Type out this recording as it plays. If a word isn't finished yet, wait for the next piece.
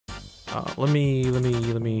Let me,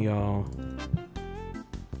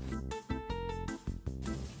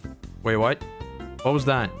 Wait, what? What was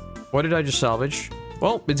that? What did I just salvage?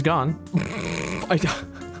 Well, it's gone.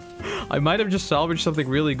 I might have just salvaged something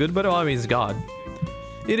really good, but I mean, it's gone.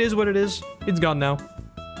 It is what it is. It's gone now.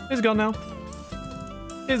 It's gone now.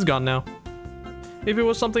 It's gone now. If it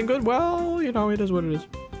was something good, well, you know, it is what it is.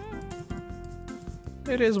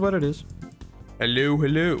 It is what it is. Hello,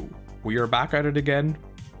 hello. We are back at it again.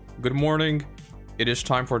 Good morning. It is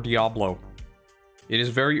time for Diablo. It is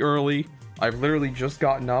very early. I've literally just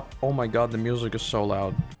gotten up. Oh my god, the music is so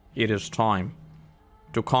loud. It is time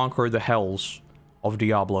to conquer the hells of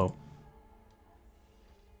Diablo.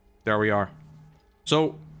 There we are.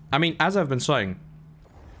 So, I mean, as I've been saying,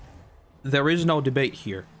 there is no debate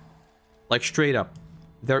here. Like, straight up.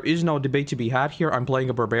 There is no debate to be had here. I'm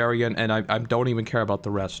playing a Barbarian, and I don't even care about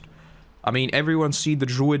the rest. I mean, everyone see the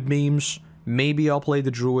Druid memes. Maybe I'll play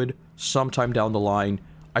the Druid sometime down the line.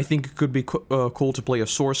 I think it could be cool to play a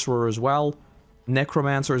Sorcerer as well.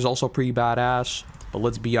 Necromancer is also pretty badass. But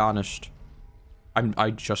let's be honest.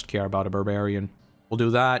 I just care about a Barbarian. We'll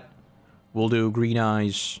do that. We'll do green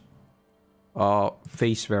eyes.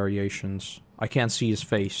 Face variations. I can't see his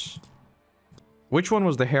face. Which one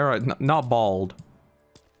was the hair? Not bald.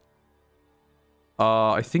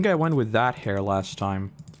 I think I went with that hair last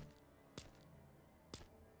time.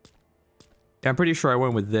 Yeah, I'm pretty sure I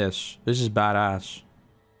went with this. This is badass.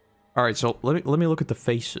 Alright, so let me look at the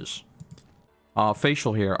faces.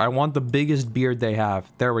 Facial hair. I want the biggest beard they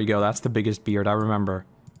have. There we go, that's the biggest beard, I remember.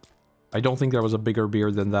 I don't think there was a bigger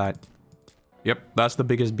beard than that. Yep, that's the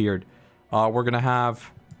biggest beard. We're gonna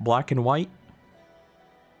have black and white.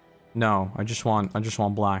 No, I just want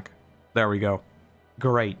black. There we go.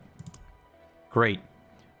 Great. Great.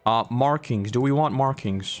 Markings. Do we want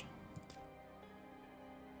markings?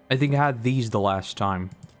 I think I had these the last time.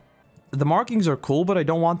 The markings are cool, but I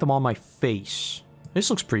don't want them on my face. This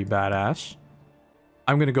looks pretty badass.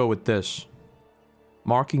 I'm gonna go with this.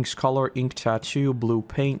 Markings, color, ink tattoo, blue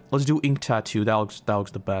paint. Let's do ink tattoo. That looks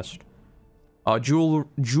the best.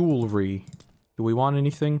 Jewelry. Do we want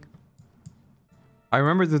anything? I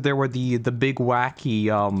remember that there were the big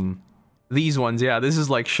wacky, these ones. Yeah, this is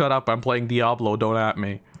like, shut up, I'm playing Diablo, don't at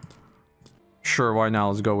me. Sure, why not?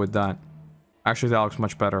 Let's go with that. Actually, that looks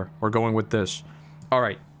much better. We're going with this.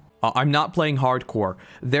 Alright. I'm not playing hardcore.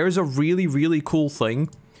 There's a really, really cool thing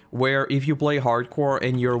where if you play hardcore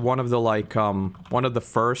and you're one of the, like, one of the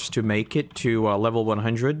first to make it to level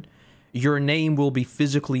 100, your name will be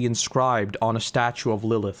physically inscribed on a statue of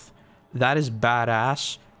Lilith. That is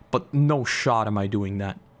badass, but no shot am I doing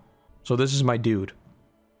that. So this is my dude.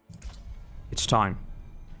 It's time.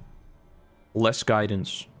 Less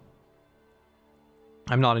guidance.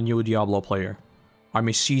 I'm not a new Diablo player. I'm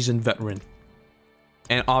a seasoned veteran.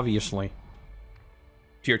 And obviously,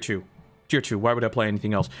 tier 2. Tier 2, why would I play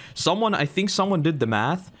anything else? I think someone did the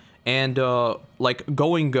math, and, like,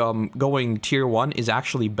 going tier 1 is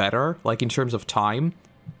actually better, like, in terms of time.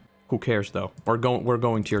 Who cares, though? We're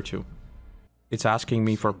going tier 2. It's asking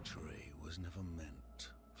me for... Sanctuary was never meant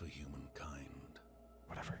for humankind.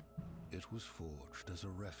 Whatever. It was forged as a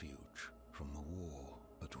refuge from the war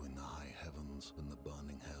between the high heavens and the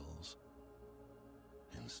burning hells.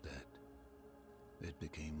 Instead, it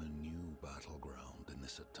became a new battleground in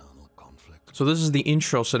this eternal conflict. So this is the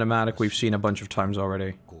intro cinematic we've seen a bunch of times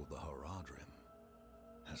already. Called the Horadrim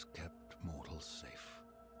has kept mortals safe.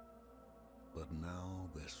 But now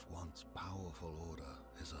this once powerful order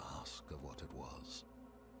is a husk of what it was.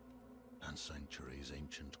 And Sanctuary's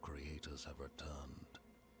ancient creators have returned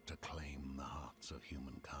to claim the hearts of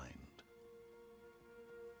humankind.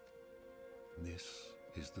 This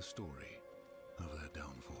is the story of their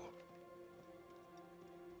downfall.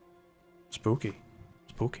 Spooky.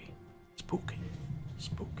 Spooky. Spooky.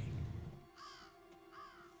 Spooky.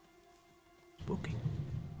 Spooky.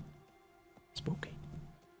 Spooky.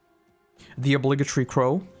 The obligatory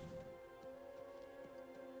crow.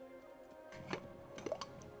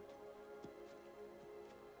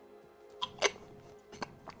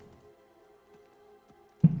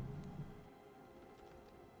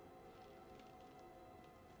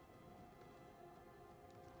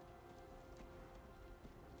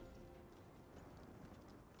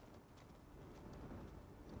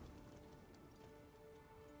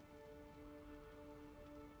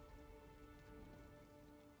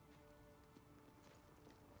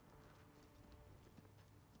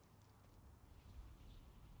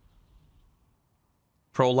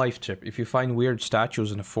 Pro-life tip. If you find weird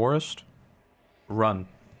statues in a forest, run.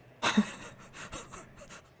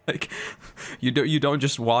 Like, you don't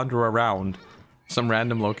just wander around. some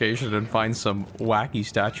random location and find some wacky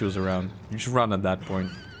statues around. You just run at that point.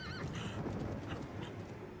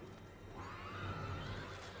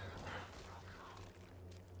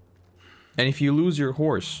 And if you lose your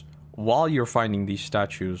horse while you're finding these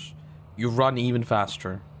statues, you run even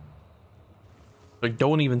faster. Like,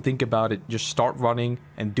 don't even think about it. Just start running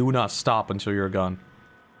and do not stop until you're gone.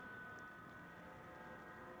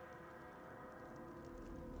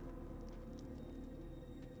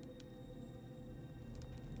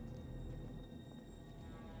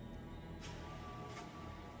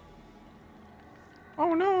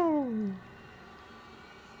 Oh no!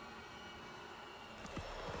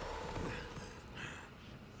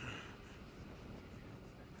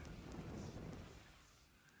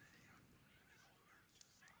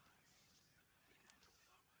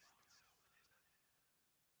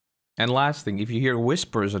 And last thing, if you hear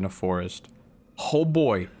whispers in a forest, oh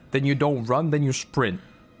boy, then you don't run, then you sprint.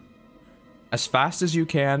 As fast as you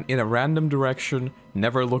can, in a random direction,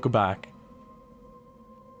 never look back.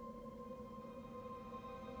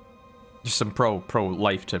 Just some pro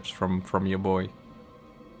life tips from your boy.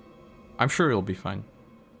 I'm sure you'll be fine.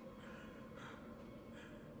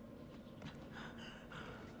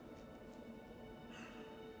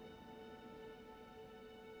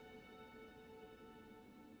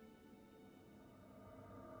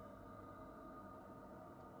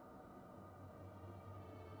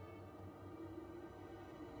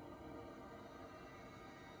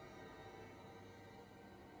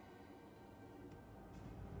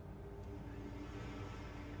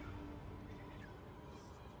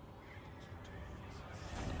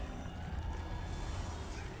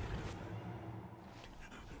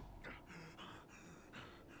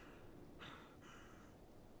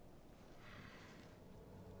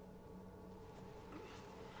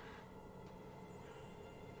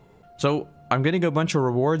 So, I'm getting a bunch of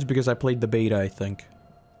rewards because I played the beta, I think.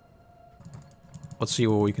 Let's see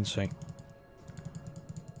what we can say.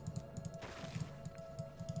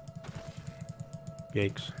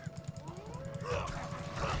 Yikes.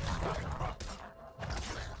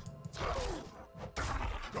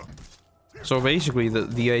 So basically,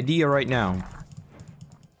 the idea right now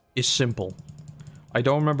is simple. I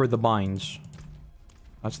don't remember the mines.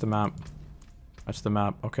 That's the map. That's the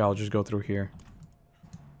map. Okay, I'll just go through here.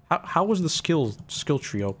 How was the skill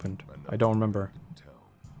tree opened? I don't remember.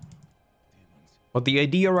 But the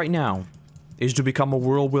idea right now is to become a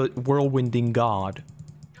whirlwinding god.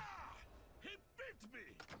 He bit me.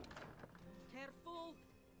 Careful.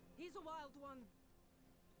 He's a wild one.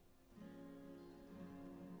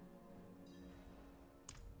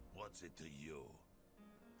 What's it to you?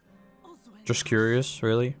 Just curious,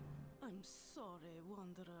 really? I'm sorry,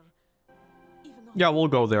 wanderer. Even though Yeah, we'll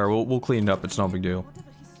go there. We'll clean it up. It's no big deal. whatever he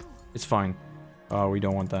saw, It's fine. We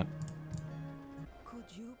don't want that. could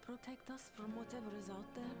you protect us from whatever is out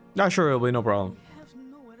there? Yeah, sure, it'll be no problem. We have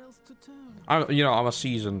nowhere else to turn. I'm a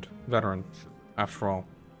seasoned veteran, after all.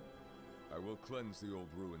 I will cleanse the old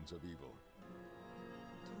ruins of evil.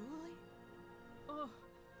 Truly? Oh,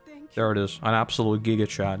 thank you. There it is. An absolute giga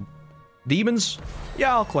chad. Demons?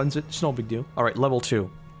 Yeah, I'll cleanse it. It's no big deal. Alright, level 2.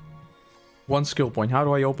 1 skill point. How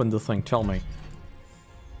do I open the thing? Tell me.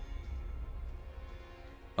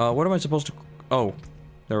 What am I supposed to... Oh,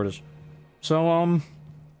 there it is. So,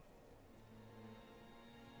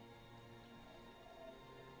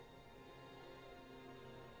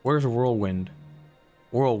 where's Whirlwind?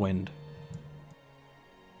 Whirlwind.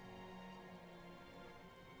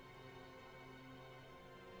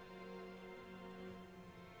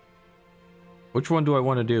 Which one do I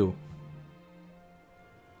want to do?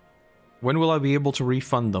 When will I be able to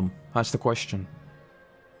refund them? That's the question.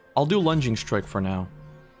 I'll do Lunging Strike for now.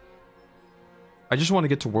 I just want to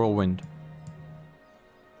get to Whirlwind.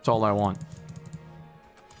 That's all I want.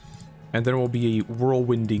 And then we'll be a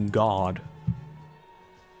Whirlwinding God.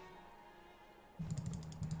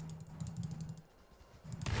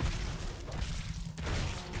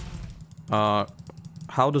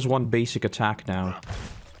 How does one basic attack now?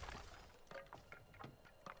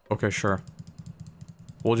 Okay, sure.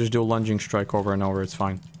 We'll just do a Lunging Strike over and over, it's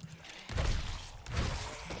fine.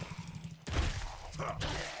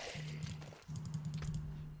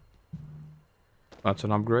 That's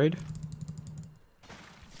an upgrade.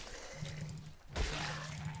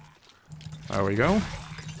 There we go.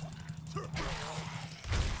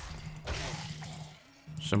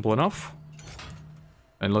 Simple enough.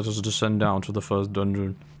 And let us descend down to the first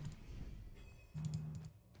dungeon.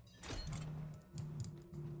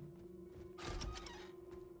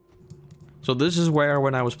 So this is where,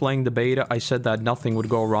 when I was playing the beta, I said that nothing would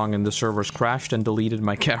go wrong and the servers crashed and deleted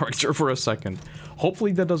my character for a second.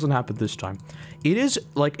 Hopefully that doesn't happen this time. It is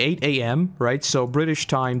like 8 AM, right? So British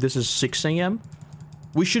time, this is 6 AM.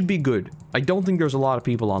 We should be good. I don't think there's a lot of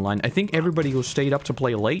people online. I think everybody who stayed up to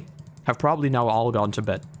play late have probably now all gone to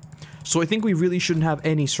bed. So I think we really shouldn't have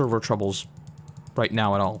any server troubles right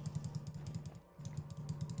now at all.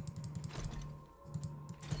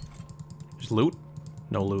 Just loot?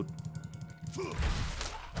 No loot.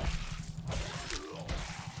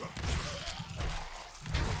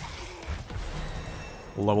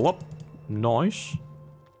 Level up. Nice.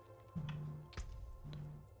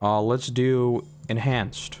 Let's do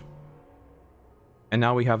enhanced. And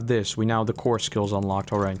now we have this. We now have the core skills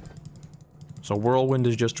unlocked. Alright. So Whirlwind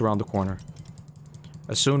is just around the corner.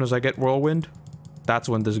 As soon as I get Whirlwind, that's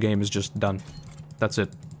when this game is just done. That's it.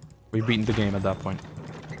 We've beaten the game at that point.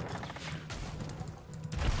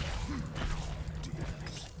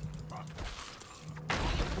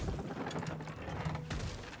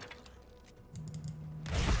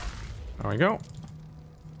 There we go.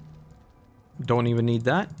 Don't even need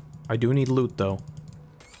that. I do need loot, though.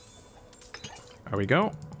 There we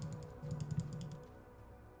go.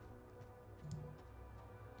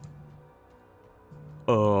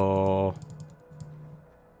 Oh.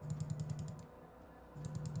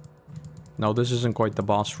 No, this isn't quite the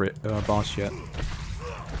boss yet.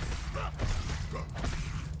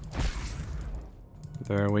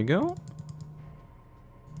 There we go.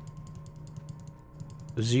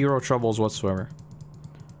 Zero troubles whatsoever.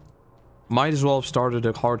 Might as well have started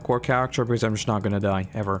a hardcore character because I'm just not gonna die,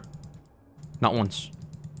 ever. Not once.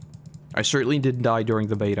 I certainly didn't die during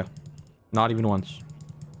the beta. Not even once.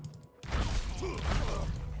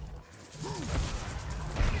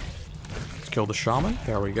 Let's kill the shaman.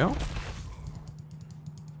 There we go.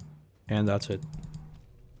 And that's it.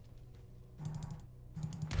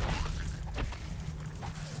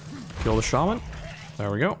 Kill the shaman.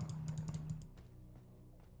 There we go.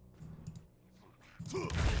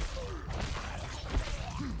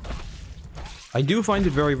 I do find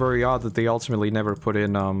it very, very odd that they ultimately never put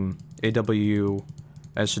in, AWSD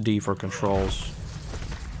for controls.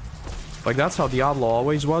 Like, that's how Diablo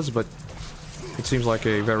always was, but it seems like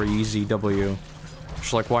a very easy W.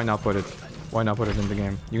 Just like, why not put it? Why not put it in the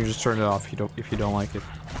game? You can just turn it off if you don't like it.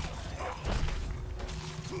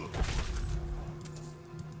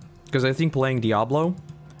 Because I think playing Diablo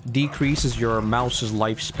decreases your mouse's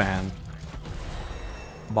lifespan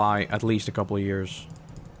by at least a couple of years.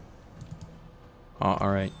 Oh,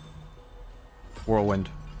 alright. Whirlwind.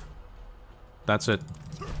 That's it.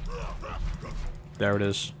 There it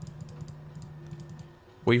is.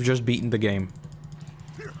 We've just beaten the game.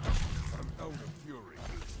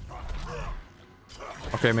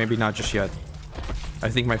 Okay, maybe not just yet. I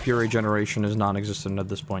think my Fury generation is non-existent at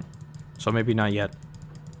this point. So maybe not yet.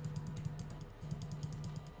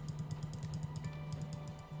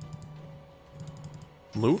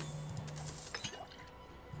 Loot?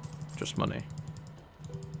 Just money.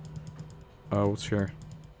 Oh, what's here?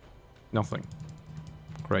 Nothing.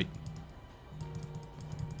 Great.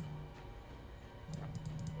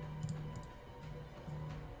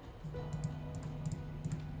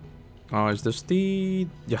 Oh, is this the...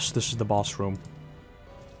 Yes, this is the boss room.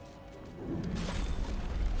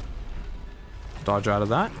 Dodge out of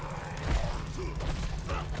that.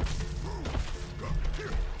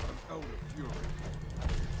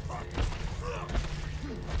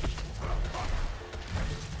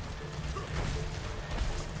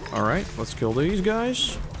 Alright, let's kill these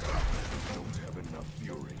guys.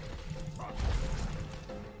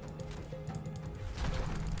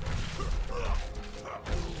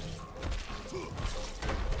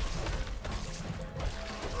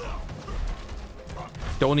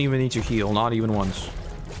 Don't even need to heal, not even once.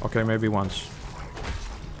 Okay, maybe once.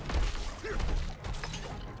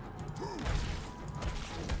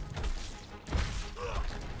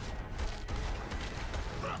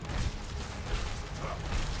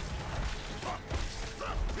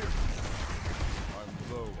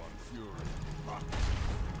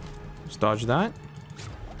 Let's dodge that.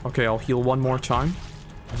 Okay, I'll heal one more time.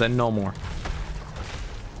 Then no more.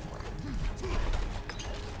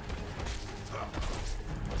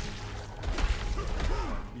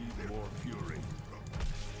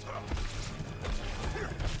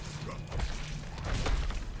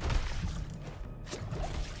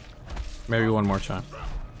 Maybe one more time.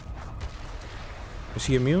 Is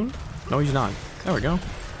he immune? No, he's not. There we go.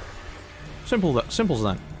 Simple as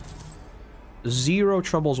that. Zero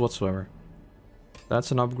troubles whatsoever.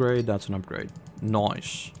 That's an upgrade, that's an upgrade.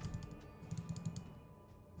 Nice.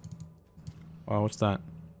 Oh, what's that?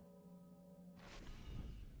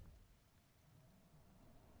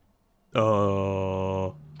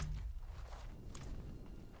 I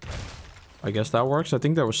guess that works. I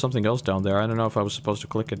think there was something else down there. I don't know if I was supposed to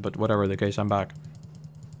click it, but whatever the case, I'm back.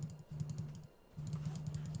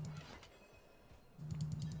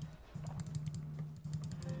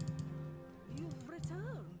 You've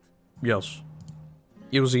returned. Yes.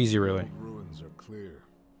 It was easy, really. The ruins are clear.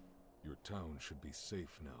 Your town should be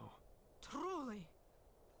safe now. Truly.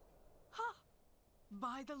 Ha!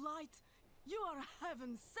 By the light, you are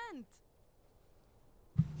heaven sent.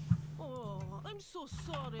 Oh, I'm so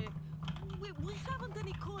sorry. We haven't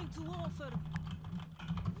any coin to offer.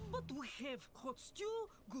 But we have hot stew,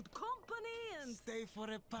 good company, and... Stay for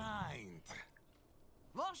a pint.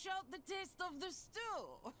 Wash out the taste of the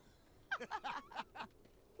stew.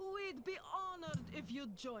 We'd be honored if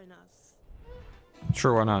you'd join us.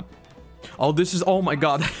 Sure, why not? Oh, this is... Oh my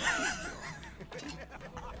god.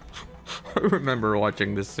 I remember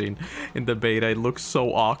watching this scene in the beta. It looks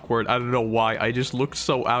so awkward. I don't know why. I just look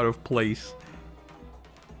so out of place.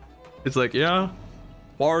 It's like, yeah,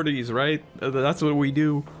 parties, right? That's what we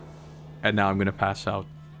do. And now I'm gonna pass out.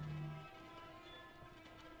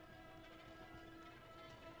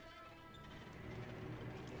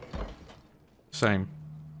 Same.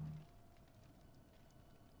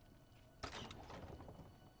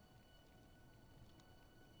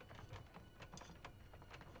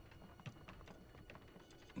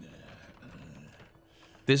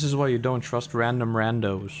 This is why you don't trust random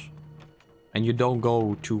randos. And you don't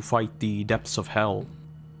go to fight the depths of hell,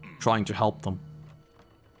 trying to help them.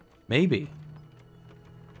 Maybe.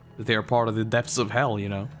 They're part of the depths of hell, you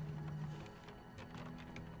know?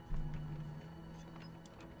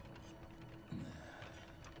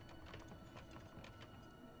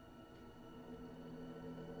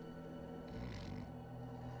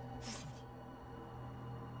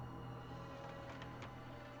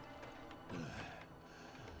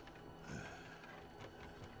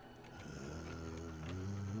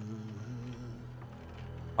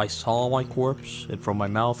 I saw my corpse, and from my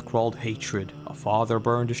mouth crawled hatred. A father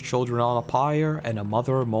burned his children on a pyre, and a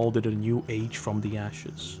mother molded a new age from the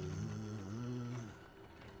ashes.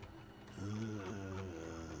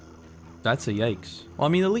 That's a yikes. Well, I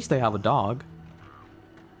mean, at least they have a dog.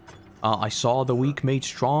 I saw the weak made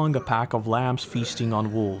strong, a pack of lambs feasting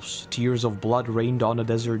on wolves. Tears of blood rained on a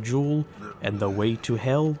desert jewel, and the way to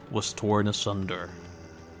hell was torn asunder.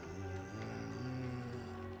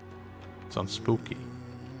 Sounds spooky.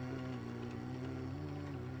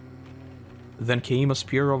 Then came a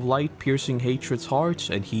spear of light, piercing hatred's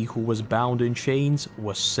hearts, and he who was bound in chains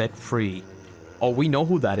was set free. Oh, we know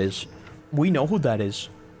who that is. We know who that is.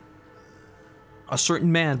 A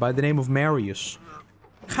certain man by the name of Marius.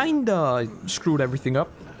 Kinda screwed everything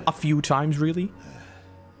up. A few times, really.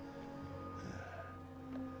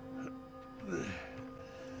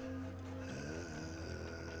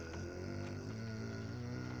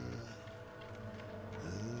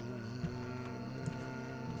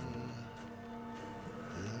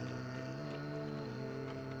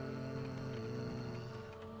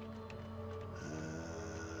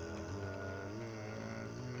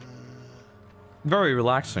 Very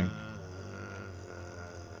relaxing.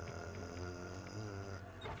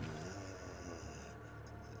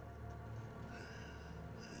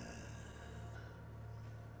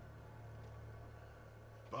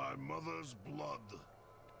 By mother's blood,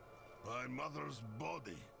 by mother's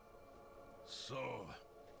body, so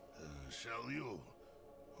shall you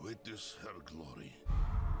witness her glory.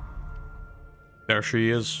 There she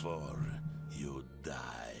is. For you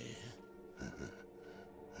die.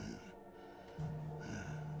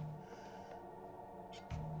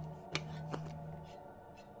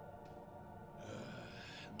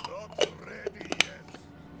 Not ready yet.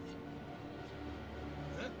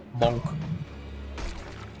 Bonk.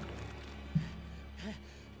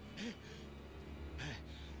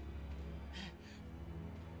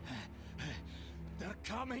 They're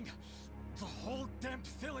coming! The whole damned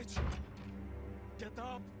village! Get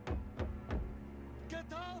up!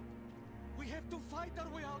 Get up! We have to fight our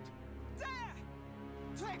way out! There!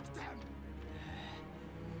 Take them!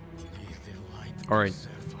 Alright,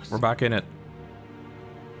 we're back in it.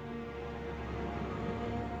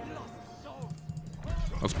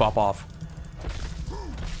 Let's pop off.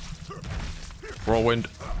 Whirlwind.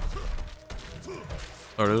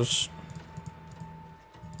 There it is.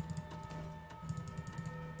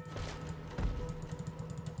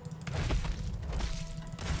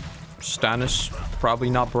 Stannis,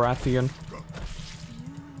 probably not Baratheon.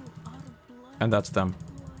 And that's them.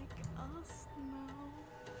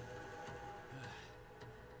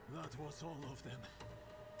 That was all of them.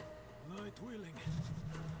 Night willing.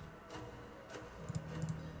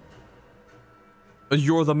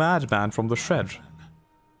 You're the madman from the shed.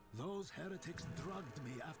 Those heretics drugged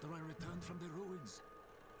me after I returned from the ruins.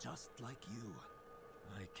 Just like you.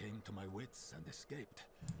 I came to my wits and escaped.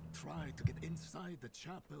 Tried to get inside the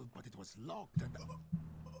chapel, but it was locked and...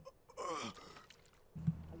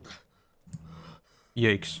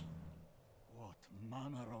 Yikes. What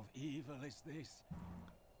manner of evil is this?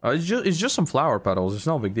 It's just some flower petals. It's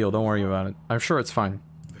no big deal. Don't worry about it. I'm sure it's fine.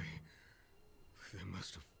 They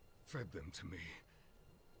must have fed them to me.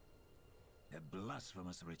 A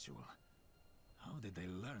blasphemous ritual. How did they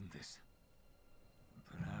learn this?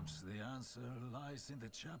 Perhaps the answer lies in the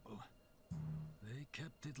chapel. They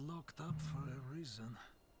kept it locked up for a reason.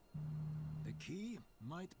 The key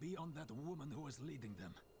might be on that woman who was leading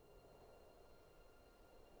them.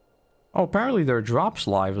 Oh, apparently there are drops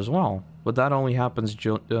live as well. But that only happens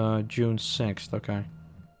June 6th. Okay.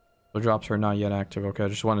 The drops are not yet active. Okay, I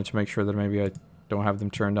just wanted to make sure that maybe I don't have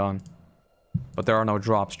them turned on. But there are no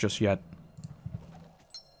drops just yet.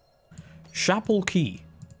 Chapel key.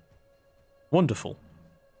 Wonderful.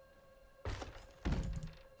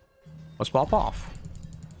 Let's pop off.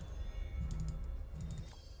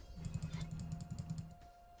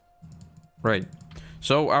 Right.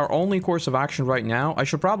 So our only course of action right now, I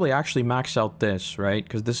should probably actually max out this, right?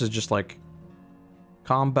 Because this is just like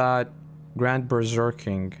combat, grand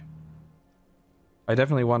berserking. I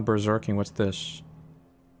definitely want berserking. What's this?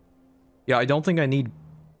 Yeah, I don't think I need,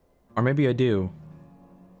 or maybe I do.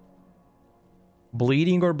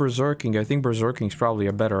 Bleeding or berserking? I think berserking is probably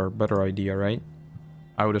a better idea, right?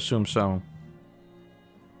 I would assume so.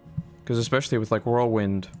 Because especially with like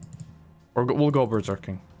whirlwind, or we'll go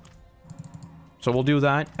berserking. So we'll do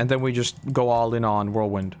that, and then we just go all in on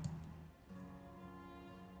whirlwind.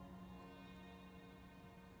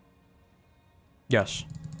 Yes,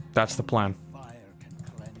 that's the plan. Fire can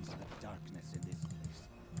cleanse the darkness in this place.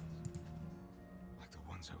 Like the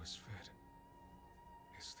ones I was fed.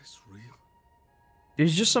 Is this real?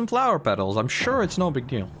 It's just some flower petals. I'm sure it's no big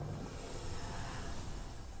deal.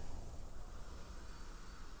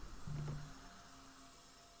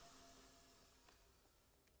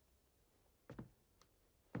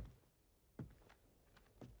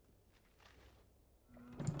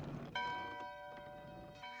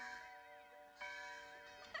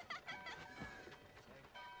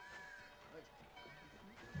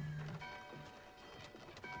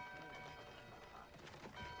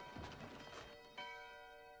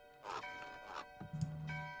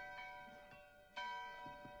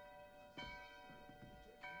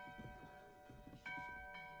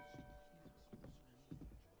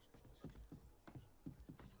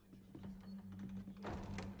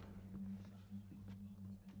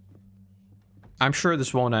 I'm sure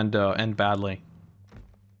this won't end badly.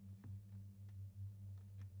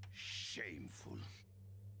 Shameful.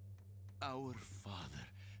 Our Father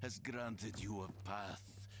has granted you a path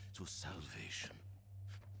to salvation.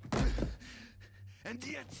 And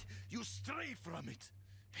yet, you stray from it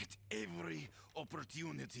at every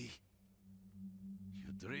opportunity.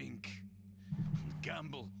 You drink,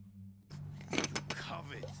 gamble, you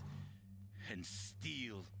covet, and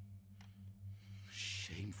steal.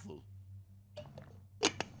 Shameful.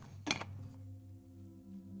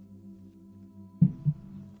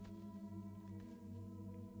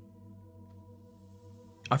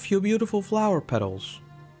 A few beautiful flower petals.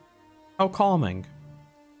 How calming.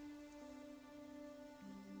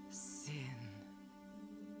 Sin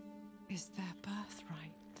is their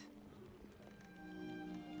birthright.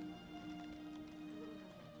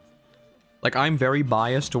 Like, I'm very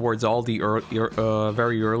biased towards all the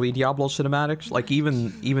very early Diablo cinematics. Like,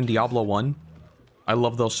 even Diablo 1. I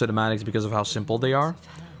love those cinematics because of how simple they are.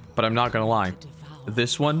 But I'm not gonna lie.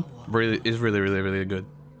 This one is really good.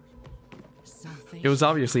 It was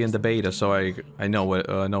obviously in the beta, so I know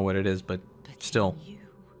what it is, but still.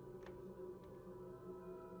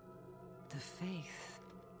 The faith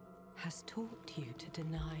has taught you to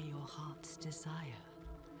deny your heart's desire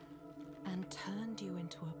and turned you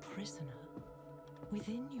into a prisoner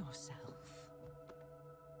within yourself.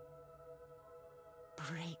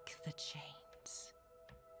 Break the chains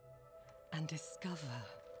and discover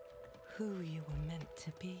who you were meant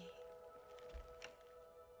to be.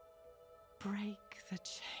 Break the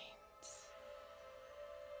chains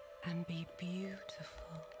and be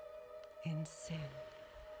beautiful in sin.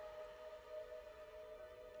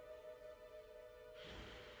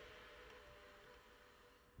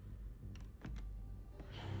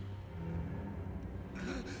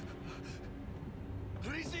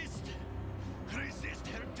 Resist! Resist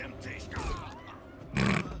her temptation!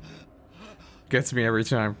 Gets me every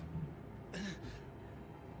time.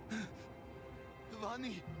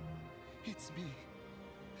 Vani, it's me.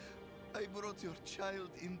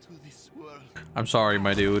 into this world. I'm sorry,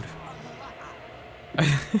 my dude. I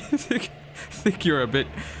think you're a bit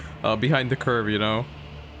behind the curve, you know?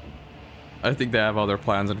 I think they have other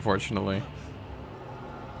plans, unfortunately.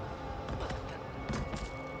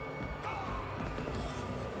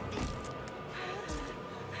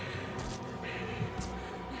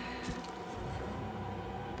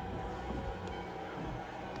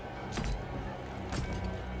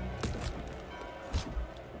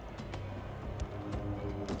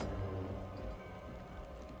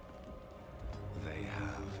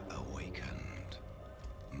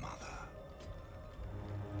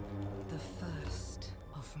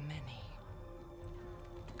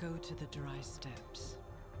 Go to the dry steps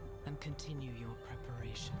and continue your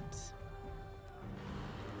preparations.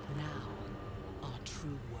 Now, our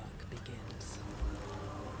true work begins.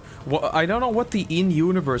 Well, I don't know what the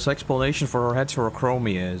in-universe explanation for her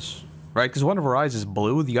heterochromia is, right? Because one of her eyes is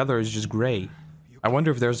blue, the other is just gray. I wonder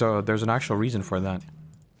if there's an actual reason for that.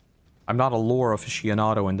 I'm not a lore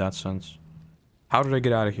aficionado in that sense. How did I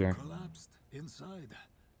get out of here? Collapsed inside.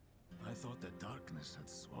 I thought the darkness had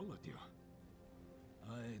swallowed you.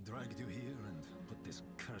 I dragged you here and put this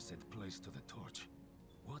cursed place to the torch.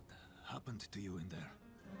 What happened to you in there?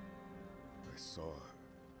 I saw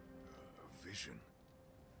a vision.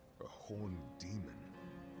 A horned demon.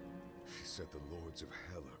 She said the lords of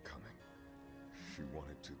hell are coming. She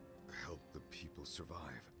wanted to help the people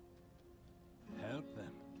survive. Help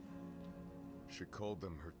them? She called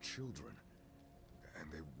them her children,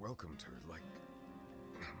 and they welcomed her like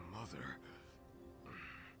a mother.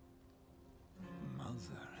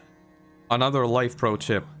 Mother. Another life pro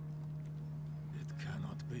tip. It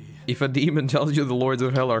cannot be. If a demon tells you the lords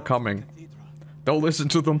of hell are coming, don't listen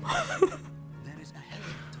to them. There is a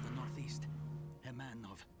herald to the northeast. A man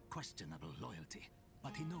of questionable loyalty,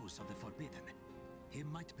 but he knows of the forbidden. He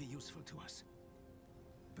might be useful to us.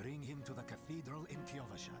 Bring him to the cathedral in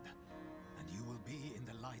Kyovashad, and you will be in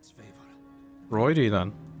the light's favor. Righty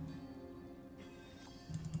then.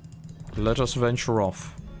 Let us venture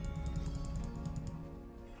off.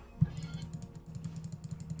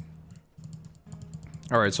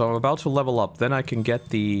 Alright, so I'm about to level up. Then I can get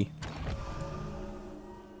the...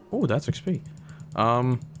 Oh, that's XP.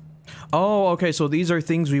 Oh, okay, so these are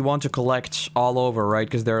things we want to collect all over, right?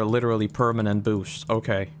 Because they're literally permanent boosts.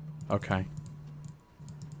 Okay. Okay.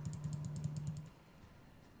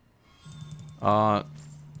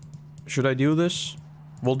 Should I do this?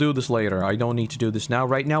 We'll do this later. I don't need to do this now.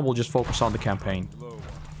 Right now, we'll just focus on the campaign.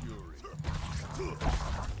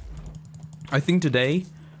 I think today,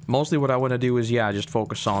 mostly what I want to do is, yeah, just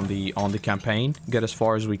focus on the campaign. Get as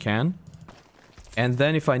far as we can. And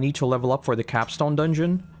then if I need to level up for the capstone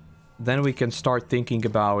dungeon, then we can start thinking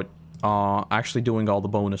about actually doing all the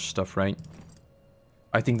bonus stuff, right?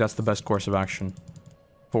 I think that's the best course of action.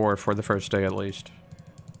 For the first day, at least.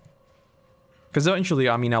 Because eventually,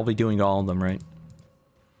 I mean, I'll be doing all of them, right?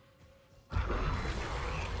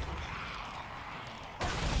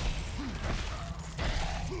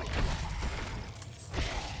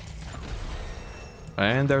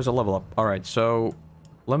 And there's a level up. Alright, so...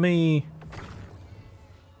 Let me...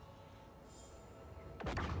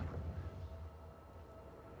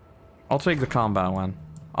 I'll take the combat one.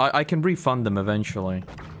 I can refund them eventually.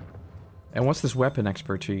 And what's this weapon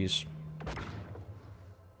expertise?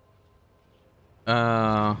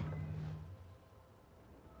 So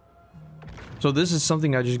this is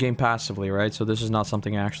something I just gained passively, right? So this is not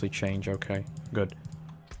something I actually change. Okay, good.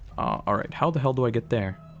 Alright, how the hell do I get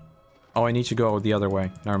there? Oh, I need to go the other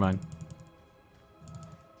way. Never mind.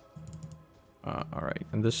 Alright,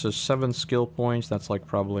 and this is 7 skill points. That's like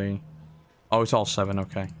probably... Oh, it's all 7,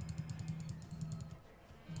 okay.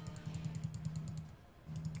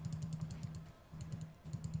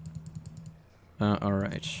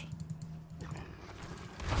 Alright.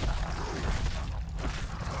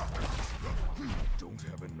 Don't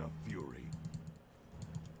have enough fury.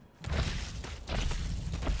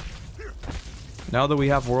 Now that we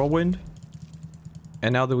have Whirlwind,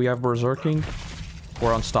 and now that we have Berserking,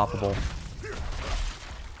 we're unstoppable.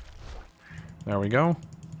 There we go.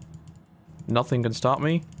 Nothing can stop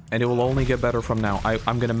me, and it will only get better from now.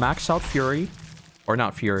 I'm gonna max out Fury, or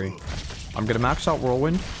not Fury. I'm gonna max out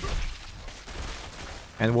Whirlwind,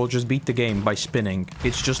 and we'll just beat the game by spinning.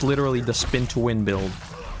 It's just literally the spin to win build.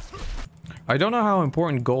 I don't know how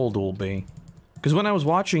important gold will be. Because when I was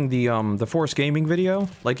watching the Force Gaming video,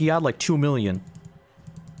 like, he had like 2 million.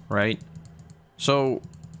 Right? So,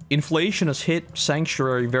 inflation has hit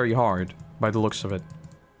Sanctuary very hard, by the looks of it.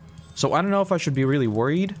 So I don't know if I should be really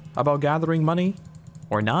worried about gathering money,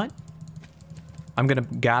 or not. I'm gonna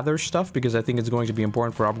gather stuff because I think it's going to be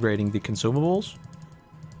important for upgrading the consumables.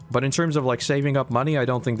 But in terms of, like, saving up money, I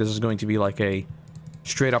don't think this is going to be, like, a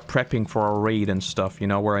straight up prepping for a raid and stuff, you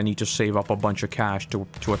know, where I need to save up a bunch of cash to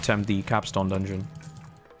attempt the capstone dungeon.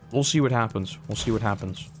 We'll see what happens. We'll see what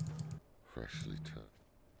happens. Freshly turned.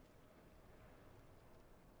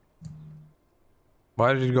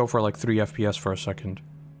 Why did it go for, like, 3 FPS for a second?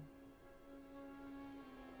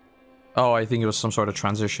 Oh, I think it was some sort of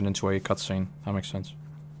transition into a cutscene. That makes sense.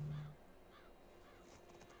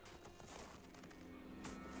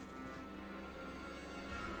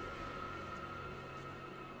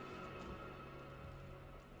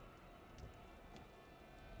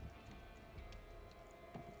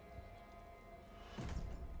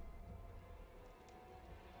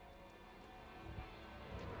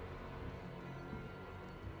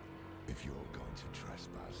 If you're going to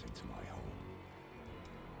trespass into my home,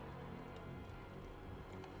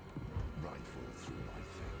 rifle through my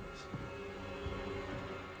things,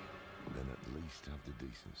 then at least have the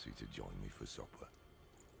decency to join me for supper.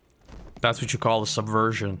 That's what you call a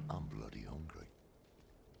subversion. I'm bloody hungry.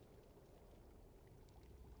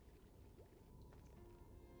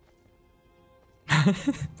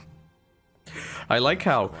 I like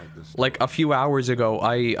how, like, a few hours ago,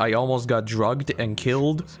 I almost got drugged and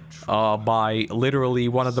killed by literally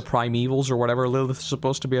one of the primevals or whatever Lilith is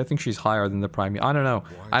supposed to be. I think she's higher than the primeval. I don't know.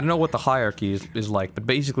 I don't know what the hierarchy is like, but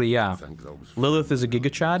basically, yeah. Lilith is a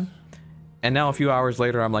Giga Chad, and now a few hours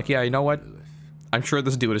later, I'm like, yeah, you know what? I'm sure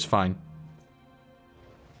this dude is fine.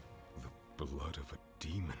 The blood of a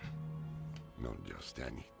demon. Not just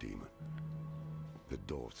any demon. The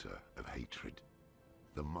daughter of hatred.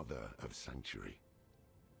 The mother of sanctuary.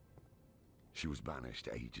 She was banished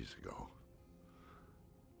ages ago.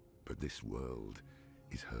 But this world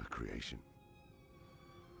is her creation.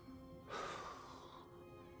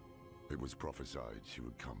 It was prophesied she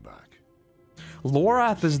would come back.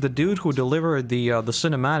 Lorath is the dude who delivered the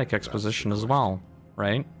cinematic exposition as well,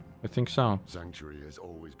 right? I think so. Sanctuary has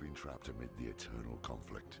always been trapped amid the eternal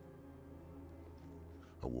conflict.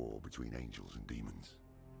 A war between angels and demons.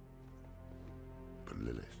 But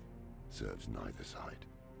Lilith serves neither side.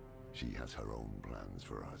 She has her own plans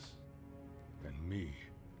for us. And me?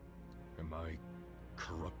 Am I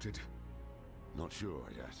corrupted? Not sure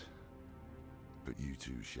yet. But you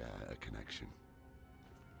two share a connection.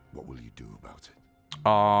 What will you do about it?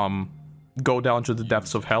 Go down to the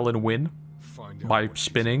depths of hell and win Find out by what she's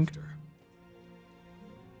spinning. after.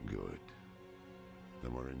 Good.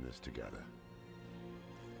 Then we're in this together.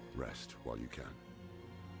 Rest while you can.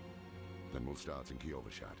 Then we'll start in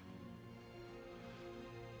Kyovashad.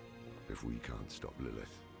 If we can't stop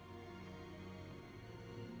Lilith,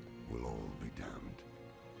 we'll all be damned.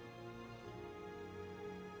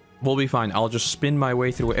 We'll be fine. I'll just spin my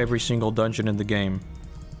way through every single dungeon in the game.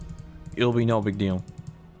 It'll be no big deal.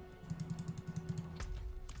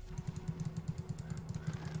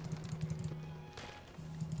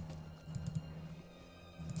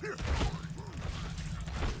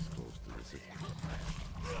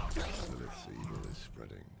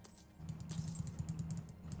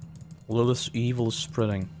 Lilith's evil is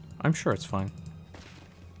spreading. I'm sure it's fine.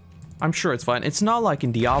 I'm sure it's fine. It's not like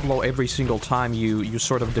in Diablo every single time you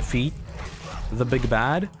sort of defeat the big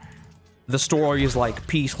bad. The story is like,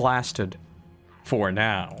 peace lasted for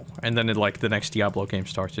now. And then it, like, the next Diablo game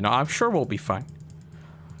starts. You know, I'm sure we'll be fine.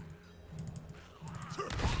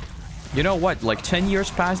 You know what? Like, 10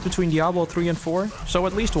 years passed between Diablo 3 and 4? So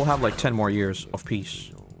at least we'll have, like, 10 more years of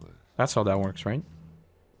peace. That's how that works, right?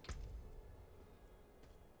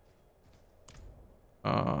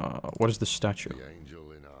 What is this statue? The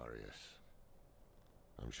angel in Arius.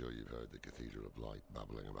 I'm sure you've heard the Cathedral of Light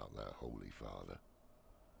babbling about their Holy Father.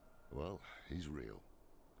 Well, he's real.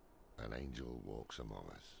 An angel walks among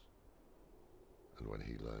us. And when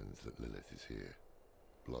he learns that Lilith is here,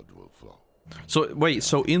 blood will flow. So, wait,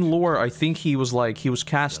 so in lore, I think he was like, he was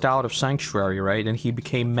cast out of Sanctuary, right? And he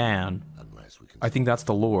became man. I think that's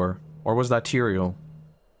the lore. Or was that Tyrael?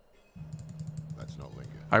 Let's not linger.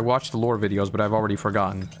 I watched the lore videos, but I've already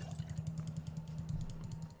forgotten.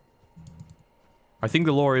 I think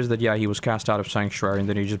the lore is that, yeah, he was cast out of Sanctuary and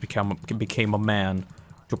then he just became a man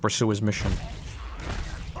to pursue his mission.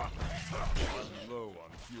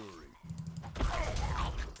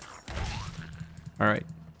 Alright.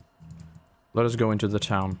 Let us go into the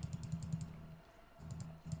town.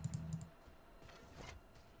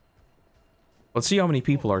 Let's see how many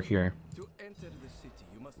people are here. To enter the city,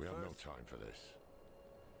 you must We have no time for this.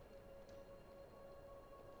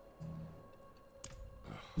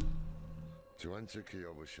 To enter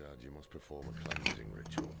Kyovashad, you must perform a cleansing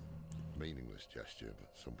ritual. Meaningless gesture, but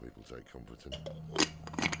some people take comfort in it.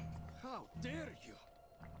 How dare you?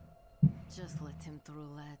 Just let him through,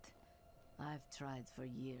 lad. I've tried for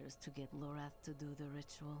years to get Lorath to do the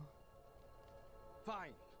ritual.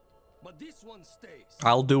 Fine, but this one stays.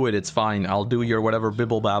 I'll do it, it's fine. I'll do your whatever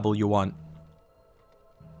bibble babble you want.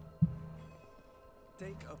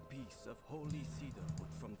 Take a piece of holy cedar wood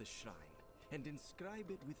from the shrine and inscribe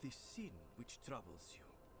it with the sin which troubles you.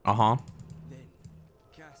 Uh-huh. Then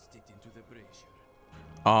cast it into the brazier.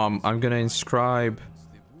 I'm gonna inscribe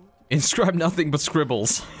nothing but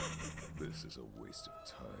scribbles. This is a waste of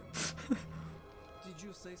time. Did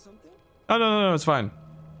you say something? Oh, no, it's fine.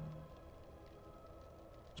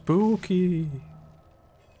 Spooky.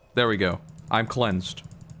 There we go. I'm cleansed.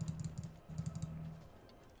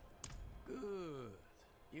 Good.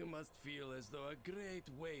 You must feel as though a great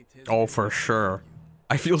weight has Oh, been for lifted sure. from you.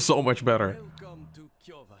 I feel so much better. Welcome to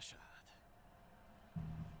Kyovashad.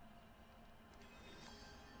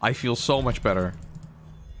 I feel so much better.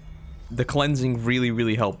 The cleansing really,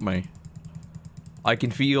 really helped me. I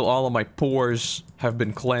can feel all of my pores have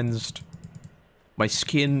been cleansed. My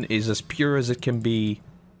skin is as pure as it can be.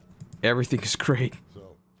 Everything is great.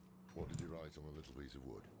 So, what did you write on a little piece of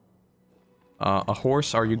wood? A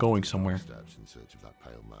horse? Are you going somewhere? Steps in search of that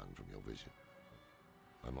pale man from your vision.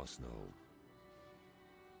 I must know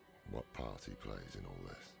what part he plays in all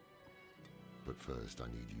this. But first, I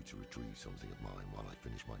need you to retrieve something of mine while I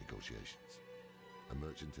finish my negotiations. A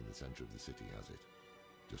merchant in the center of the city has it.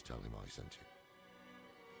 Just tell him I sent you.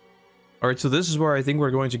 Alright, so this is where I think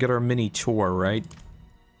we're going to get our mini tour, right?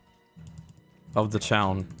 Of the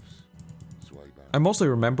town. I mostly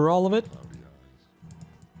remember all of it.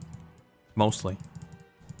 Mostly.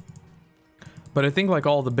 But I think like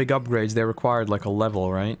all the big upgrades, they required like a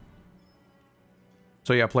level, right?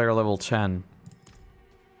 So yeah, player level 10.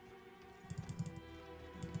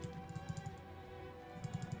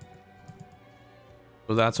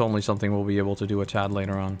 So that's only something we'll be able to do a tad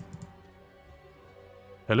later on.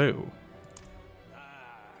 Hello.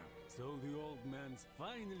 So the old man's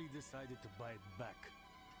finally decided to buy it back.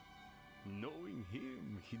 Knowing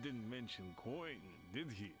him, he didn't mention coin, did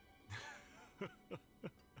he?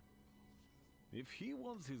 If he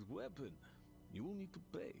wants his weapon, you will need to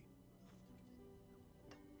pay.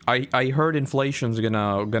 I heard inflation's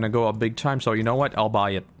gonna go up big time, so you know what? I'll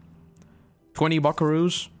buy it. 20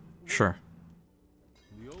 buckaroos? Sure.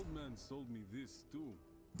 The old man sold me this too.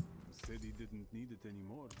 Said he didn't need it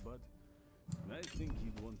anymore, but I think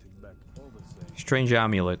he'd want it back all the same. Strange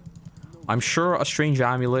amulet. I'm sure a strange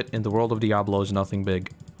amulet in the world of Diablo is nothing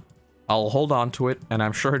big. I'll hold on to it, and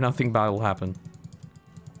I'm sure nothing bad will happen.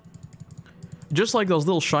 Just like those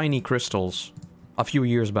little shiny crystals a few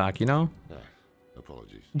years back, you know?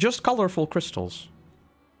 Apologies. Just colorful crystals.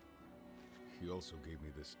 He also gave me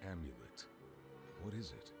this amulet. What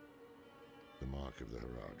is it? The mark of the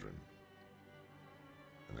Heradrin.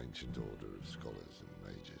 An ancient order of scholars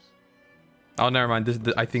and mages. Oh, never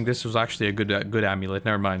mind. I think this was actually a good amulet.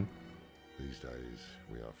 Never mind. These days,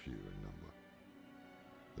 we are few in number.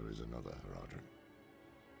 There is another Heradrin.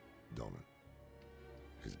 Donan.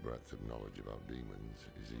 His breadth of knowledge about demons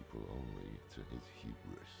is equal only to his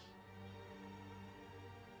hubris.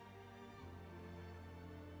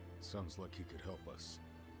 Sounds like he could help us.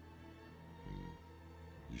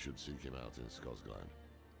 You should seek him out in Skosglen.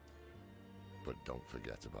 But don't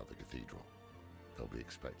forget about the cathedral. They'll be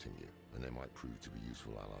expecting you, and they might prove to be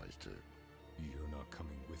useful allies too. You're not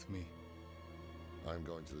coming with me? I'm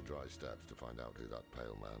going to the dry steppes to find out who that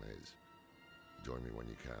pale man is. Join me when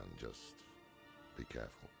you can, just be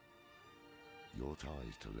careful. Your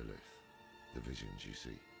ties to Lilith, the visions you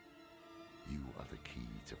see. You are the key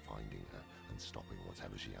to finding her and stopping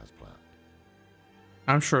whatever she has planned.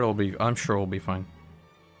 I'm sure it'll be fine.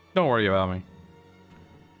 Don't worry about me.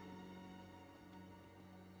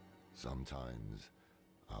 Sometimes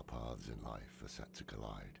our paths in life are set to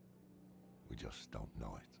collide. We just don't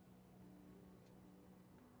know it.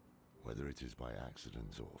 Whether it is by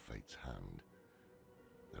accident or fate's hand,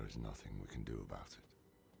 there is nothing we can do about it.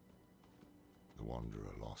 The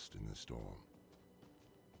wanderer lost in the storm,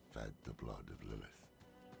 fed the blood of Lilith,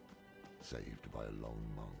 saved by a lone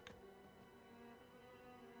monk.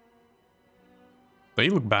 They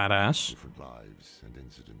look badass. Different lives and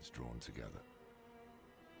incidents drawn together.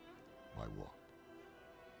 By what?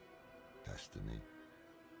 Destiny?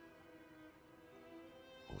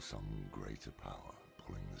 Or some greater power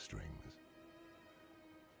pulling the strings?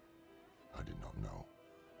 I did not know.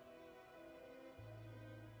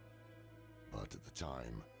 But at the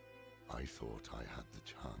time, I thought I had the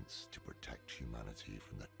chance to protect humanity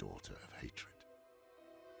from the daughter of hatred.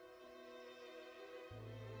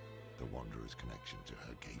 The Wanderer's connection to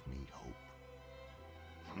her gave me hope.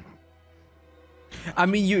 I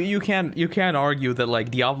mean, you can't argue that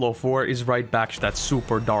like Diablo 4 is right back to that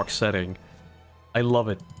super dark setting. I love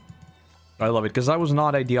it. I love it because I was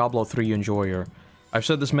not a Diablo 3 enjoyer. I've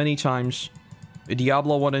said this many times.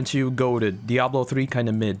 Diablo 1 and 2 goated. Diablo 3 kind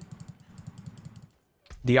of mid.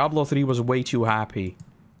 Diablo 3 was way too happy.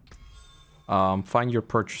 Find your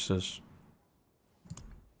purchases.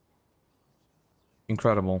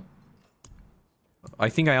 Incredible. I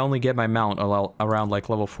think I only get my mount around like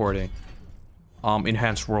level 40.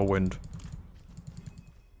 Enhanced Whirlwind.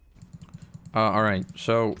 Alright,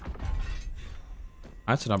 so...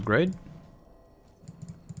 That's an upgrade.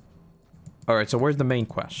 Alright, so where's the main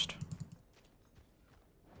quest?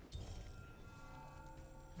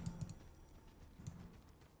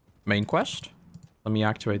 Main quest? Let me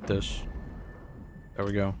activate this. There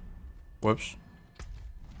we go. Whoops.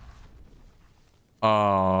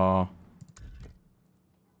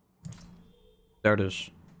 There it is.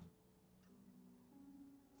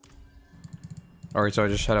 Alright, so I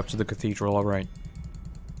just head up to the cathedral, alright.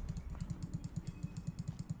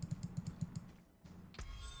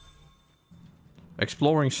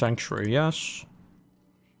 Exploring Sanctuary, yes.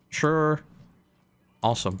 Sure.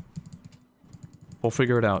 Awesome. We'll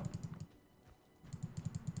figure it out.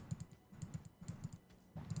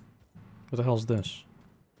 What the hell's this?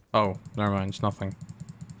 Oh, never mind, it's nothing.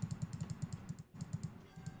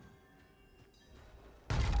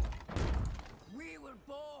 We were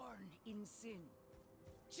born in sin,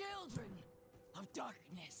 children of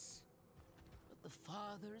darkness. But the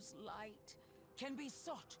Father's light can be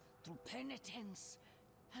sought through penitence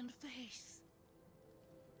and faith.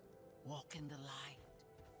 Walk in the light.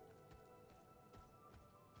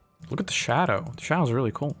 Look at the shadow. The shadow's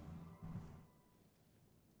really cool.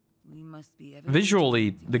 We must be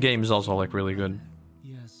Visually, the game is also like really good.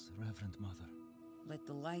 Yes, Reverend Mother. Let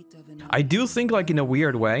the light of an I do think, like in a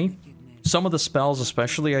weird way, some of the spells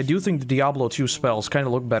especially, I do think the Diablo 2 spells kind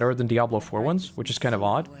of look better than Diablo 4 ones, which is kind of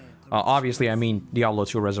odd. Obviously, I mean Diablo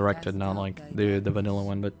 2 Resurrected, not like the vanilla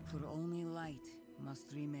one, but... For only light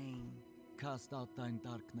must remain. Cast out thine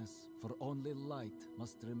darkness, for only light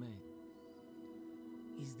must remain.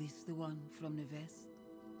 Is this the one from the west?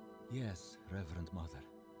 Yes, Reverend Mother.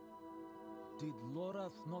 Did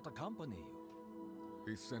Lorath not accompany you?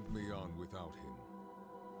 He sent me on without him.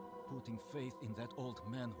 Putting faith in that old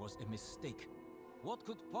man was a mistake. What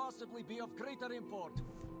could possibly be of greater import?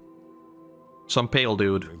 Some pale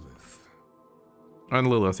dude. Lilith. And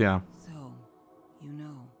Lilith, yeah. So, you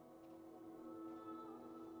know.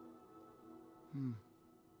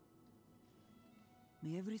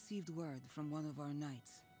 We have received word from one of our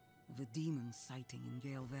knights of a demon sighting in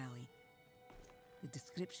Gale Valley. The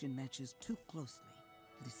description matches too closely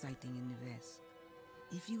to the sighting in the west.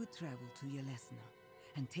 If you would travel to Yelesna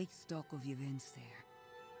and take stock of the events there,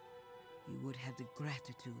 you would have the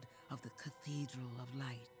gratitude of the Cathedral of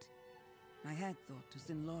Light. I had thought to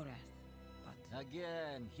send Lorath, but...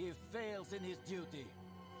 Again, he fails in his duty.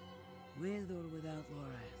 With or without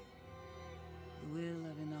Lorath, the will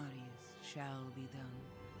of Inarius shall be done.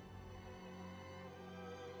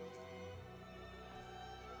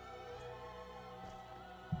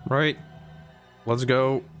 Right. Let's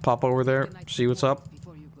go. Pop over there. See what's up.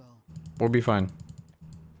 We'll be fine.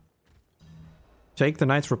 Take the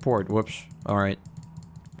knight's report. Whoops. Alright.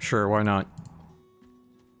 Sure, why not?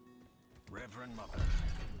 Reverend Mother,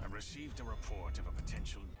 I received a report of a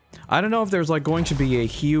potential... I don't know if there's like going to be a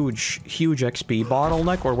huge XP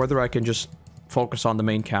bottleneck or whether I can just focus on the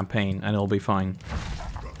main campaign and it'll be fine.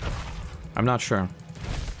 I'm not sure.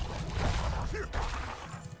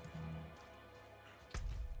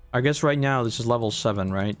 I guess right now this is level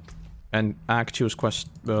 7, right? And Act 2 is quest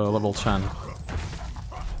level 10.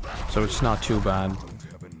 So it's not too bad.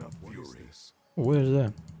 What is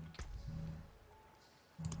that?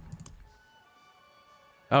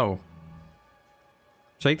 Oh.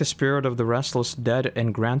 Take the spirit of the restless dead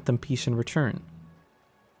and grant them peace in return.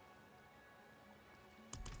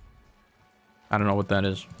 I don't know what that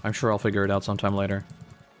is. I'm sure I'll figure it out sometime later.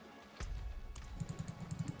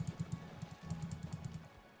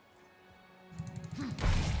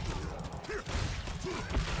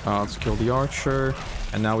 Let's kill the archer.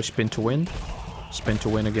 And now we spin to win. Spin to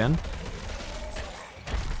win again.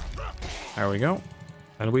 There we go.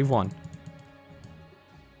 And we've won.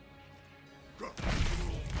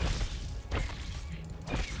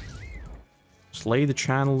 Slay the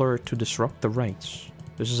channeler to disrupt the rites.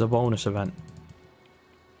 This is a bonus event.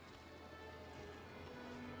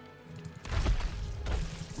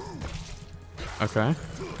 Okay.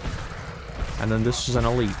 And then this is an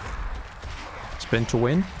elite. Spin to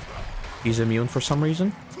win. He's immune for some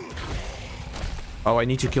reason. Oh, I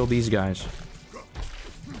need to kill these guys.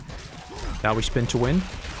 Now we spin to win.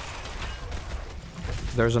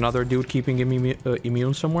 There's another dude keeping him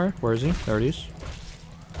immune somewhere. Where is he? There it is.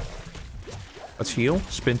 Let's heal.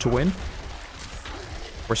 Spin to win.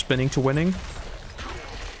 We're spinning to winning.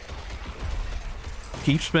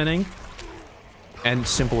 Keep spinning. And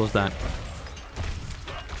simple as that.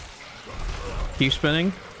 Keep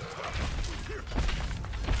spinning.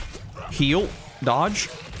 Heal. Dodge.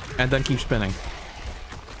 And then keep spinning.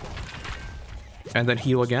 And then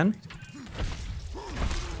heal again.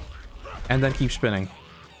 And then keep spinning.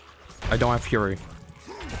 I don't have fury.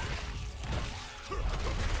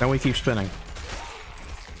 Then we keep spinning.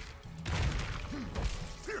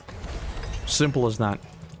 Simple as that.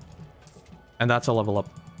 And that's a level up.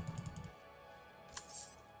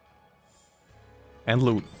 And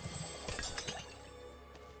loot.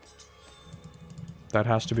 That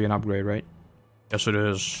has to be an upgrade, right? Yes, it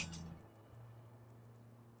is.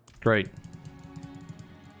 Great.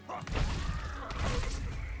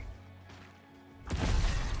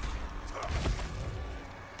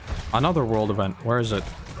 Another world event. Where is it?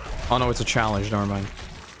 Oh no, it's a challenge. Never mind.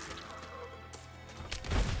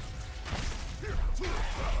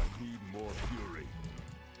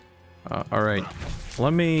 Alright.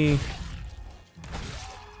 Let me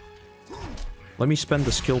spend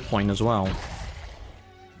the skill point as well.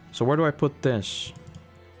 So where do I put this?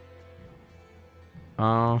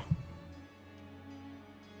 Where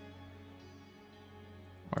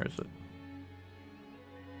is it?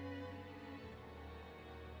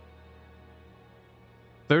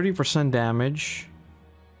 %30 damage.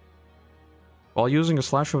 While using a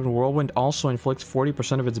slash weapon, Whirlwind also inflicts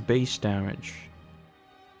 40% of its base damage.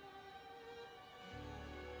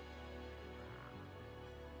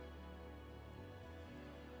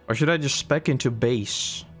 Or should I just spec into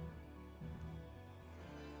base?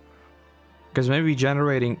 Because maybe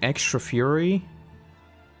generating extra fury?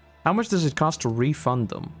 How much does it cost to refund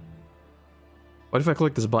them? What if I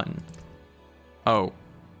click this button? Oh.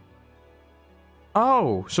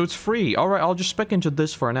 Oh, so it's free. Alright, I'll just spec into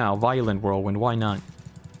this for now. Violent Whirlwind, why not?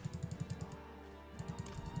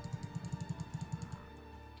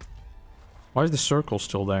 Why is the circle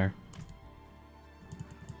still there?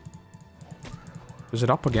 Is it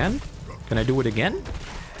up again? Can I do it again?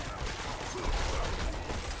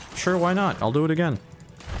 Sure, why not? I'll do it again.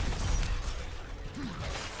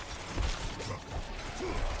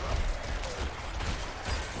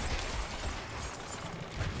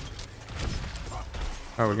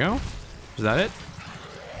 There we go. Is that it?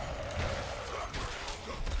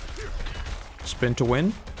 Spin to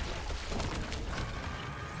win.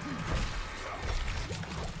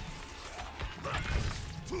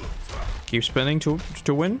 Keep spinning to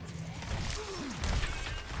win.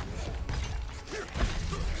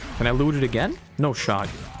 Can I loot it again? No shot.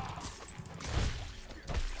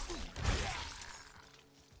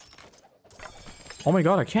 Oh my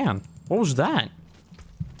god, I can. What was that?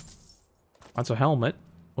 That's a helmet.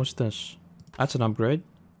 What's this? That's an upgrade.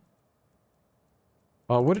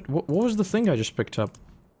 What was the thing I just picked up?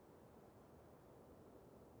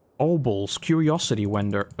 Obel's Curiosity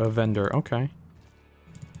vendor. Okay.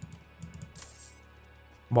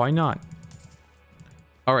 Why not?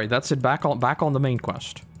 Alright, that's it. Back on the main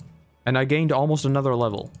quest. And I gained almost another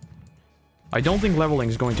level. I don't think leveling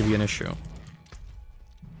is going to be an issue.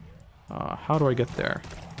 How do I get there?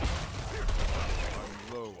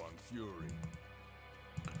 I'm low on fury.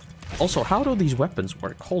 Also, how do these weapons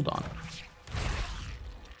work? Hold on.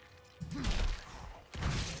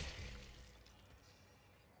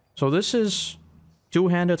 So this is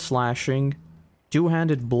two-handed slashing,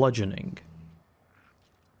 two-handed bludgeoning.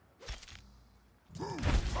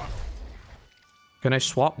 Can I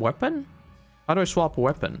swap weapon? How do I swap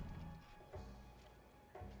weapon?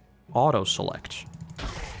 Auto select.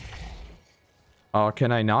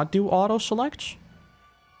 Can I not do auto select?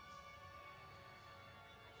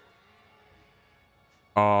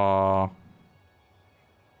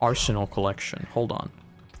 Arsenal collection. Hold on.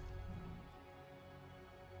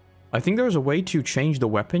 I think there's a way to change the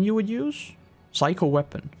weapon you would use. Psycho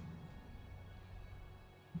weapon.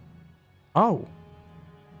 Oh.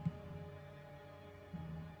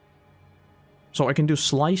 So I can do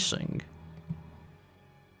slicing.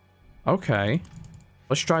 Okay.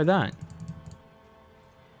 Let's try that.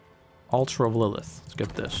 Altar of Lilith. Let's get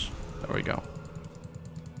this. There we go.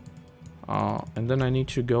 And then I need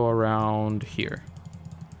to go around here.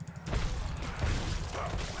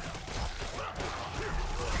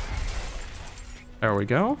 There we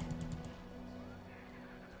go.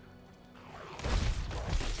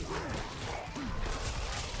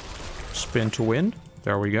 Spin to win.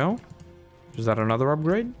 There we go. Is that another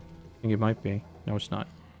upgrade? I think it might be. No, it's not.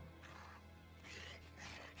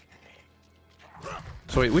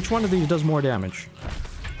 So wait, which one of these does more damage?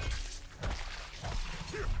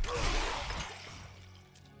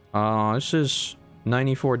 This is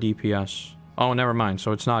 94 DPS. Oh, never mind.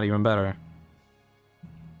 So it's not even better.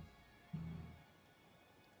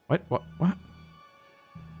 What? What? What?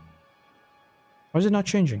 Why is it not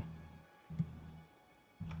changing?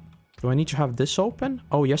 Do I need to have this open?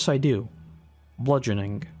 Oh, yes, I do.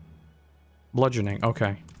 Bludgeoning. Bludgeoning.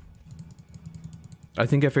 Okay. I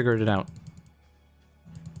think I figured it out.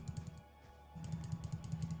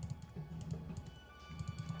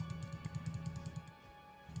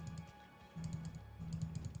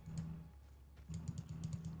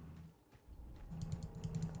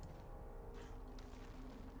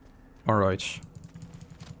 All right.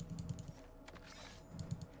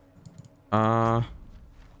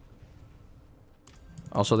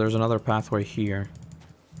 Also, there's another pathway here.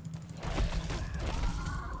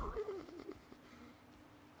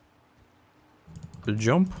 The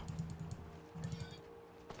jump.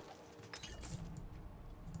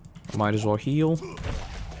 Might as well heal.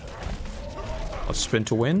 Let's spin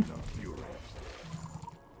to win.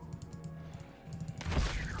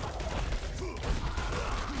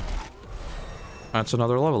 That's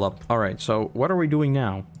another level up. Alright, so what are we doing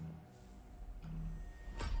now?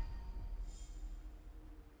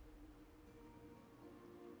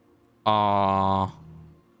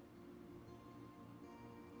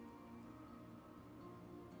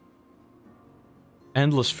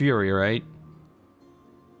 Endless Fury, right?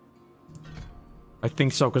 I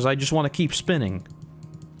think so, because I just want to keep spinning.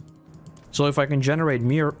 So if I can generate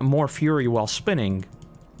more fury while spinning,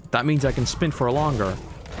 that means I can spin for longer.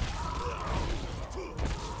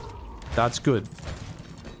 That's good.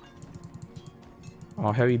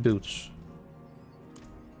 Oh, heavy boots.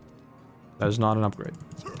 That is not an upgrade.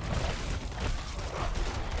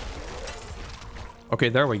 Okay,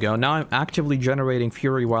 there we go. Now I'm actively generating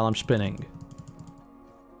fury while I'm spinning.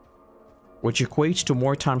 Which equates to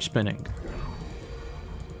more time spinning.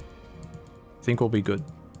 I think we'll be good.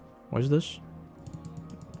 What is this?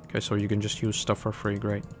 Okay, so you can just use stuff for free.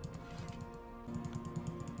 Great.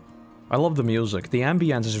 I love the music. The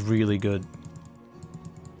ambience is really good.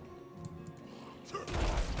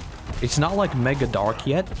 It's not like mega dark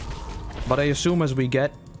yet, but I assume as we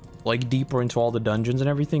get like deeper into all the dungeons and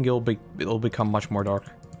everything, it'll become much more dark.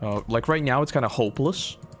 Like right now, it's kind of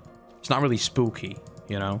hopeless. It's not really spooky,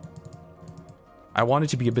 you know. I want it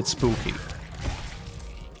to be a bit spooky.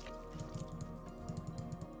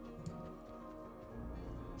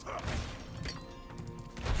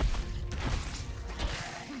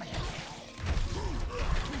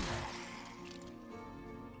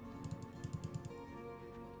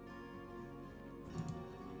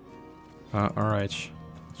 Alright.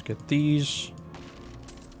 Let's get these.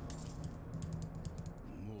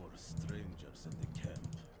 More strangers in the camp.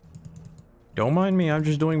 Don't mind me, I'm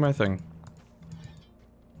just doing my thing.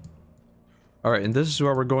 Alright, and this is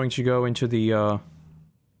where we're going to go into the,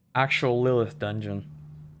 actual Lilith dungeon.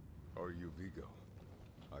 Are you Vigo?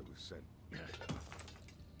 I was sent.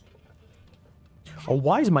 Oh,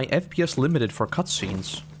 why is my FPS limited for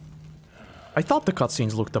cutscenes? I thought the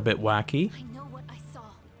cutscenes looked a bit wacky. I know what I saw.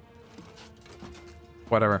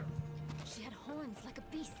 Whatever. She had horns like a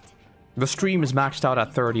beast. The stream is maxed out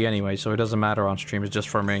at 30 anyway, so it doesn't matter on stream, it's just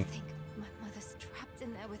for me. I think my mother's trapped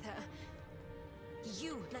in there with her.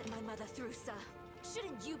 You let my mother through, sir.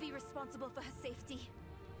 Shouldn't you be responsible for her safety?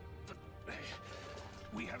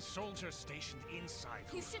 We have soldiers stationed inside.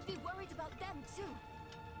 You should be worried about them, too.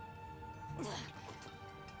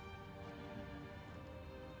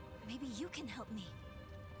 Maybe you can help me.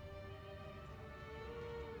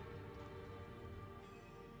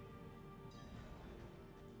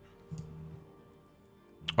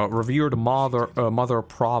 Revered Mother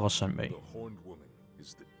Prava sent me. The horned woman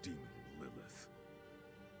is the demon Lilith.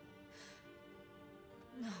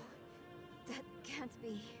 No, that can't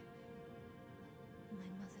be. My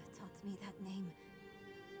mother taught me that name.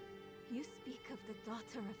 You speak of the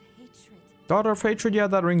daughter of hatred. Daughter of Hatred, yeah,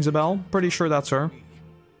 that rings a bell. Pretty sure that's her.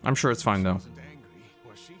 I'm sure it's fine though.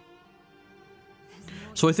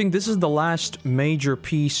 So I think this is the last major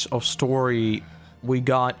piece of story we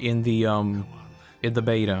got in the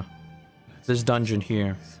beta. This dungeon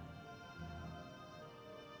here.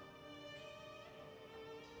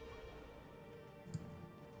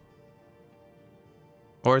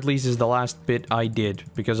 Or at least is the last bit I did,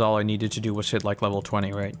 because all I needed to do was hit like level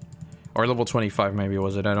 20, right? Or level 25 maybe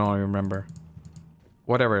was it, I don't even remember.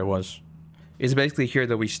 Whatever it was. It's basically here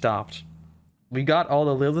that we stopped. We got all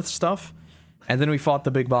the Lilith stuff, and then we fought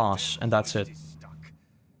the big boss, and that's it.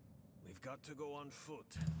 We've got to go on foot.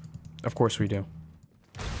 Of course we do.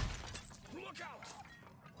 Look out!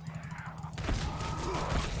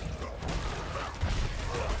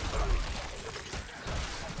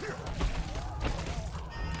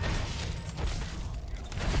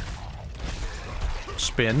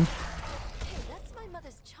 spin. Hey, that's my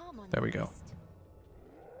mother's charm on There we the go. wrist.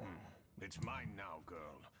 It's mine now,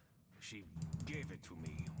 girl. She gave it to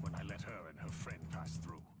me when I let her and her friend pass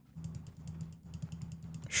through.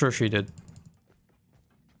 Sure she did.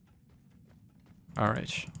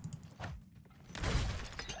 Alright.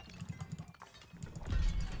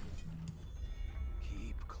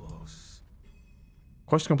 Keep close.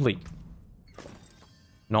 Quest complete.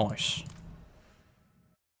 Nice.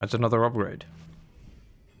 That's another upgrade.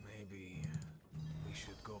 Maybe we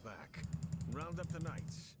should go back. Round up the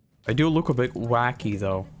knights. I do look a bit wacky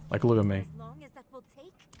though. Like, look at me. As long as that will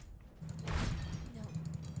take? No.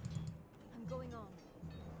 I'm going on.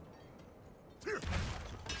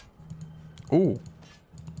 Ooh.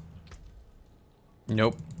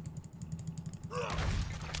 Nope.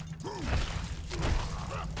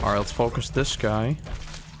 Alright, let's focus this guy.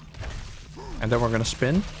 And then we're gonna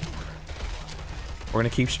spin. We're gonna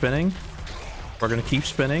keep spinning. We're gonna keep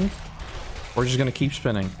spinning. We're just gonna keep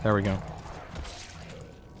spinning. There we go.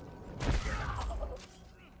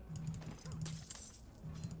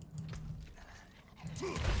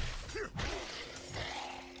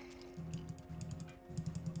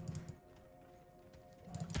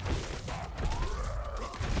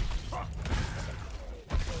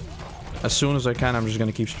 As soon as I can, I'm just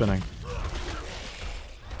gonna keep spinning.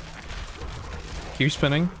 Keep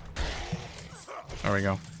spinning. There we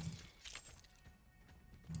go.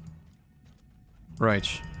 Right.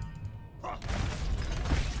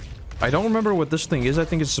 I don't remember what this thing is. I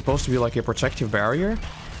think it's supposed to be like a protective barrier.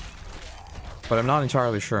 But I'm not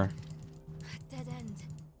entirely sure. Dead end.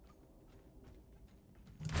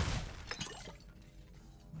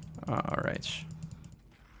 Alright.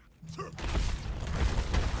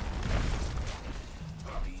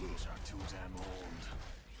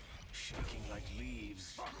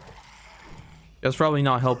 It's probably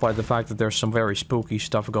not helped by the fact that there's some very spooky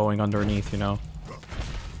stuff going underneath, you know.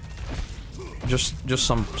 Just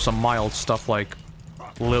some mild stuff like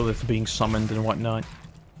Lilith being summoned and whatnot.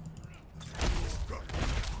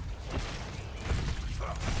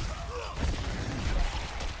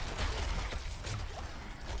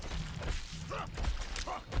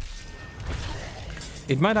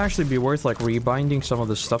 It might actually be worth like rebinding some of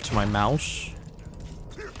this stuff to my mouse.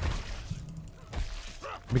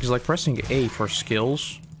 Because like pressing A for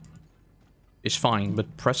skills is fine,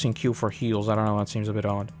 but pressing Q for heals, I don't know, that seems a bit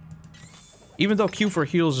odd. Even though Q for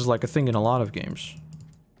heals is like a thing in a lot of games.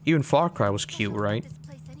 Even Far Cry was Q, right?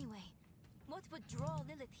 What would draw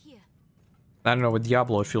Lilith here? I don't know, with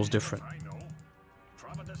Diablo it feels different. I know.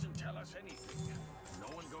 Traba doesn't tell us anything.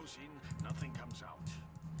 No one goes in, nothing comes out.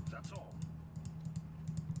 That's all.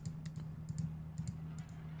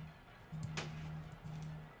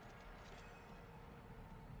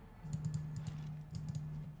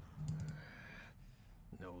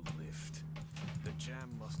 No lift. The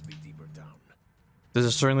jam must be deeper down. This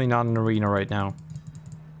is certainly not an arena right now.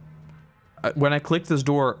 When I click this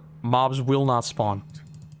door, mobs will not spawn.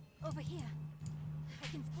 Over here. I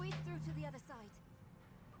can squeeze through to the other side.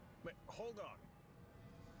 Wait, hold on.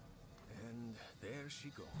 And there she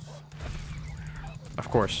goes. Of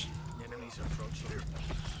course. Enemies approaching.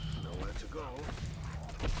 Nowhere to go.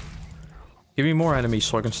 Give me more enemies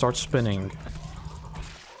so I can start spinning.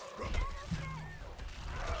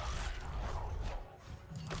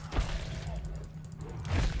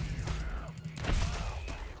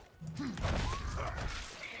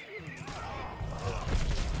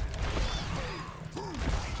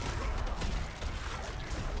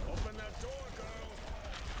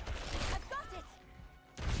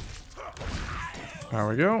 There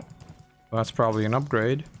we go. That's probably an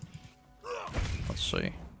upgrade. Let's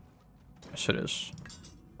see. Yes, it is.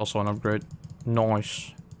 Also an upgrade.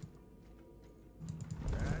 Nice.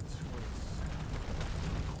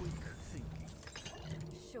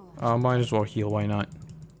 Might as well heal, why not?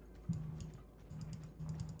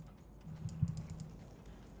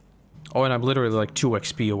 Oh, and I'm literally like 2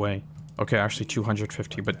 XP away. Okay, actually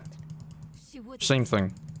 250, but same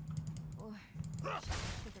thing.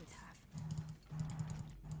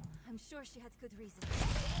 I'm sure she had good reason.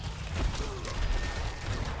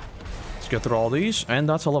 Let's get through all these, and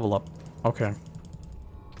that's a level up. Okay.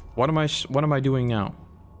 What am I doing now?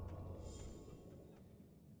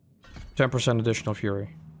 10% additional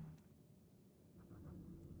fury.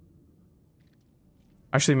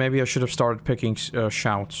 Actually, maybe I should have started picking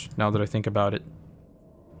shouts, now that I think about it.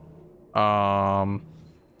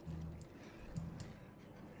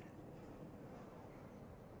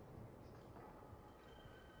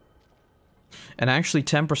 And actually,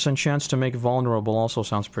 10% chance to make vulnerable also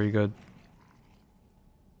sounds pretty good.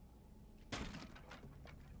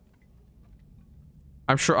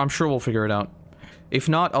 I'm sure we'll figure it out. If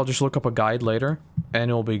not, I'll just look up a guide later,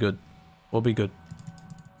 and it'll be good. We'll be good.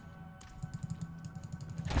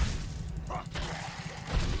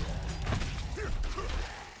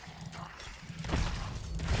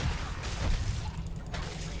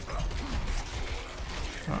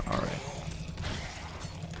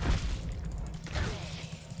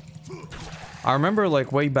 I remember,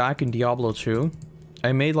 like, way back in Diablo 2,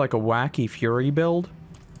 I made, like, a wacky Fury build.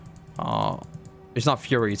 It's not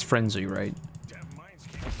Fury, it's Frenzy, right?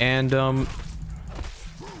 And,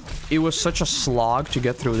 it was such a slog to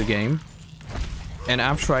get through the game. And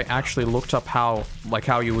after I actually looked up how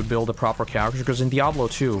you would build a proper character, because in Diablo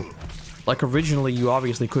 2, like, originally you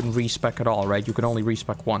obviously couldn't respec at all, right? You could only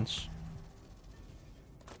respec once.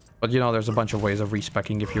 But, you know, there's a bunch of ways of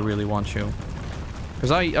respecing if you really want to.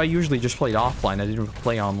 Because I usually just played offline, I didn't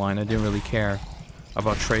play online, I didn't really care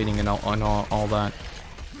about trading and all that.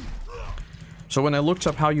 So when I looked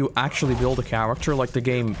up how you actually build a character, like, the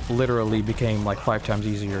game literally became, like, 5 times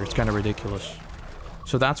easier. It's kind of ridiculous.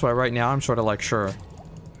 So that's why right now I'm sort of like, sure.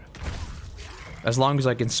 As long as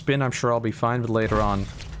I can spin, I'm sure I'll be fine, but later on,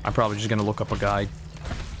 I'm probably just gonna look up a guide.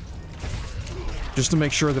 Just to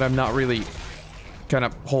make sure that I'm not really kind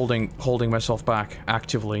of holding myself back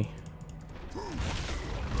actively.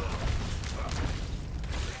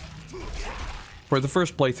 For the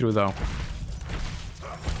first playthrough, though,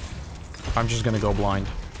 I'm just gonna go blind.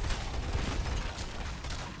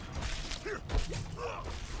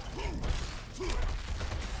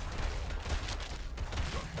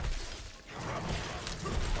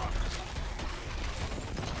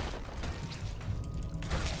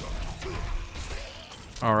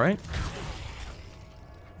 Alright.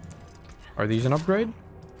 Are these an upgrade?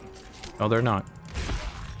 No, they're not.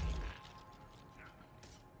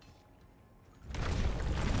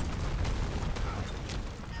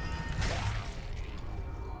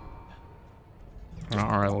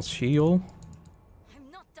 Alright, let's heal.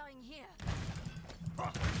 I'm not dying here.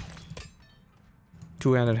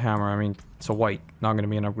 Two-handed hammer, I mean, it's a white. Not gonna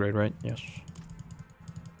be an upgrade, right? Yes.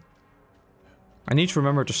 I need to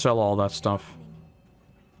remember to sell all that stuff.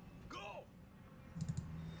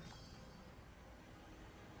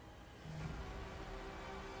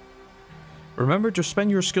 Remember to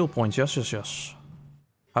spend your skill points. Yes, yes, yes.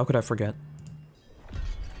 How could I forget?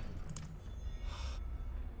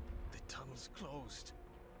 The tunnel's closed.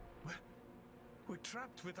 We're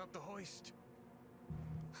trapped without the hoist.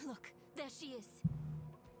 Look, there she is.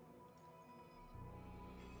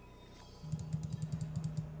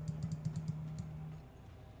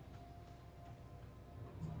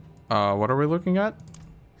 What are we looking at?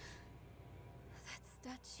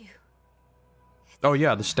 That statue. Oh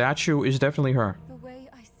yeah, the statue is definitely her. The way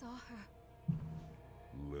I saw her.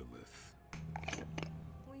 Lilith.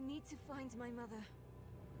 We need to find my mother.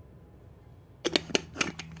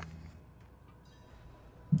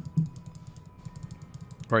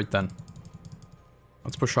 Right then.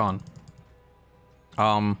 Let's push on.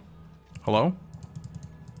 Hello?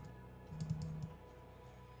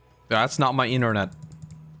 That's not my internet.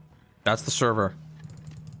 That's the server.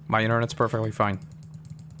 My internet's perfectly fine.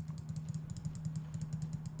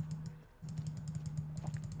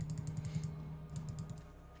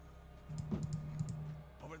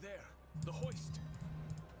 Over there, the hoist.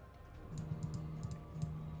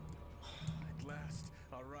 At last,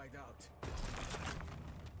 I'll ride out.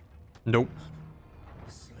 Nope.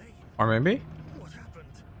 Slain. Or maybe? What happened?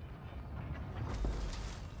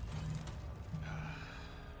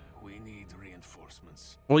 We need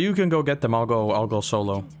reinforcements. Well, you can go get them. I'll go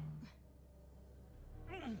solo.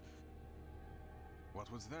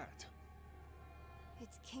 What was that? It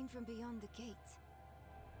came from beyond the gate.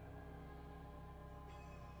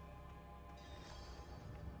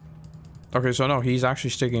 Okay, so no, he's actually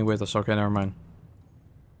sticking with us. Okay, never mind.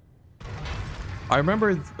 I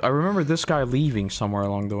remember this guy leaving somewhere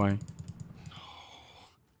along the way.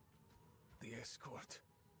 The escort.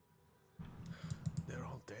 They're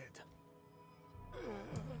all dead.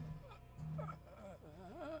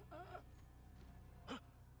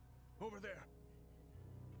 Over there.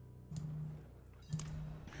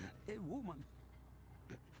 A woman.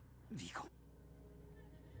 Vigo.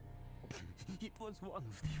 It was one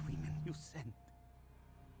of the women you sent.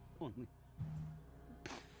 Only...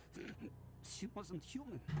 she wasn't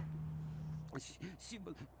human. She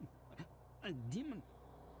was a demon.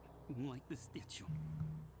 Like the statue.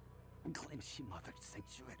 Claims she mothered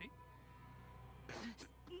sanctuary.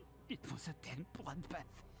 It was a dead bloodbath.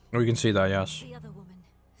 We can see that, yes. The other woman,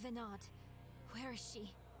 Venard. Where is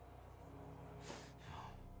she?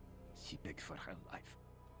 She begged for her life.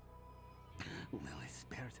 Lilith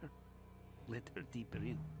spared her. Let her deeper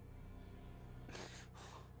in.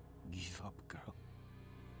 Give up, girl.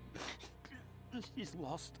 She's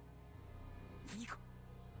lost.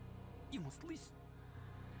 You must listen.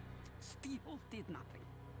 Steel did nothing.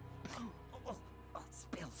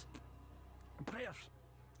 Spells. Prayers.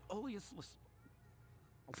 All useless.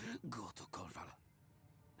 Go to Corval.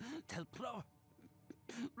 Tell Plow.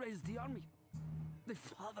 Raise the army. The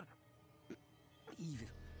father. Evil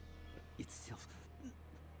itself.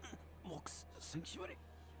 Mocks sanctuary.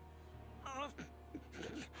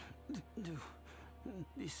 Do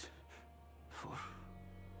this for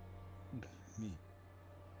me.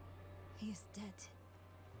 He is dead.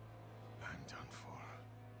 I'm done for.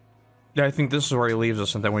 Yeah, I think this is where he leaves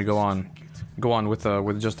us, and then we go on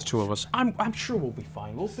with just the two of us. I'm sure we'll be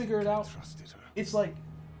fine. We'll figure it out. It's like,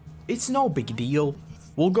 it's no big deal.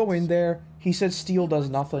 We'll go in there. He said steel does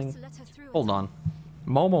nothing. Hold on.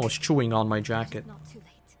 Momo is chewing on my jacket.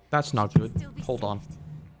 That's not good. Hold on.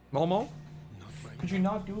 Momo? Could you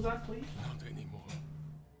not do that, please? Not anymore.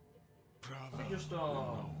 Bravo. Just,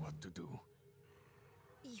 know what to do.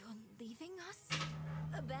 You're leaving us?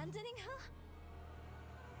 Abandoning her?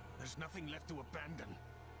 There's nothing left to abandon.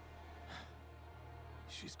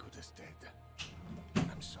 She's good as dead.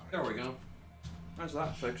 I'm sorry. There we go. How's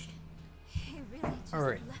that fixed? He really just All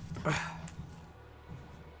right. left us.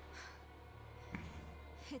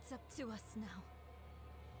 It's up to us now.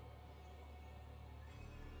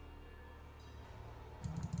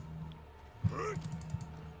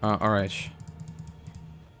 Alright.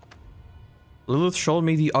 Lilith showed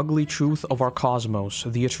me the ugly truth of our cosmos,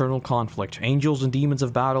 the eternal conflict. Angels and demons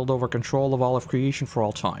have battled over control of all of creation for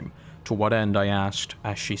all time. To what end, I asked,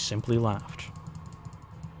 as she simply laughed.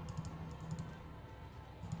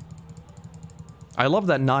 I love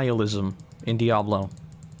that nihilism in Diablo.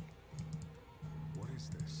 What is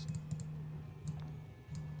this?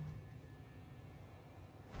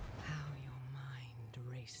 How your mind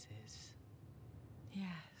races.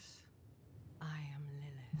 Yes, I am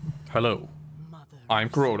Lilith. Hello, I'm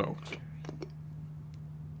Koroto.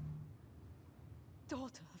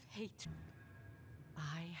 Daughter of hate.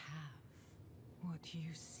 I have what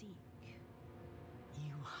you seek.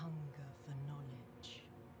 You hunger for knowledge.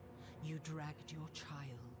 You dragged your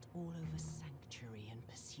child all over Sanctuary in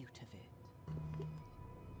pursuit of it.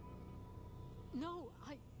 No,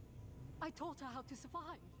 I taught her how to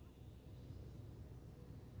survive.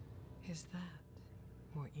 Is that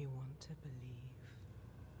what you want to believe?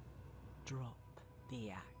 Drop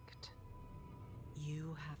the act.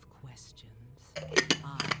 You have questions.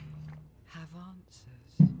 I have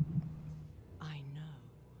answers. I know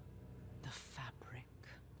the fabric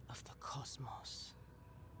of the cosmos.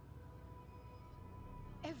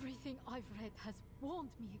 Everything I've read has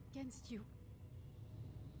warned me against you.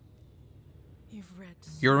 You've read.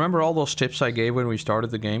 You remember all those tips I gave when we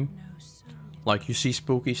started the game? Like, you see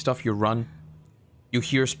spooky stuff, you run. You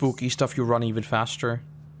hear spooky stuff, you run even faster.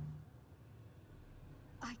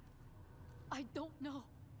 I don't know.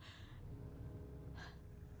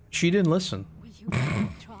 She didn't listen.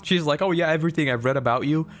 She's like, oh yeah, everything I've read about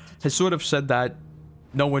you has sort of said that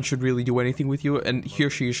no one should really do anything with you. And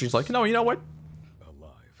here she's like, no, you know what?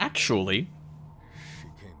 Actually. She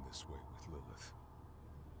came this way with Lilith.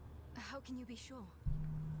 How can you be sure?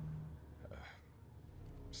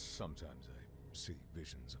 Sometimes I see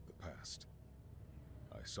visions of the past.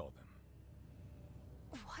 I saw them.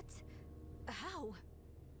 What? How?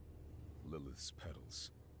 Lilith's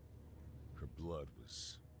petals. Her blood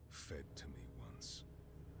was fed to me once.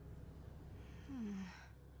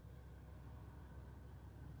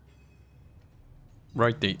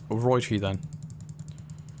 Righty then.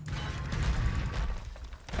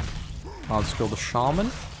 Let's kill the shaman.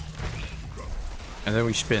 And then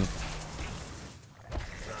we spin.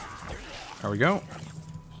 There we go.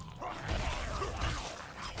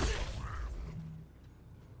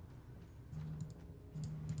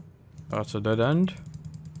 That's a dead end.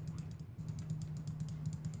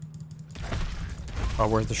 Oh,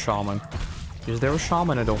 where's the shaman? Is there a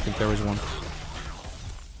shaman? I don't think there is one.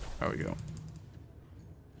 There we go. I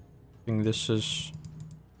think this is...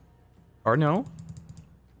 Or no?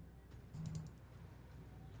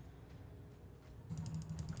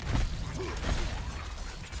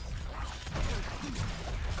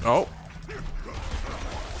 Oh.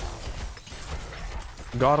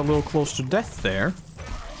 Got a little close to death there.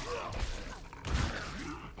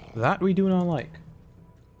 That we do not like.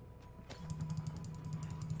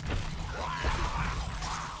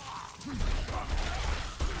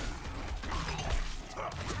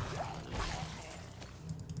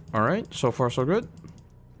 Alright, so far so good.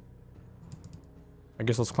 I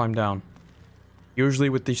guess let's climb down. Usually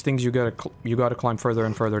with these things, you gotta climb further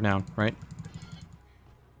and further down, right?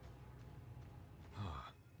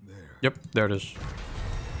 There. Yep, there it is.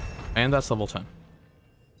 And that's level 10.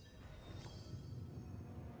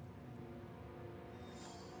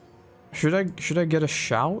 Should I get a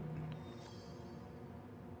shout?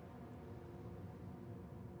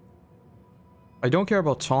 I don't care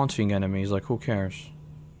about taunting enemies, like who cares?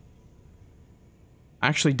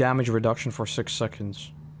 Actually, damage reduction for 6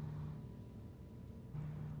 seconds.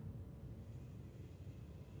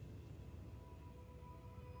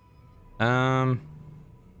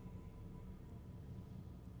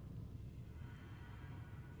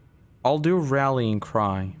 I'll do Rallying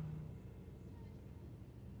Cry.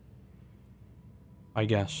 I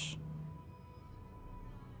guess.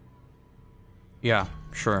 Yeah,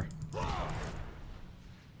 sure.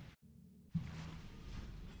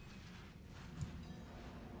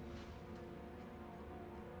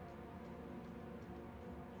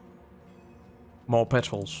 More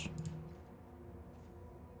petals.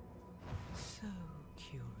 So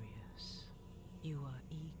curious. You are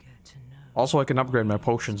eager to know. Also, I can upgrade my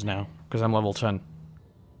potions now, because I'm level 10.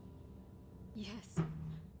 Yes.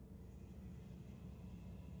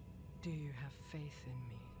 Do you have faith in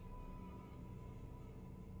me?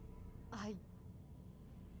 I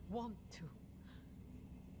want to.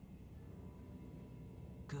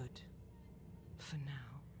 Good. For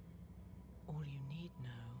now, all you need know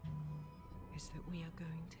is that we are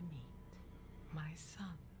going to meet my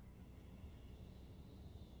son.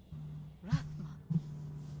 Rathma,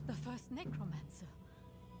 the first necromancer.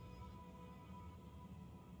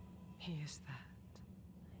 He is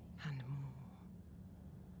that, and more.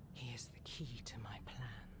 He is the key to my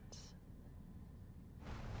plans.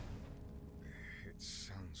 It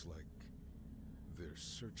sounds like they're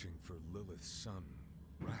searching for Lilith's son,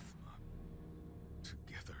 Rathma,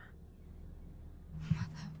 together.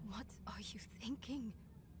 Mother, what are you thinking?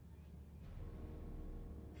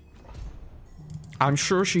 I'm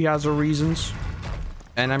sure she has her reasons,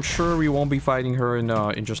 and I'm sure we won't be fighting her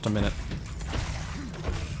in just a minute.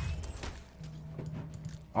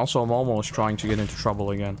 Also, I'm almost trying to get into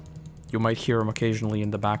trouble again. You might hear him occasionally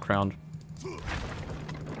in the background.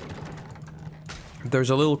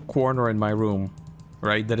 There's a little corner in my room,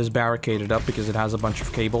 right, that is barricaded up because it has a bunch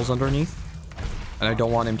of cables underneath. And I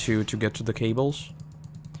don't want him to get to the cables.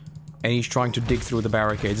 And he's trying to dig through the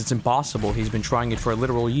barricades. It's impossible. He's been trying it for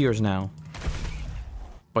literal years now.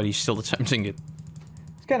 But he's still attempting it.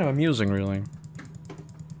 It's kind of amusing, really.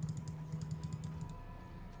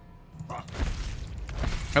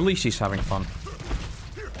 At least he's having fun.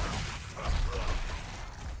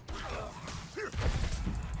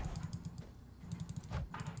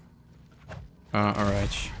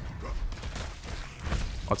 Alright.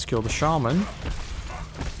 Let's kill the shaman.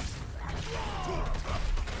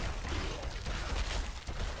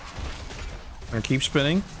 And keep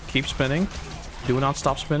spinning. Keep spinning. Do not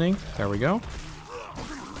stop spinning. There we go.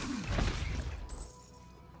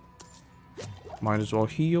 Might as well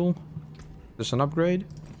heal. Is this an upgrade?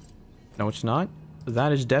 No, it's not.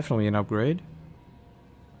 That is definitely an upgrade.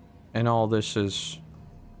 And all this is...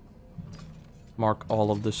 Mark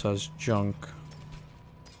all of this as junk.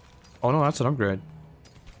 Oh no, that's an upgrade.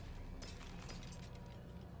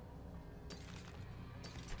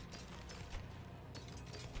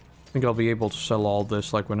 I think I'll be able to sell all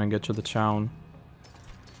this, like, when I get to the town.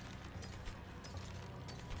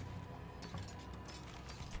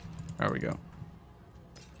 There we go.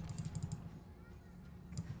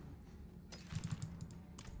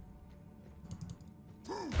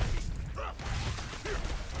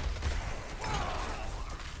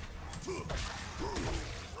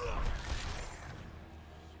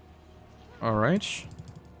 Alright.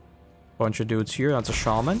 Bunch of dudes here. That's a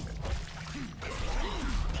shaman.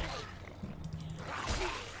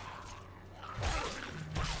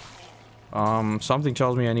 Something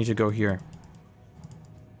tells me I need to go here.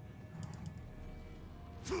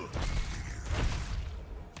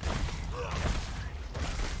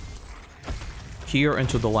 Here and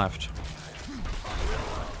to the left.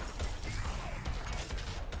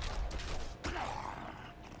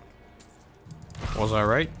 Was I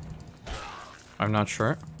right? I'm not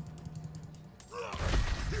sure.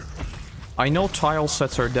 I know tile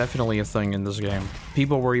sets are definitely a thing in this game.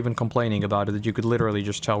 People were even complaining about it, that you could literally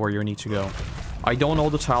just tell where you need to go. I don't know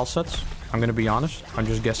the tile sets, I'm gonna be honest. I'm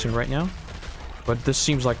just guessing right now. But this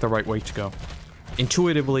seems like the right way to go.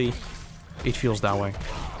 Intuitively, it feels that way.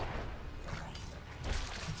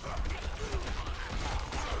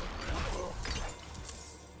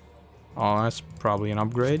 Oh, that's probably an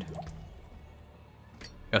upgrade.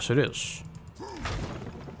 Yes, it is.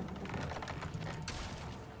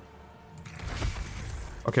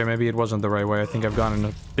 Okay, maybe it wasn't the right way. I think I've gone in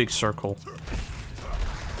a big circle.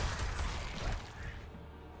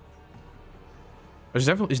 It's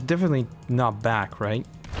definitely not back, right?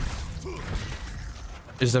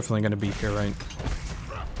 It's definitely gonna be here, right?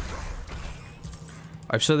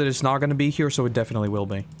 I've said that it's not gonna be here, so it definitely will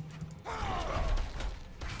be.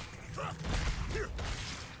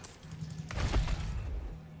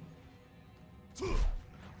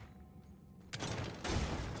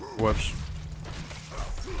 Whoops.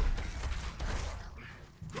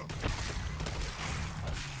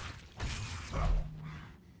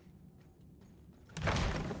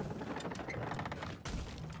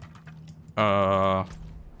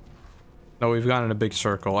 No, we've gone in a big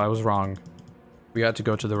circle. I was wrong. We had to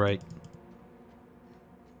go to the right.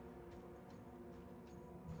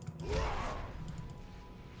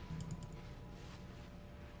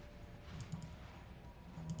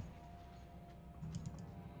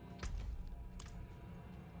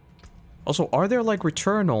 Also, are there like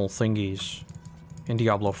returnal thingies in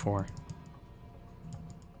Diablo 4?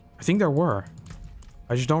 I think there were.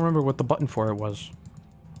 I just don't remember what the button for it was.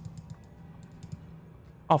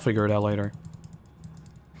 I'll figure it out later.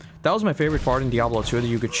 That was my favorite part in Diablo 2, that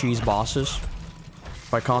you could cheese bosses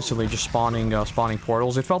by constantly just spawning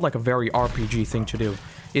portals. It felt like a very RPG thing to do.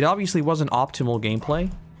 It obviously wasn't optimal gameplay,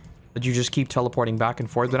 that you just keep teleporting back and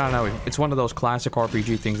forth, but I don't know, it's one of those classic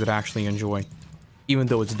RPG things that I actually enjoy, even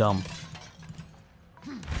though it's dumb.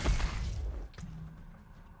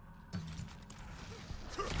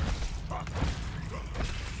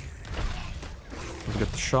 Let's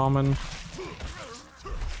get the shaman.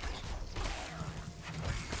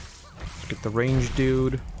 Get the range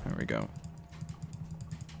dude. There we go.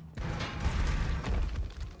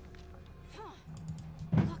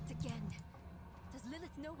 Locked again. Does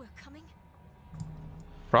Lilith know we're coming?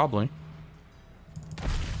 Probably.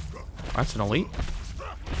 That's an elite.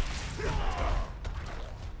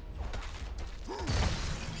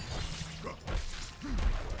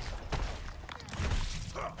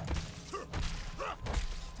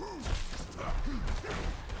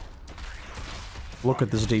 Look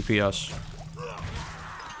at this DPS.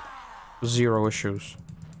 0 issues.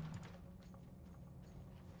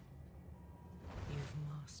 You've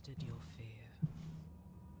mastered your fear,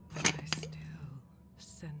 but I still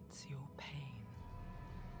sense your pain.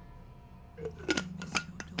 I miss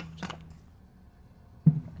your daughter.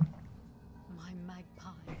 My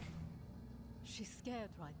magpie. She's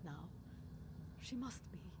scared right now. She must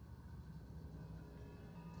be.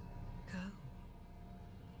 Go.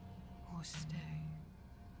 Or stay.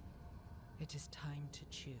 It is time to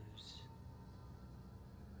choose.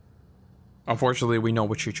 Unfortunately, we know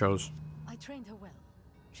what she chose. I trained her well.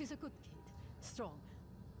 She's a good kid. Strong.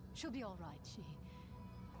 She'll be all right.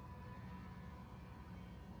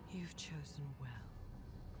 You've chosen well,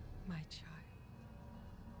 my child.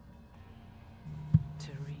 To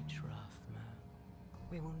reach Rathma,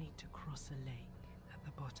 we will need to cross a lake at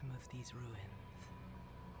the bottom of these ruins.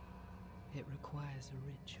 It requires a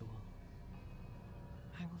ritual.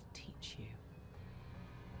 I will teach you.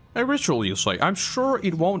 A ritual, you say? I'm sure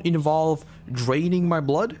it won't involve draining my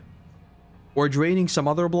blood? Or draining some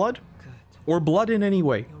other blood? Good. Or blood in any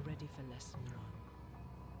way? You're ready for lesson 1.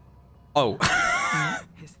 Oh.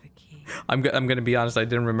 Here's the key. I'm gonna be honest, I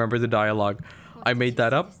didn't remember the dialogue. I made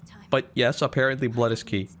that up. But yes, apparently blood is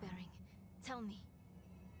key. Tell me.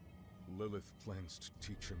 Lilith plans to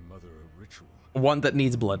teach her mother a ritual. One that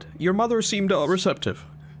needs blood. Your mother seemed receptive.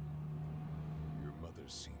 Your mother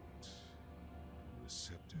seemed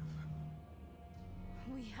receptive.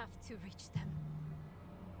 We have to reach them.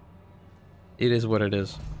 It is what it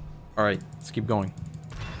is. Alright, let's keep going.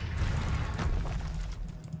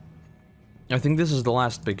 I think this is the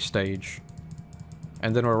last big stage.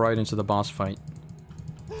 And then we're right into the boss fight.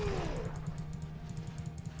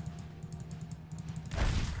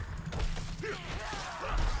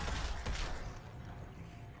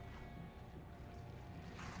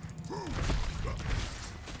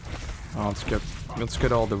 Oh, let's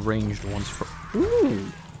get all the ranged ones for. Ooh,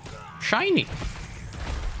 shiny.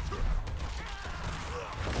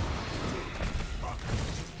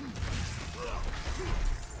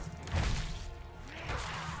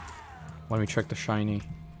 Let me check the shiny.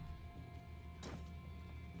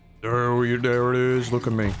 There it is. Look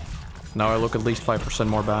at me. Now I look at least 5%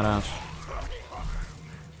 more badass.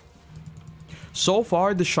 So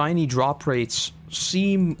far, the shiny drop rates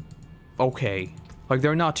seem okay. Like,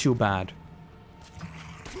 they're not too bad.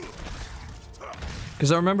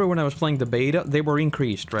 Because I remember when I was playing the beta, they were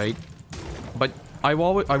increased, right? But I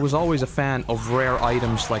was always a fan of rare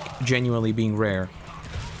items, like, genuinely being rare.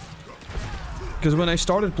 Because when I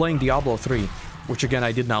started playing Diablo 3, which again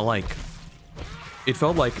I did not like. It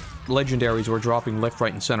felt like legendaries were dropping left,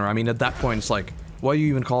 right, and center. I mean, at that point, it's like, why do you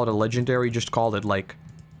even call it a legendary? Just call it, like,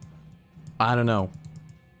 I don't know,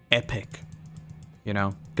 epic. You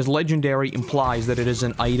know? Because legendary implies that it is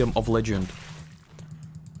an item of legend.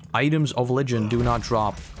 Items of legend do not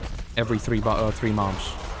drop every three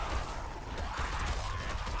mobs.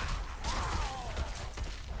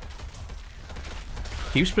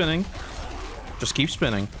 Keep spinning. Just keep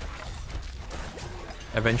spinning.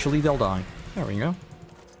 Eventually they'll die. There we go.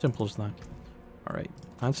 Simple as that. Alright.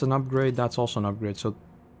 That's an upgrade. That's also an upgrade. So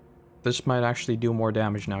this might actually do more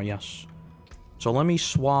damage now. Yes. So let me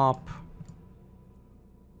swap...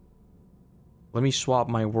 Let me swap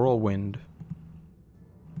my Whirlwind.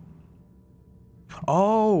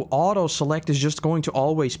 Oh, auto select is just going to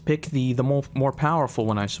always pick the more powerful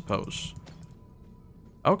one, I suppose.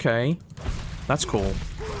 Okay. That's cool.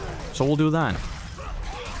 So we'll do that.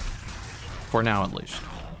 For now, at least.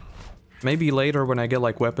 Maybe later when I get,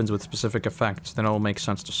 like, weapons with specific effects, then it'll make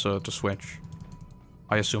sense to switch.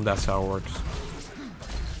 I assume that's how it works.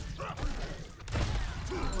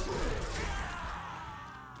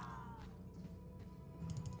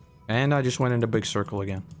 And I just went into big circle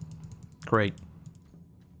again. Great.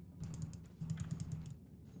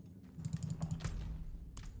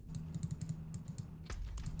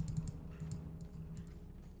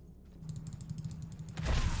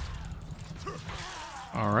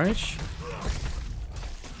 Alright.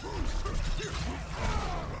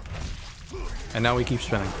 And now we keep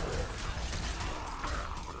spinning.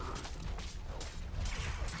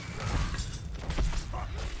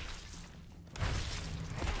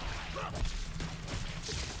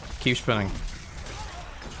 Keep spinning.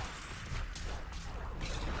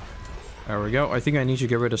 There we go. I think I need to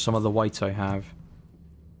get rid of some of the whites I have.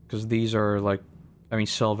 Because these are like... I mean,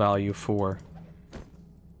 sell value 4.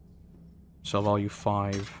 Sell value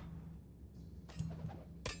 5.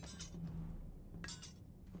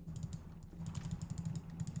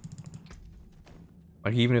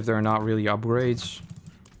 Like, even if they're not really upgrades,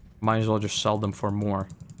 might as well just sell them for more.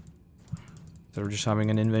 They're just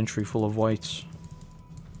having an inventory full of whites.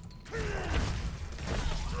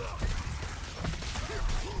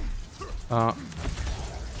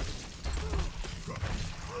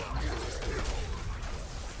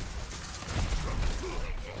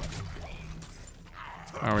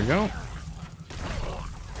 There we go.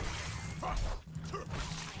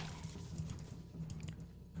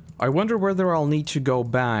 I wonder whether I'll need to go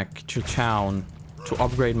back to town to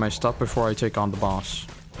upgrade my stuff before I take on the boss.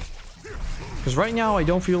 Because right now I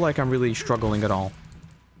don't feel like I'm really struggling at all.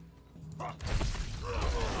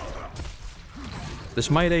 This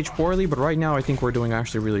might age poorly, but right now I think we're doing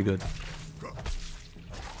actually really good.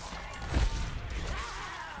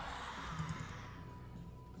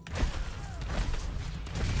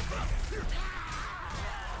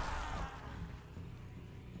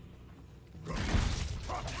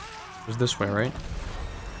 It's this way, right?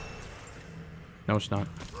 No, it's not.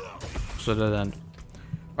 So dead end.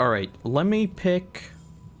 Alright, let me pick...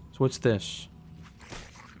 So what's this?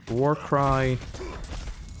 Warcry...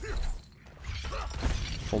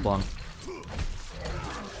 Hold on.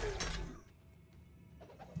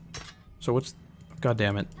 So what's... God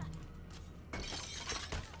damn it.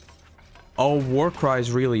 Oh, Warcry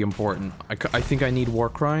is really important. I think I need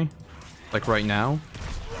Warcry. Like right now.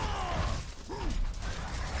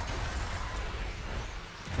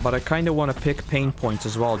 But I kind of want to pick pain points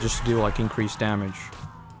as well, just to do like increased damage.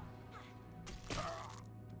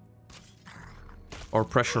 Or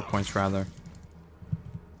pressure points, rather.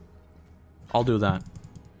 I'll do that.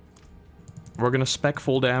 We're gonna spec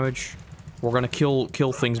full damage. We're gonna kill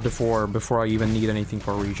things before I even need anything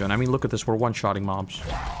for regen. I mean, look at this. We're one-shotting mobs.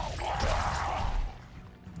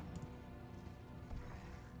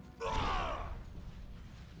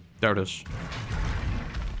 There it is.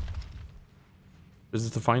 Is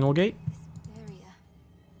this the final gate? Area.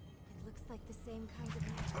 It looks like the same kind of...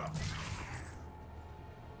 I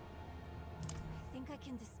think I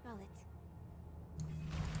can dispel it.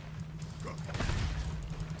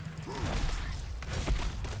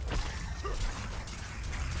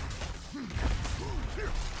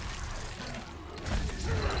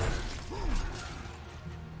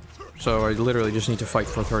 So I literally just need to fight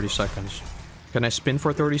for 30 seconds. Can I spin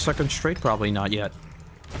for 30 seconds straight? Probably not yet.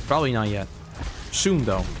 Probably not yet. Soon,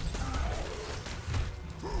 though.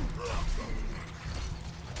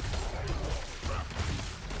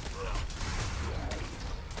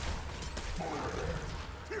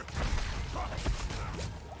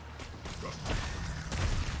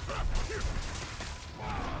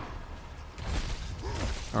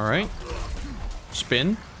 Alright.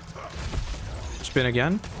 Spin. Spin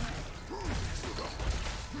again.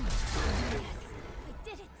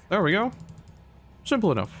 There we go.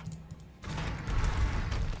 Simple enough.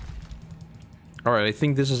 Alright, I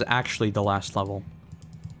think this is actually the last level.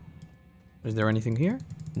 Is there anything here?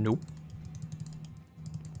 Nope.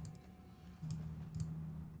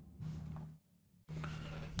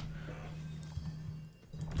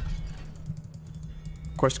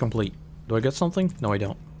 Quest complete. Do I get something? No, I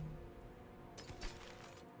don't.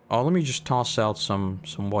 Oh, let me just toss out some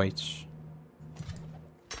whites.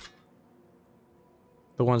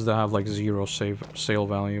 The ones that have like 0 sale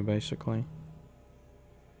value, basically.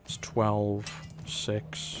 It's 12,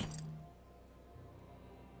 6.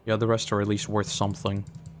 Yeah, the rest are at least worth something.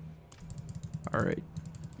 Alright.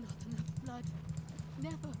 Not enough blood.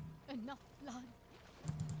 Never enough blood.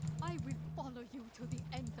 I will follow you to the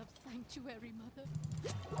ends of Sanctuary, Mother.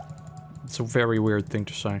 It's a very weird thing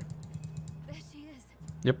to say. There she is.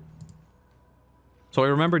 Yep. So I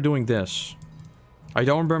remember doing this. I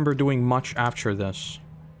don't remember doing much after this.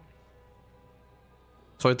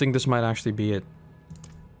 So I think this might actually be it.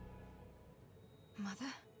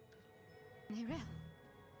 Mother? Neyrelle?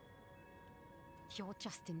 You're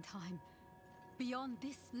just in time. Beyond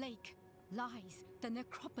this lake lies the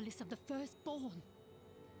necropolis of the Firstborn.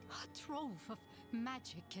 A trove of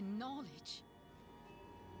magic and knowledge.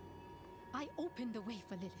 I opened the way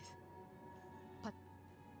for Lilith. But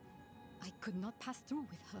I could not pass through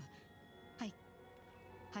with her.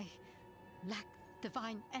 I lack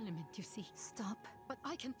divine element, you see. Stop. But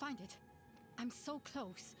I can find it. I'm so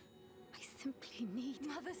close. I simply need...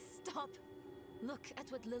 Mother, stop! Look at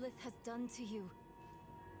what Lilith has done to you.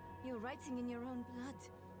 You're writing in your own blood.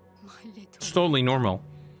 My little... It's totally normal.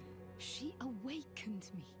 She awakened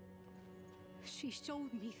me. She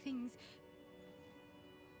showed me things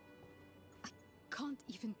I can't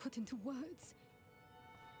even put into words.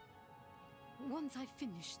 Once I've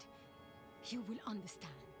finished, you will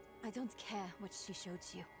understand. I don't care what she showed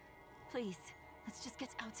you. Please, let's just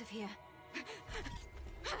get out of here.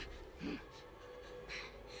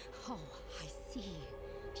 Oh, I see.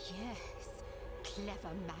 Yes,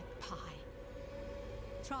 clever magpie.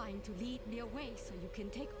 Trying to lead me away so you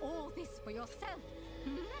can take all this for yourself.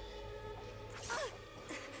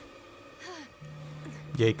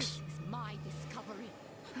 Yikes. This is my discovery,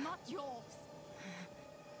 not yours.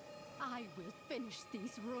 I will finish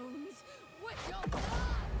these runes with your blood.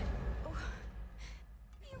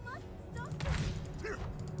 You must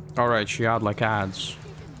stop. Alright, she had like ads.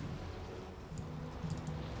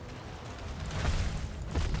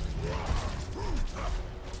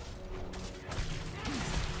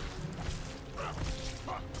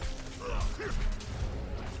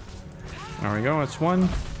 There we go, it's one.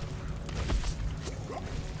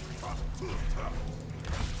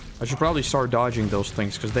 I should probably start dodging those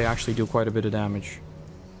things, because they actually do quite a bit of damage.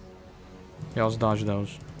 Yeah, let's dodge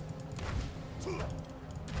those.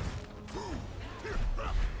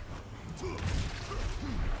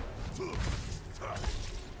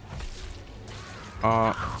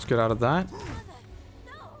 Let's get out of that.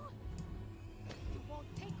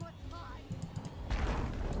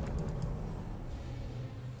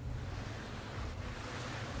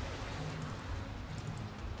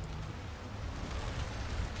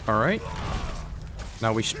 Alright.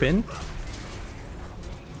 Now we spin.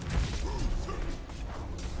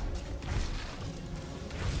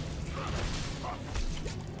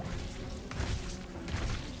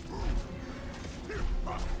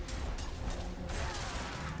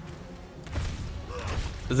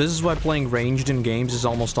 This is why playing ranged in games is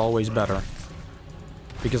almost always better.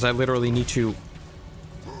 Because I literally need to,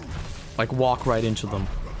 like, walk right into them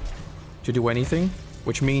to do anything,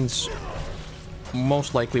 which means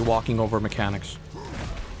most likely walking over mechanics.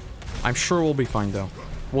 I'm sure we'll be fine though.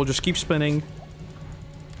 We'll just keep spinning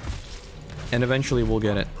and eventually we'll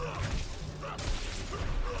get it.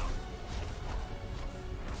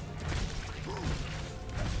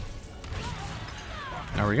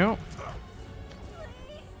 There we go.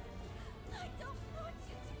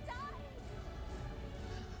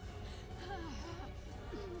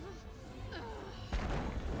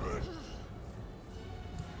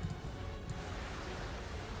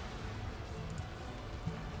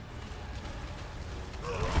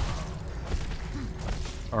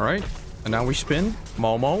 Alright, and now we spin.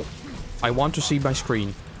 Momo, I want to see my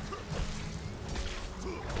screen.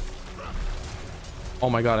 Oh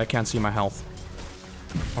my god, I can't see my health.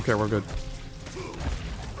 Okay, we're good.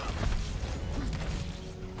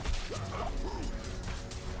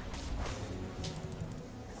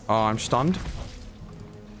 I'm stunned.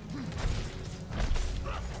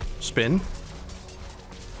 Spin.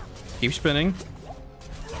 Keep spinning.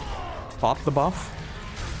 Pop the buff.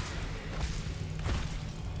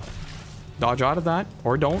 Dodge out of that,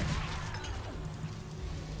 or don't.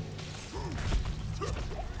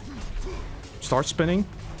 Start spinning.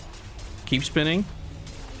 Keep spinning.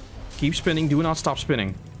 Keep spinning. Do not stop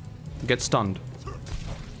spinning. Get stunned.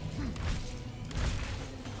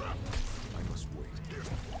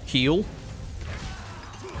 Heal.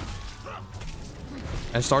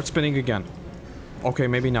 And start spinning again. Okay,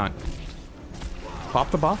 maybe not.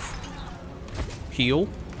 Pop the buff. Heal.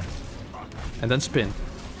 And then spin.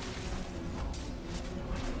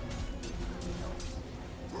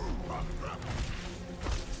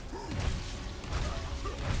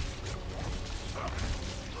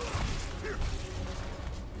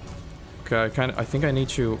 Okay, I think I need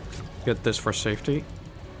to get this for safety.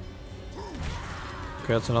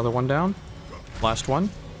 Okay, that's another one down. Last one.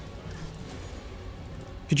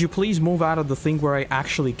 Could you please move out of the thing where I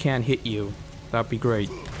actually can hit you? That'd be great.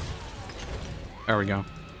 There we go.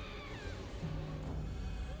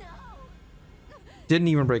 Didn't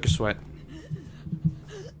even break a sweat.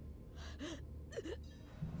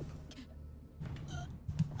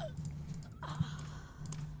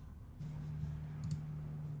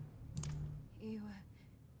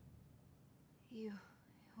 You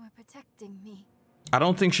were protecting me. I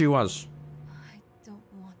don't think she was. I don't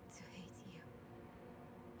want to hate you.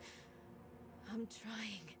 I'm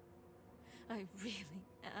trying. I really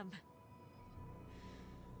am.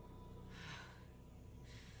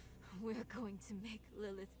 We're going to make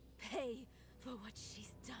Lilith pay for what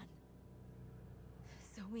she's done.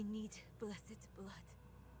 So we need blessed blood.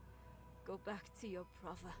 Go back to your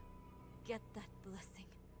Prava. Get that blessing.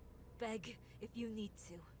 Beg if you need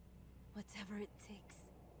to. Whatever it takes.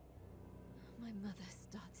 My mother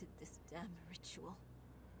started this damn ritual.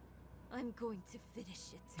 I'm going to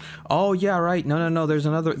finish it. Oh yeah, right. No.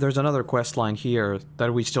 There's another quest line here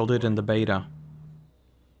that we still did in the beta.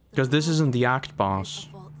 Because this isn't the act boss.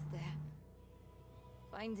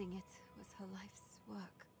 Finding it was her life's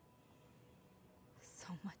work. So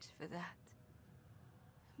much for that.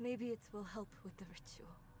 Maybe it will help with the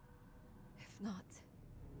ritual. If not,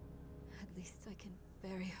 at least I can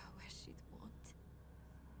bury her where she'd want.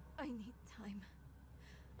 I need time.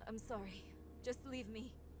 I'm sorry. Just leave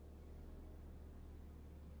me.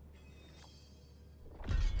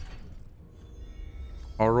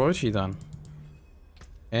 Alrighty then.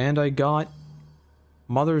 And I got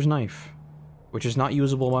Mother's Knife, which is not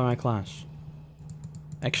usable by my class.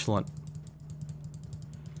 Excellent.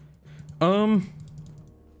 I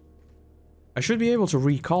should be able to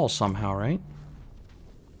recall somehow, right?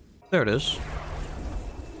 There it is.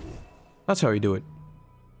 That's how you do it.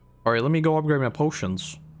 Alright, let me go upgrade my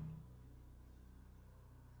potions.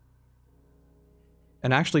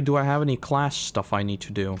 And actually, do I have any class stuff I need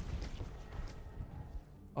to do?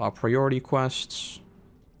 Priority quests.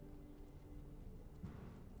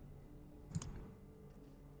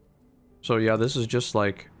 So yeah, this is just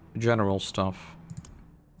like general stuff.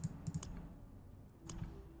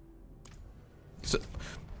 So,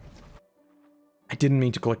 I didn't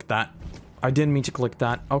mean to click that.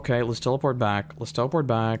 Okay, let's teleport back.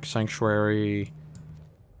 Sanctuary.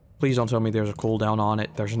 Please don't tell me there's a cooldown on it.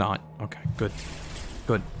 There's not. Okay, good.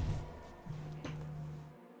 Good.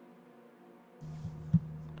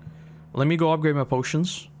 Let me go upgrade my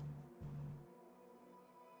potions.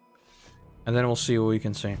 And then we'll see what we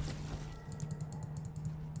can see.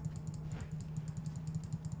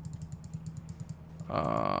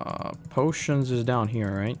 Potions is down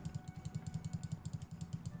here, right?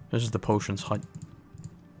 This is the potions hut.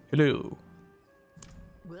 Hello.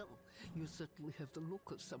 Well, you certainly have the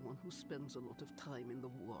look of someone who spends a lot of time in the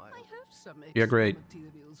wild. I have some Yeah, great.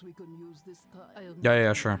 materials we can use this time.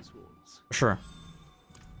 Yeah, sure. Sure.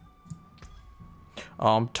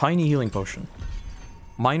 Tiny healing potion.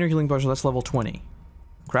 Minor healing potion, that's level 20.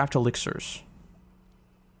 Craft elixirs.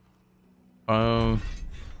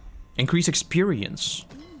 Increase experience.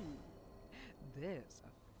 There's a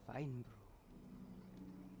fine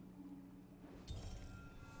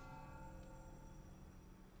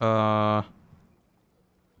brew.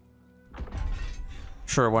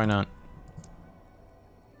 Sure, why not?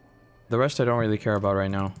 The rest I don't really care about right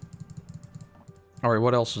now. Alright,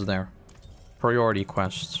 what else is there? Priority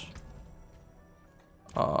quests.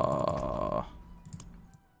 Item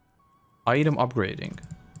upgrading.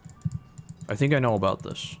 I think I know about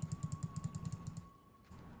this.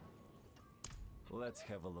 Let's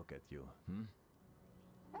have a look at you,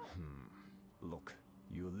 Look,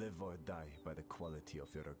 you live or die by the quality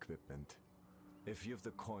of your equipment. If you've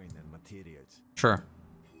the coin and materials... Sure.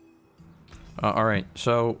 Alright,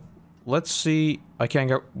 so... Let's see... I can't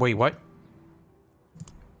go... Wait, what?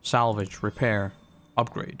 salvage, repair,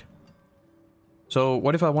 upgrade. So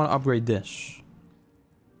what if I want to upgrade this?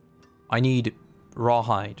 I need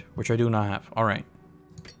rawhide, which I do not have. Alright.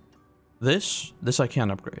 This I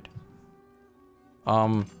can upgrade.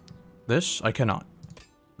 This I cannot.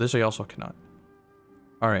 This I also cannot.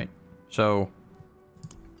 Alright, so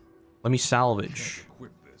let me salvage.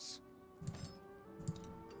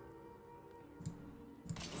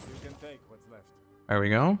 There we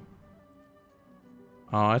go.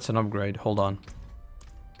 Oh, that's an upgrade. Hold on.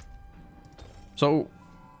 So,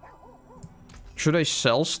 should I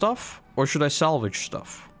sell stuff or should I salvage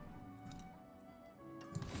stuff?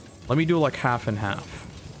 Let me do like half and half.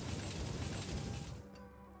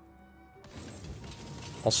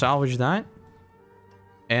 I'll salvage that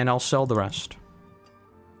and I'll sell the rest.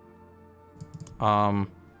 How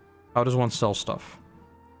does one sell stuff?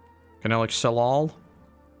 Can I like sell all?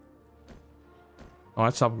 Oh,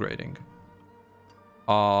 that's upgrading.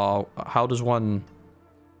 How does one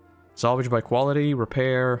salvage by quality,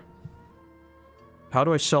 repair? How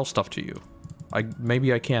do I sell stuff to you?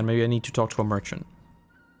 Maybe I can. Maybe I need to talk to a merchant.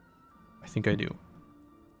 I think I do.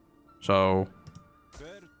 So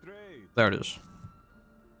there it is.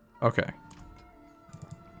 Okay.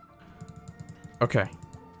 Okay.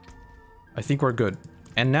 I think we're good.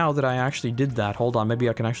 And now that I actually did that, hold on, maybe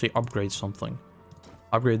I can actually upgrade something.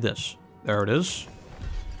 Upgrade this. There it is.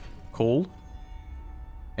 Cool.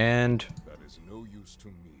 And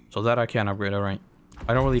so that I can upgrade, alright.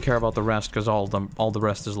 I don't really care about the rest because all the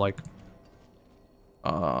rest is like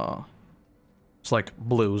it's like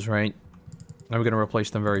blues, right? And we're gonna replace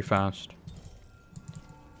them very fast.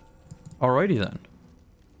 Alrighty then.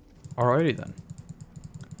 Alrighty then.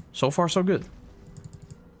 So far so good.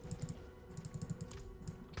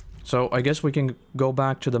 So I guess we can go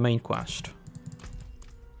back to the main quest.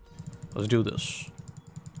 Let's do this.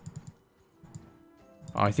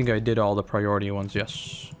 I think I did all the priority ones,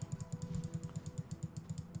 yes.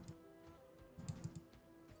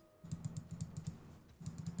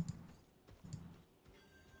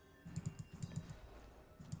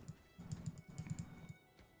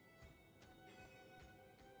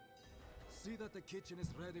 See that the kitchen is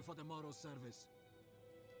ready for tomorrow's service.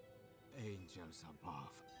 Angels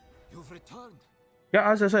above. You've returned.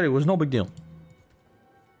 Yeah, as I said, it was no big deal.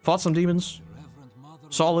 Fought some demons.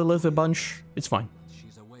 Saw Lilith a bunch. It's fine.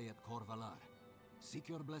 She's away at Corvalar. Seek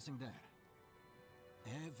your blessing there.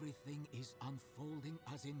 Everything is unfolding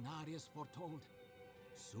as Inarius foretold.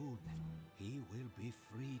 Soon, he will be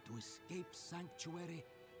free to escape Sanctuary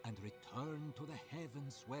and return to the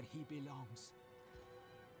heavens where he belongs.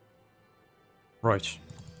 Right.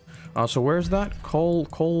 So where's that? Coal?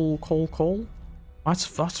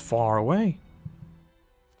 That's far away.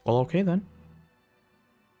 Well, okay then.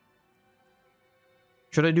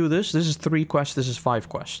 Should I do this? This is 3 quests, this is 5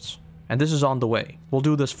 quests. And this is on the way. We'll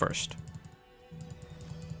do this first.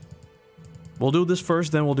 We'll do this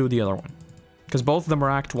first, then we'll do the other one. Because both of them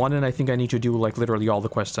are Act 1, and I think I need to do, like, literally all the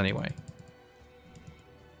quests anyway.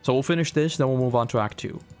 So we'll finish this, then we'll move on to Act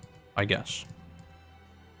 2. I guess.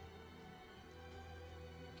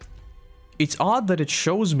 It's odd that it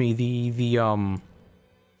shows me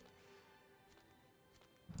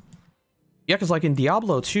Yeah, because like in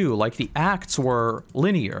Diablo 2, like the acts were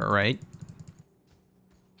linear, right?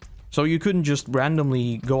 So you couldn't just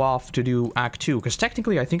randomly go off to do Act 2, because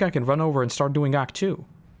technically I think I can run over and start doing Act 2.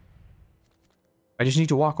 I just need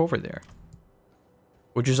to walk over there.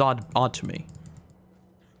 Which is odd to me.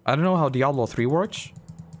 I don't know how Diablo 3 works,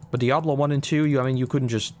 but Diablo 1 and 2, you couldn't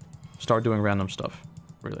just start doing random stuff,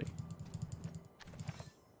 really.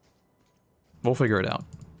 We'll figure it out.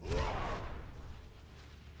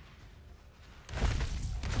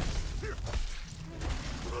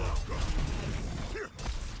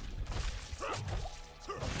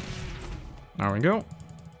 There we go.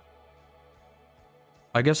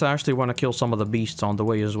 I guess I actually want to kill some of the beasts on the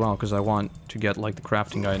way as well, because I want to get, like, the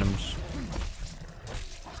crafting items.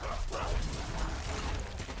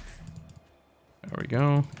 There we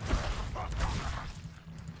go.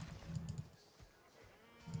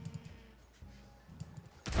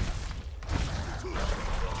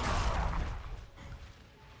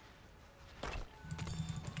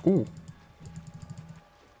 Ooh.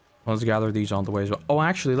 Let's gather these on the way as well. Oh,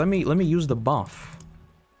 actually, let me use the buff.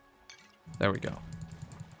 There we go.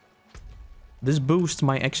 This boosts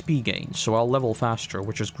my XP gain, so I'll level faster,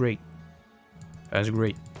 which is great. That's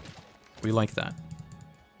great. We like that.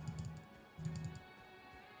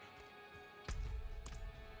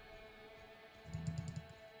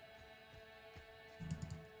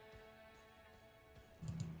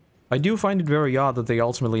 I do find it very odd that they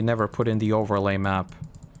ultimately never put in the overlay map.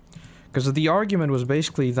 Because the argument was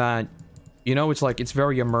basically that, you know, it's like, it's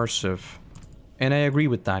very immersive. And I agree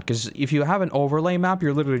with that, because if you have an overlay map,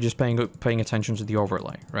 you're literally just paying attention to the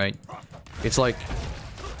overlay, right? It's like,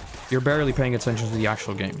 you're barely paying attention to the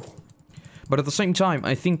actual game. But at the same time,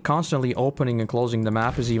 I think constantly opening and closing the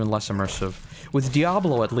map is even less immersive. With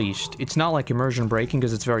Diablo, at least, it's not like immersion breaking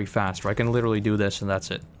because it's very fast, right? I can literally do this and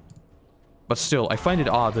that's it. But still, I find it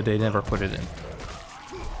odd that they never put it in.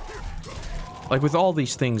 Like with all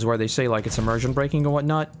these things where they say like it's immersion breaking and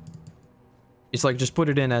whatnot, it's like just put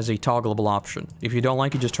it in as a toggleable option. If you don't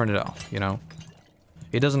like it, just turn it off, you know?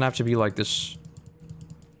 It doesn't have to be like this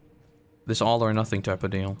all or nothing type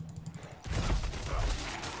of deal.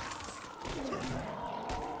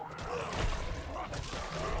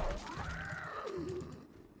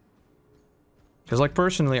 Because, like,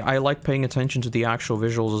 personally, I like paying attention to the actual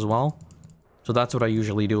visuals as well. So that's what I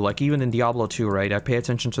usually do. Like, even in Diablo 2, right? I pay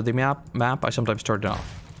attention to the map. I sometimes turn it off.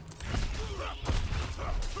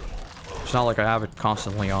 It's not like I have it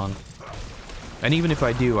constantly on. And even if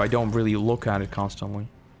I do, I don't really look at it constantly.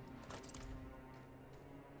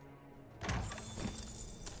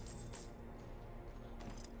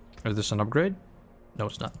 Is this an upgrade? No,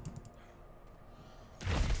 it's not.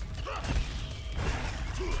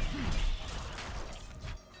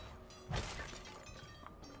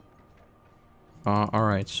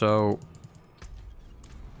 Alright, so...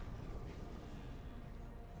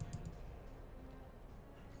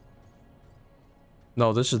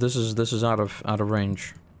 No, this is out of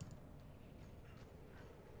range.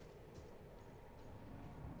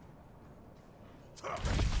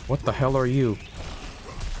 What the hell are you?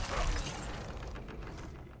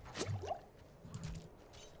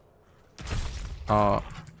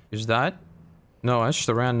 Is that? No, that's just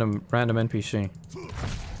a random NPC.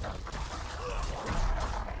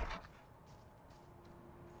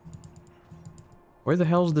 Where the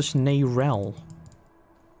hell's this Nayrel?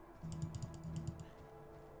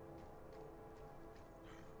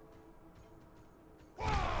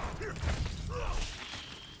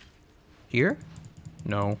 Here?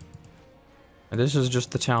 No. And this is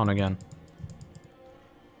just the town again.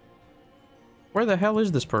 Where the hell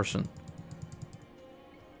is this person?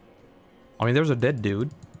 I mean, there's a dead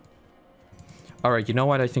dude. Alright, you know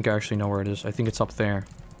what? I think I actually know where it is. I think it's up there.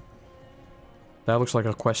 That looks like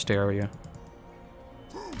a quest area.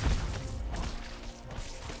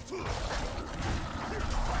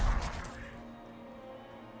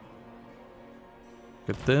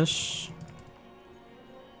 Get this.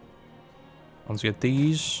 Let's get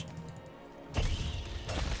these.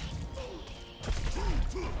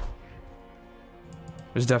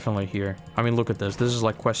 It's definitely here. I mean, look at this. This is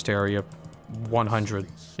like quest area 100.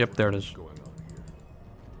 Yep, there it is.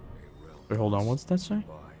 Wait, hold on. What's that say?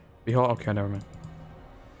 Behold. Okay, never mind.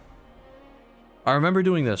 I remember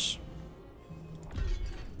doing this.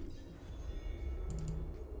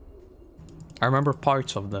 I remember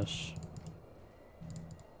parts of this.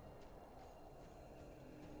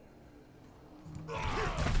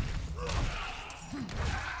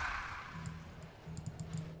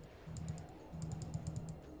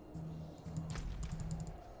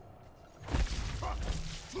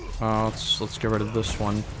 Let's get rid of this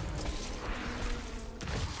one.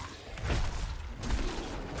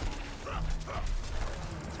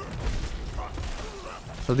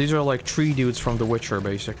 So these are like tree dudes from The Witcher,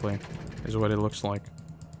 basically, is what it looks like.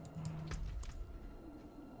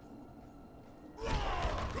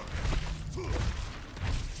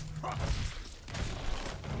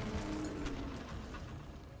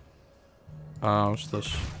 What's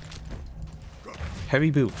this?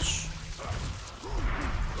 Heavy boots.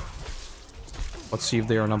 Let's see if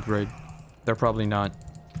they are an upgrade. They're probably not.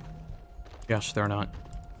 Yes, they're not.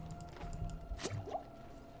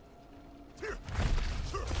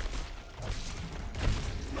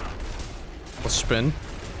 Let's spin.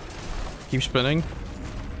 Keep spinning.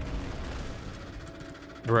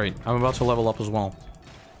 Great. I'm about to level up as well.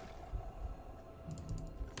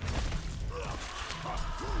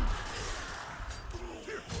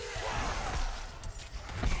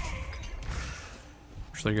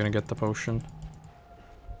 Actually gonna get the potion.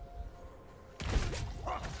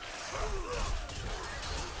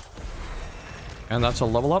 And that's a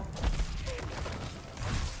level up.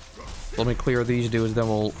 Let me clear these dudes, then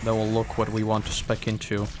we'll look what we want to spec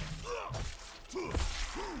into.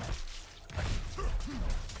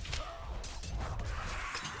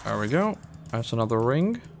 There we go. That's another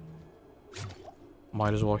ring.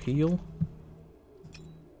 Might as well heal.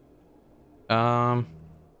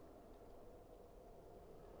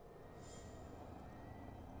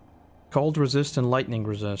 Cold resist and lightning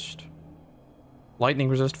resist. Lightning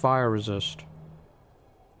resist, fire resist.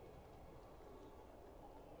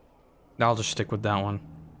 I'll just stick with that one.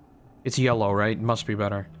 It's yellow, right? Must be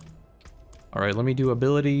better. Alright, let me do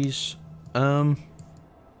abilities. I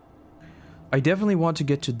definitely want to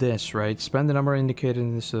get to this, right? Spend the number indicated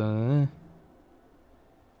in this, I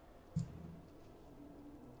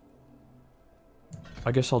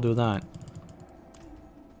guess I'll do that.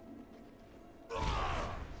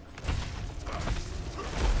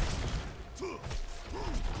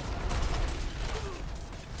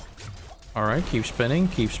 Alright, keep spinning,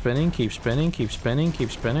 keep spinning, keep spinning, keep spinning,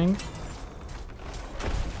 keep spinning.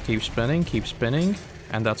 Keep spinning, keep spinning.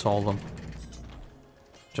 And that's all of them.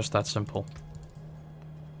 Just that simple.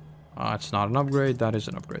 It's not an upgrade. That is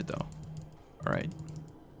an upgrade, though. Alright.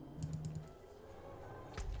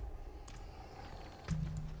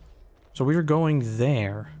 So we are going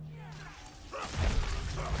there.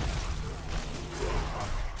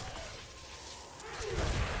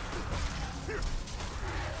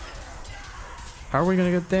 How are we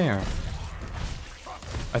gonna get there?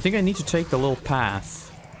 I think I need to take the little path.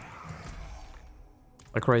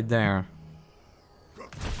 Like right there.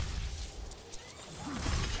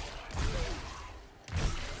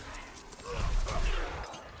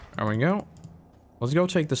 There we go. Let's go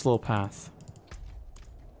take this little path.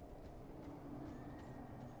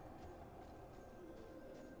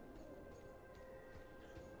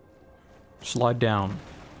 Slide down.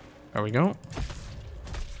 There we go.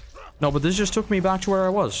 No, but this just took me back to where I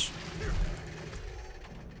was.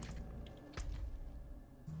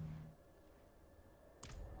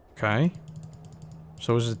 Okay.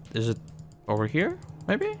 So is it over here?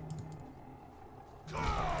 Maybe?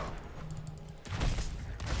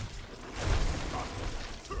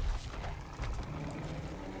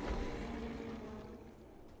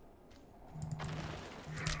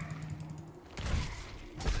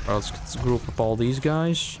 Let's group up all these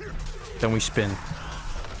guys. Then we spin.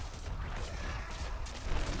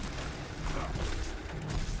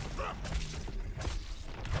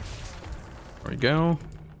 There we go.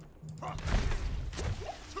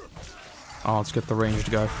 Oh, let's get the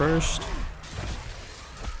ranged guy first.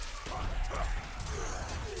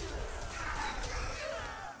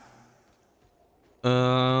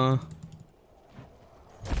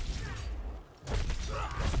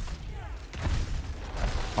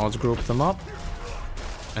 Let's group them up.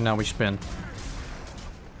 And now we spin.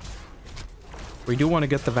 We do want to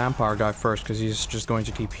get the vampire guy first, because he's just going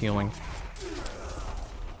to keep healing.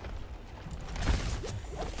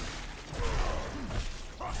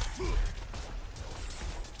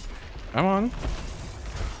 Come on.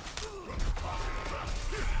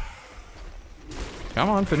 Come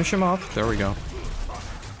on, finish him off. There we go.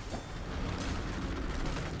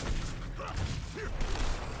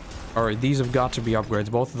 Alright, these have got to be upgrades.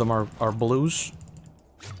 Both of them are blues.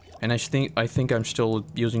 And I think I'm still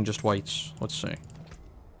using just whites. Let's see.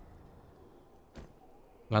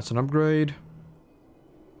 That's an upgrade.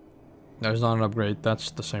 That is not an upgrade.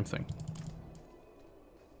 That's the same thing.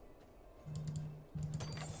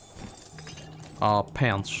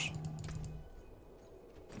 Pants.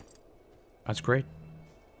 That's great.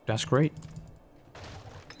 That's great.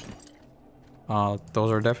 Those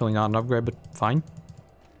are definitely not an upgrade, but fine.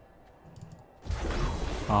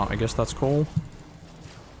 I guess that's cool.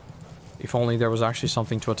 If only there was actually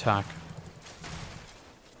something to attack.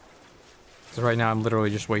 Because right now I'm literally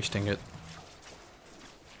just wasting it.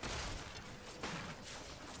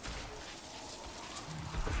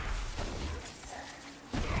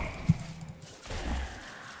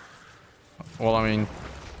 Well, I mean...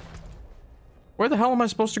 where the hell am I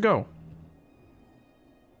supposed to go?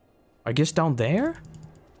 I guess down there?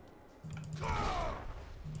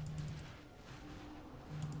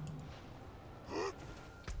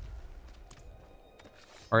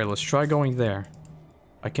 Alright, let's try going there.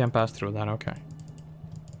 I can't pass through that, okay.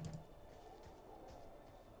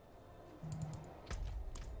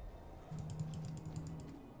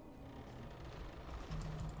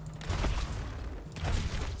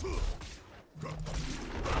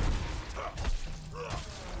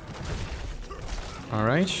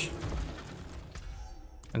 Alright.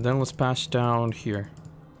 And then let's pass down here.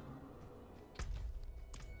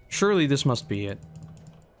 Surely this must be it.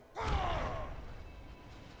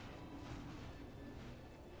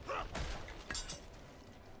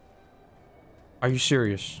 Are you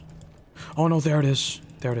serious? Oh no, there it is.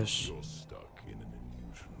 There it is. You're stuck in an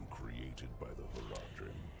illusion created by the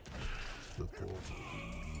Horadrim. The portal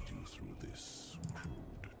will lead you through this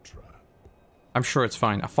crude trap. I'm sure it's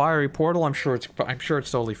fine. A fiery portal, I'm sure it's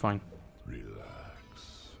totally fine.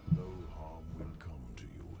 Relax. No harm will come to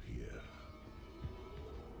you here.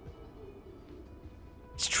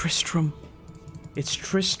 It's Tristram. It's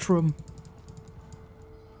Tristram.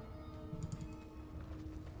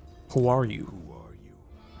 Who are you? Who are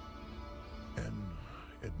you? An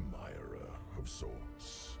admirer of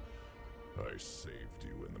sorts. I saved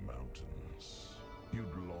you in the mountains.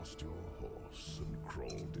 You'd lost your horse and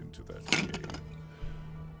crawled into that cave.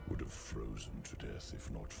 Would have frozen to death if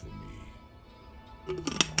not for me.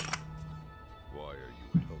 Why are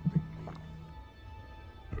you helping me?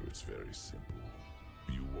 Oh, it's very simple.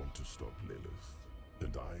 You want to stop Lilith,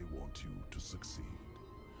 and I want you to succeed.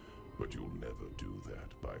 But you'll never do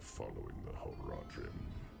that by following the Horadrim.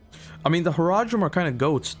 I mean, the Horadrim are kind of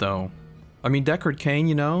goats, though. I mean, Deckard Cain,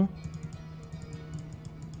 you know?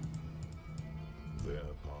 Their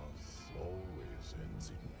path always ends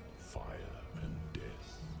in fire and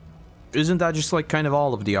death. Isn't that just like kind of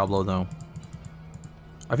all of Diablo, though?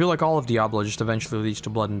 I feel like all of Diablo just eventually leads to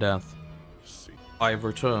blood and death. I've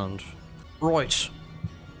returned. Right.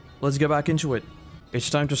 Let's get back into it. It's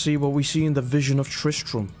time to see what we see in the vision of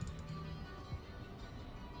Tristram.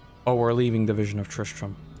 Oh, we're leaving the vision of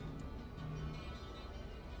Tristram.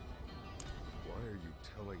 Why are you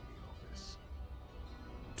telling me all this?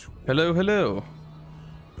 Hello, hello.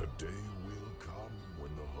 The day will come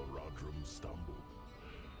when the Horadrim stumble.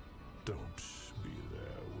 Don't be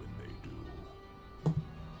there when they do.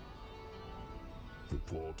 The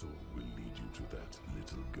portal will lead you to that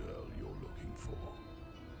little girl you're looking for.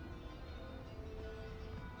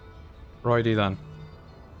 Righty then.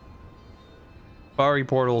 Fiery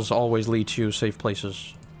portals always lead to safe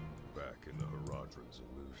places. Back in the Horadrim's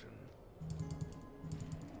illusion.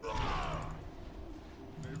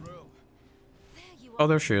 Oh,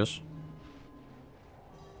 there she is.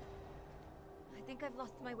 I think I've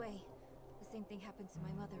lost my way. The same thing happened to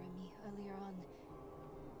my mother and me earlier on.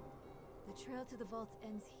 The trail to the vault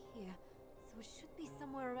ends here, so it should be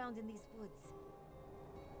somewhere around in these woods.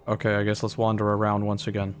 Okay, I guess let's wander around once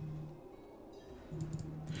again.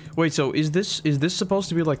 Wait, so is this supposed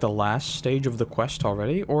to be like the last stage of the quest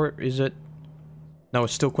already? Or is it... No,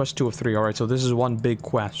 it's still quest 2 of 3. Alright, so this is one big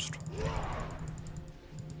quest.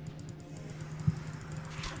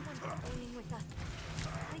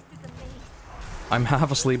 I'm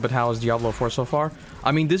half asleep, but how is Diablo 4 so far?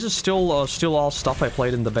 I mean, this is still all stuff I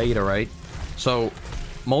played in the beta, right? So,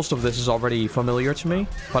 most of this is already familiar to me.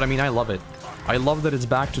 But I mean, I love it. I love that it's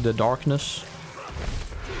back to the darkness.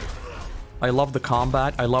 I love the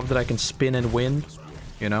combat. I love that I can spin and win.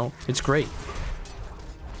 You know? It's great.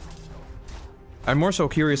 I'm more so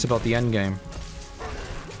curious about the endgame.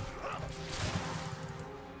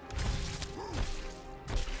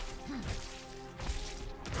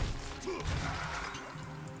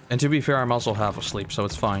 And to be fair, I'm also half asleep, so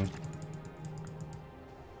it's fine.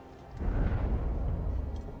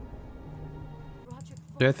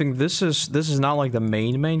 Yeah, I think this is not like the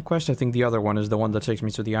main quest. I think the other one is the one that takes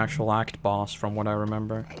me to the actual act boss, from what I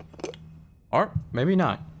remember. Or maybe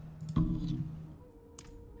not. Not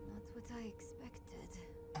what I expected.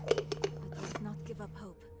 But let's not give up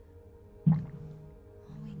hope. All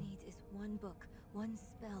we need is one book, one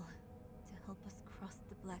spell to help us cross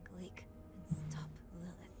the Black Lake and stop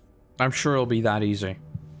Lilith. I'm sure it'll be that easy.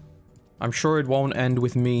 I'm sure it won't end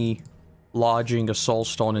with me lodging a soul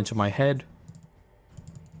stone into my head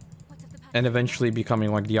and eventually becoming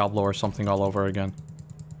like Diablo or something all over again.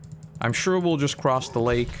 I'm sure we'll just cross the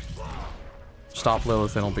lake, stop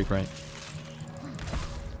Lilith, and it'll be great.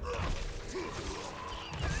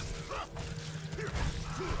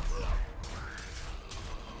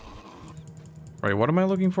 Right, what am I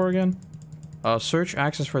looking for again? Search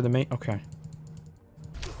access for the main... Okay.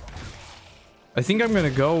 I think I'm gonna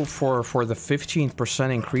go for the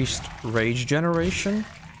 15% increased rage generation.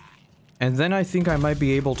 And then I think I might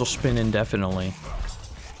be able to spin indefinitely.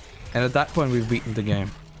 And at that point, we've beaten the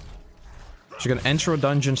game. So you're gonna enter a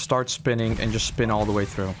dungeon, start spinning, and just spin all the way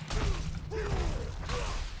through.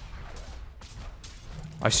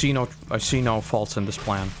 I see no faults in this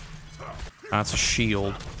plan. That's a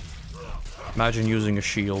shield. Imagine using a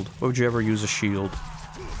shield. Would you ever use a shield?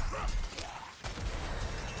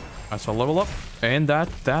 That's a level up. And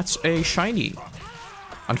that's a shiny.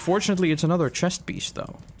 Unfortunately, it's another chest piece,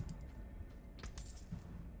 though.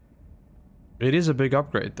 It is a big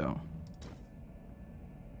upgrade, though.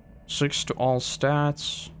 6 to all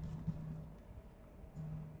stats.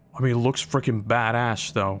 I mean, it looks freaking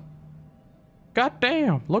badass, though. God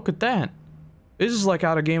damn, look at that. This is like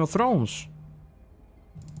out of Game of Thrones.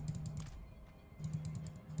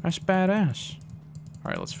 That's badass.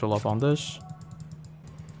 Alright, let's fill up on this.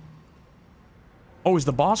 Oh, it's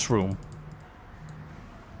the boss room.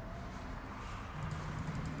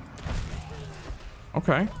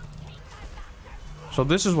 Okay. So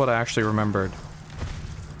this is what I actually remembered.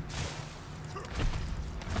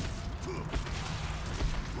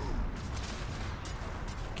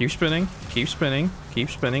 Keep spinning. Keep spinning. Keep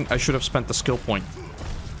spinning. I should have spent the skill point.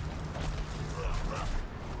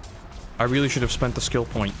 I really should have spent the skill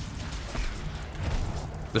point.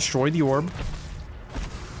 Destroy the orb.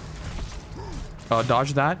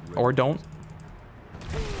 Dodge that, or don't.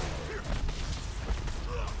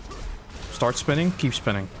 Start spinning, keep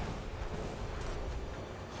spinning.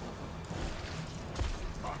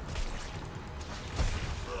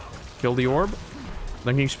 Kill the orb,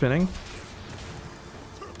 then keep spinning.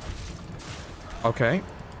 Okay.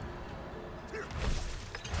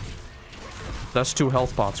 That's 2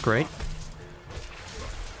 health pots, great.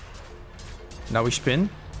 Now we spin.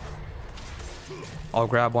 I'll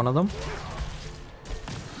grab one of them.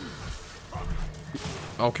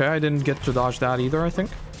 Okay, I didn't get to dodge that either, I think.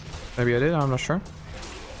 Maybe I did, I'm not sure.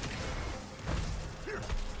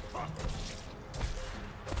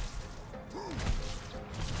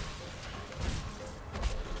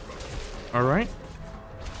 Alright.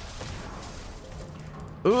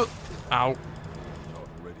 Ow.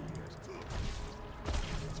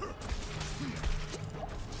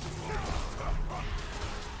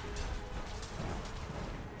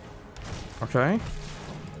 Okay.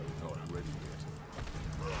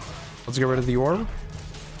 Let's get rid of the orb.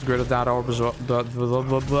 Let's get rid of that orb as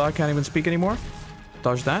well. I can't even speak anymore.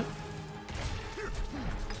 Dodge that.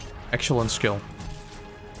 Excellent skill.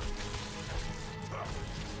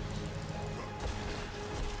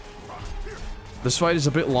 This fight is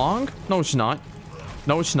a bit long. No, it's not.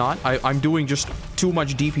 No, it's not. I'm doing just too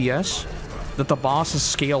much DPS that the boss is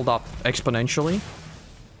scaled up exponentially.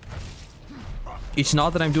 It's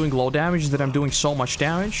not that I'm doing low damage, that I'm doing so much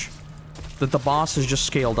damage that the boss is just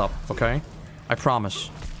scaled up, okay? I promise.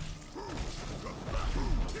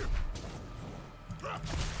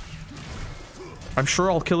 I'm sure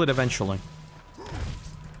I'll kill it eventually.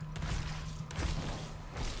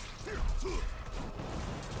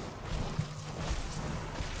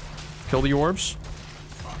 Kill the orbs.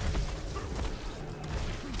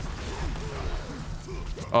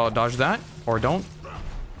 Dodge that, or don't.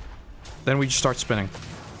 Then we just start spinning.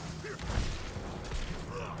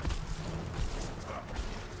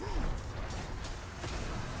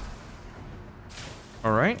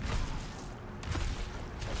 Alright.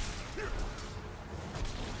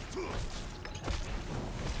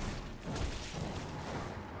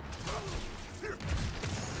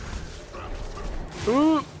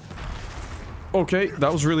 Okay,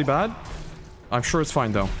 that was really bad. I'm sure it's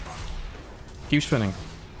fine though. Keep spinning.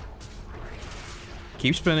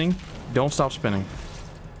 Keep spinning. Don't stop spinning.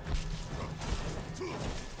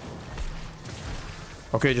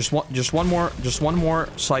 Okay, just one more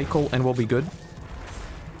cycle and we'll be good.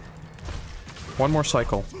 One more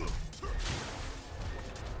cycle.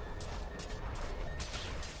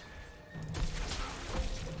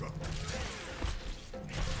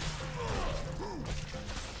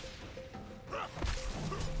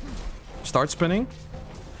 Start spinning,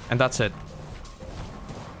 and that's it.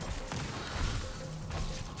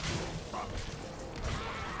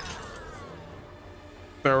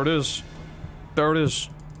 There it is. There it is.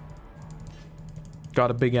 Got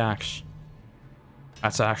a big axe.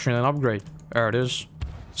 That's actually an upgrade. There it is.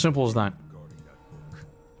 Simple as that.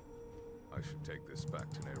 I should take this back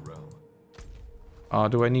to Nerel.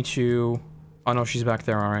 Do I need to... Oh no, she's back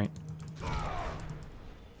there, alright.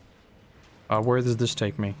 Where does this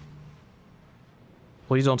take me?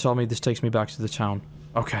 Please don't tell me this takes me back to the town.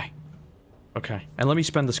 Okay. Okay. And let me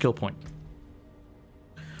spend the skill point.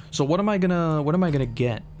 So what am I gonna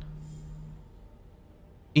get?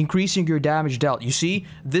 Increasing your damage dealt. You see,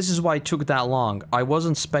 this is why it took that long. I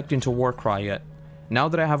wasn't spec'd into Warcry yet. Now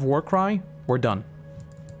that I have Warcry, we're done.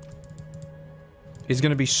 It's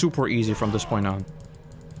gonna be super easy from this point on.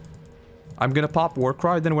 I'm gonna pop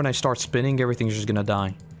Warcry, then when I start spinning, everything's just gonna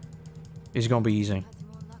die. It's gonna be easy.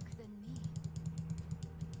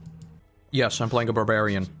 Yes, I'm playing a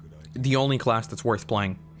Barbarian. The only class that's worth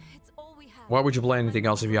playing. Why would you play anything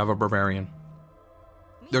else if you have a Barbarian?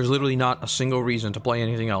 There's literally not a single reason to play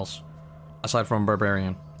anything else aside from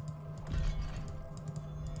Barbarian.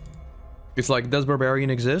 It's like, does Barbarian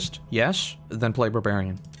exist? Yes, then play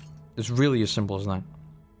Barbarian. It's really as simple as that.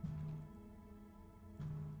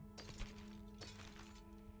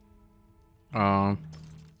 Gonna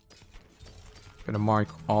mark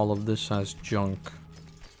all of this as junk.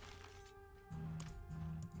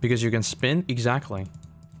 Because you can spin? Exactly.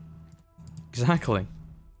 Exactly.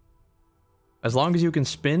 As long as you can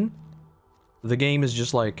spin, the game is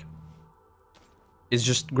just like... It's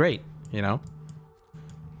just great, you know?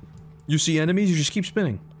 You see enemies, you just keep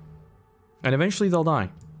spinning. And eventually they'll die.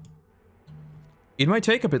 It might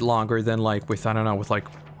take a bit longer than like with, I don't know, with like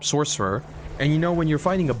Sorcerer. And you know, when you're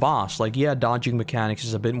fighting a boss, like, yeah, dodging mechanics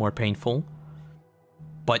is a bit more painful.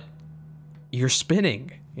 But you're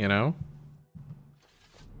spinning, you know?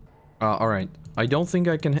 Alright. I don't think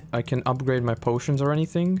I can upgrade my potions or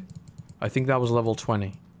anything. I think that was level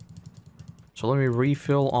 20. So let me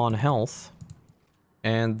refill on health.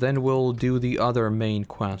 And then we'll do the other main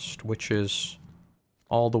quest, which is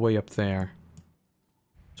all the way up there.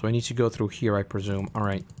 So I need to go through here, I presume.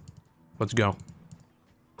 Alright. Let's go.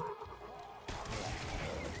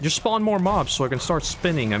 Just spawn more mobs so I can start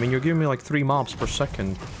spinning. I mean, you're giving me like 3 mobs per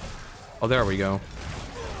second. Oh, there we go.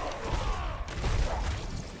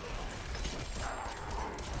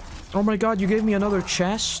 Oh my god, you gave me another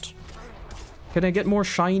chest? Can I get more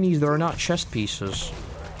shinies that are not chest pieces?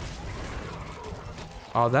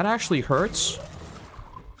 Oh, that actually hurts.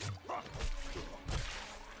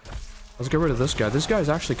 Let's get rid of this guy. This guy is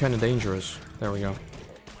actually kind of dangerous. There we go.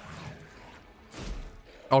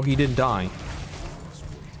 Oh, he didn't die.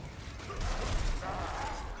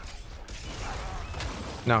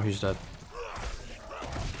 Now he's dead.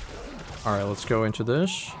 Alright, let's go into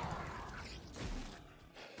this.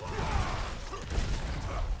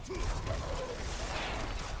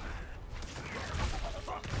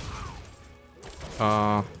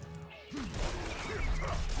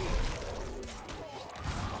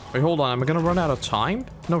 Wait, hold on. Am I gonna run out of time?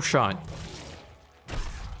 No shot.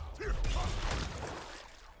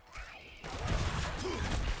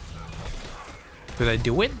 Did I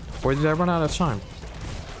do it? Or did I run out of time?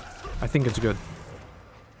 I think it's good.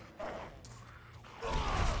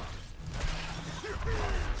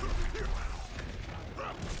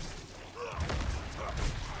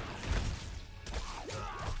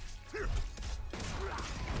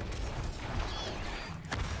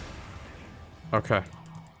 Okay.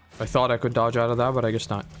 I thought I could dodge out of that, but I guess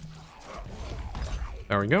not.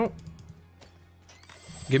 There we go.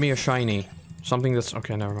 Give me a shiny. Something that's...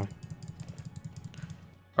 Okay, never mind.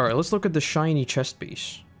 Alright, let's look at the shiny chest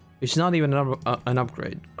piece. It's not even an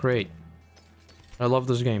upgrade. Great. I love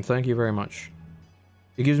this game. Thank you very much.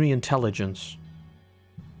 It gives me intelligence.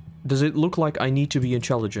 Does it look like I need to be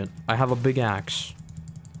intelligent? I have a big axe.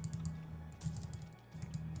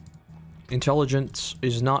 Intelligence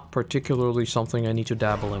is not particularly something I need to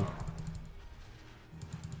dabble in.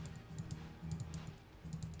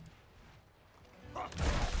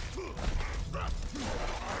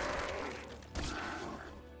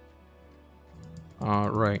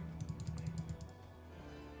 Right.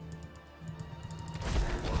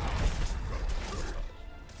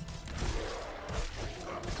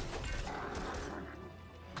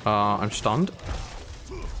 I'm stunned.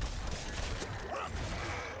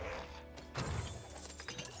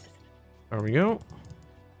 There we go.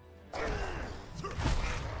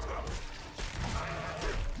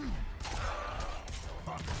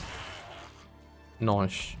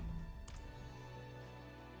 Nice.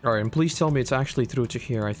 Alright, and please tell me it's actually through to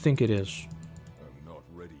here. I think it is. I'm not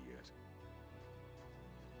ready yet.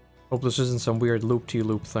 Hope this isn't some weird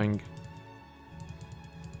loop-de-loop thing.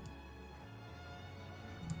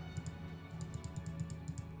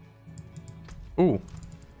 Ooh.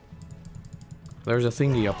 There's a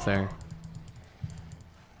thingy up there.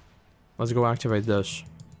 Let's go activate this.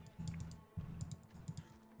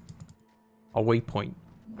 A waypoint.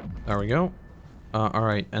 There we go.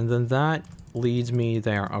 Alright, and then that leads me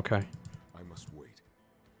there. Okay. I must wait.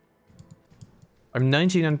 I'm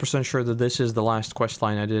 99% sure that this is the last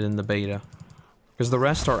questline I did in the beta. Because the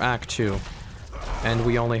rest are Act 2. And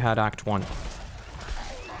we only had Act 1.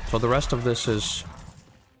 So the rest of this is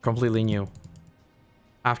completely new.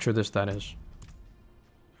 After this, that is.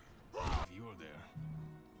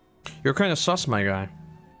 You're kind of sus, my guy.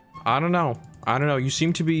 I don't know. I don't know. You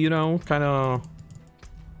seem to be, you know, kind of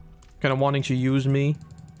wanting to use me.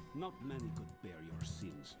 Not many could bear your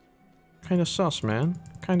sins. Kind of sus, man.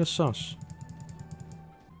 Kind of sus.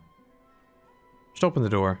 Just open the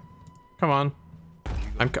door. Come on.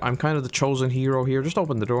 I'm kind of the chosen hero here. Just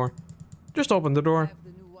open the door. Just open the door.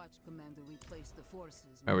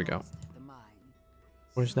 There we go.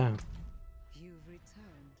 What is that?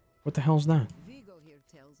 What the hell's that?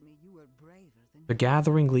 The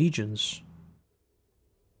Gathering Legions.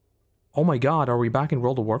 Oh my god, are we back in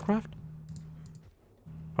World of Warcraft?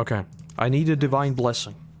 Okay. I need a divine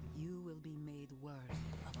blessing. You will be made worthy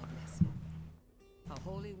of a blessing. A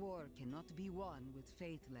holy war cannot be won with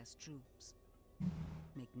faithless troops.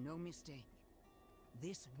 Make no mistake.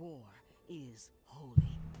 This war is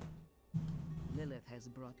holy. Lilith has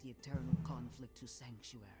brought the eternal conflict to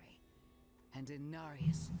Sanctuary, and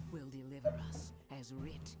Inarius will deliver us as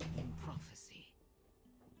writ in prophecy.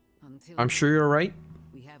 I'm sure you're right.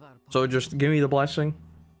 So just give me the blessing.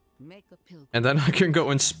 Make a pilgrimage. And then I can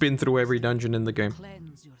go and spin through every dungeon in the game.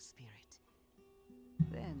 Cleanse your spirit.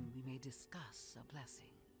 Then we may discuss a blessing.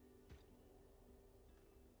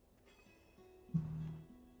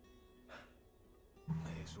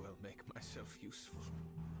 May as well make myself useful.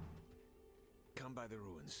 Come by the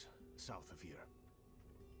ruins, south of here.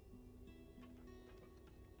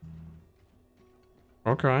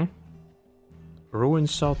 Okay.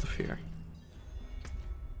 Ruins south of here.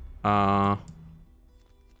 Not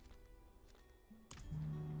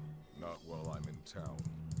while I'm in town.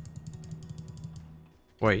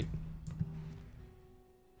 Wait.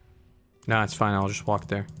 Nah, it's fine. I'll just walk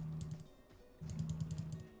there.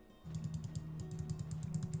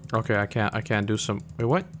 Okay, I can't do some... Wait,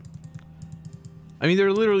 what? I mean, there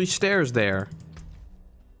are literally stairs there.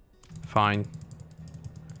 Fine.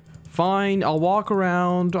 Fine, I'll walk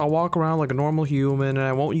around like a normal human, and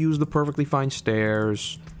I won't use the perfectly fine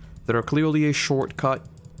stairs that are clearly a shortcut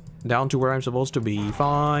down to where I'm supposed to be.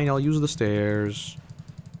 Fine, I'll use the stairs.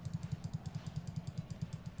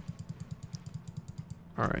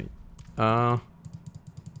 Alright. That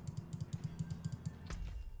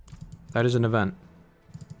is an event.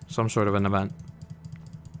 Some sort of an event.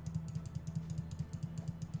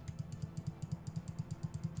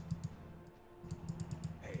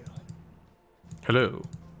 Hello.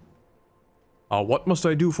 What must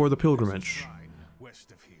I do for the pilgrimage?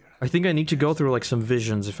 I think I need to go through like some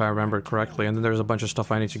visions if I remember correctly, and then there's a bunch of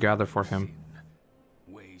stuff I need to gather for him.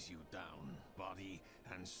 Weighs you down, body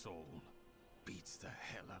and soul. Beats the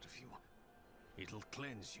hell out of you. It'll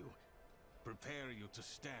cleanse you. Prepare you to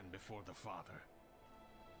stand before the Father.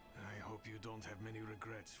 I hope you don't have many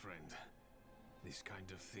regrets, friend. This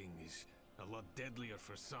kind of thing is a lot deadlier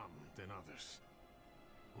for some than others.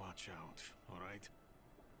 Watch out, alright?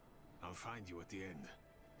 I'll find you at the end.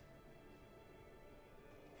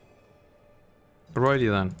 Alrighty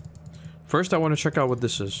then. First I want to check out what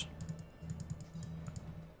this is.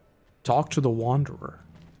 Talk to the Wanderer.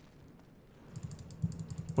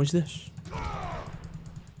 What's this?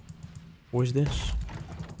 What's this?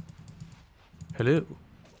 Hello.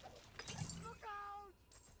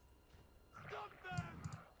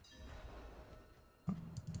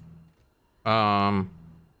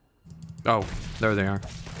 Oh, there they are.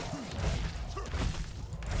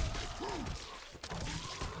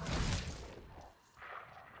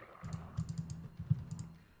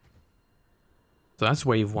 So that's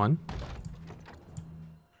wave 1.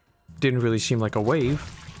 Didn't really seem like a wave,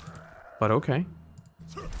 but okay.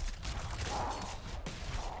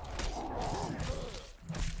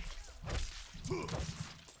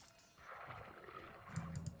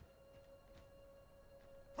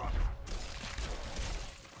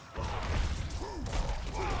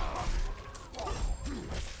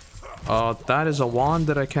 That is a wand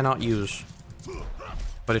that I cannot use.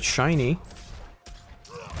 But it's shiny.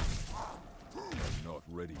 Not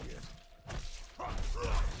ready yet.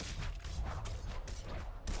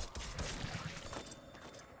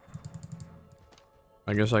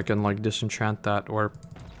 I guess I can like disenchant that or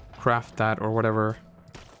craft that or whatever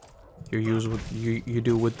you use with you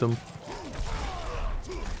do with them.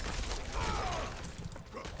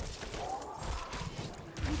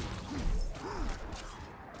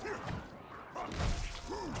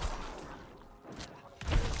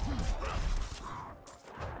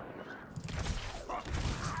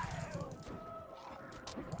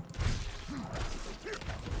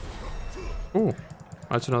 Ooh,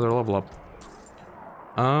 that's another level up.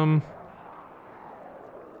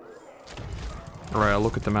 Alright, I'll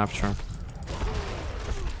look at the map chart.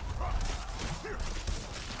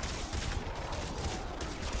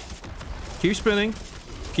 Keep spinning.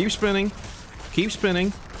 Keep spinning. Keep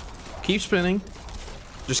spinning. Keep spinning.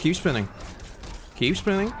 Just keep spinning. Keep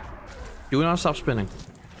spinning. Do not stop spinning.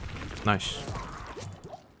 Nice.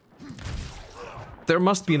 There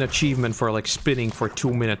must be an achievement for like spinning for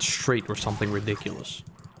 2 minutes straight or something ridiculous.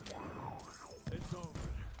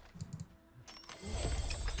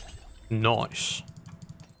 Nice.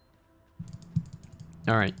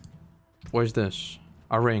 Alright. Where's this?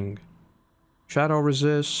 A ring. Shadow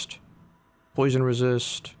resist. Poison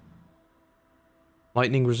resist.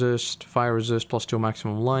 Lightning resist. Fire resist. +2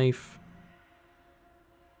 maximum life.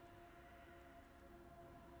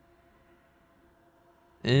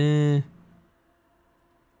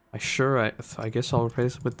 I guess I'll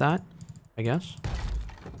replace it with that. I guess.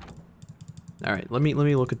 Alright, let me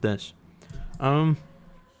look at this.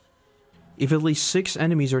 If at least 6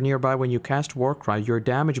 enemies are nearby when you cast Warcry, your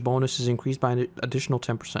damage bonus is increased by an additional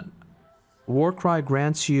 10%. Warcry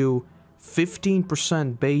grants you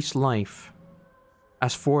 15% base life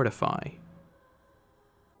as Fortify.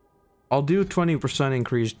 I'll do 20%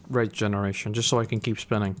 increased rage generation, just so I can keep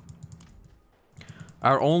spinning.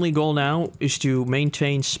 Our only goal now is to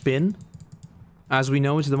maintain spin. As we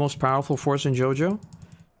know, it's the most powerful force in JoJo.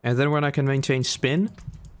 And then when I can maintain spin,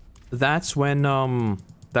 that's when I'll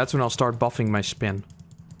start buffing my spin.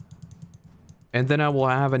 And then I will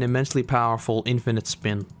have an immensely powerful infinite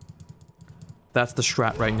spin. That's the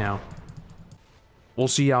strat right now. We'll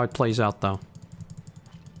see how it plays out, though.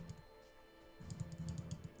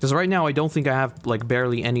 Because right now, I don't think I have, like,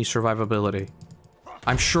 barely any survivability.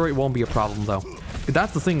 I'm sure it won't be a problem, though.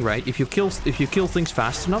 That's the thing, right? If you kill things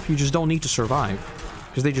fast enough, you just don't need to survive.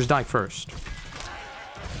 Because they just die first.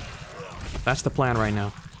 That's the plan right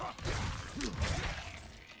now.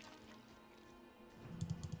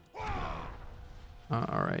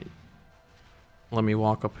 Alright. Let me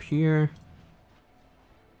walk up here.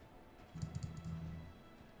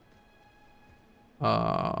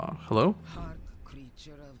 Hello? Hark,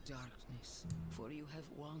 creature of darkness, for you have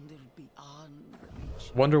wandered beyond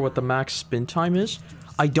reach. Wonder what the max spin time is?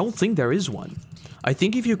 I don't think there is one. I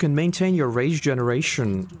think if you can maintain your rage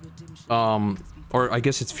generation, or I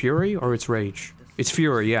guess it's fury or it's rage. It's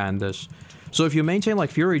fury, yeah, in this. So if you maintain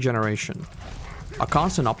like fury generation, a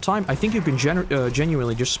constant uptime, I think you can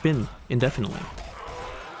genuinely just spin indefinitely.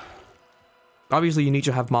 Obviously, you need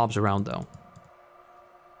to have mobs around, though.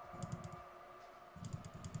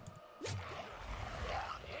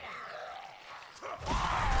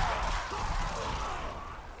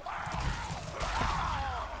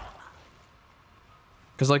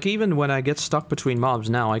 Because, like, even when I get stuck between mobs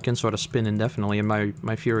now, I can sort of spin indefinitely, and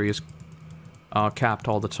my fury is capped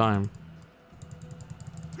all the time.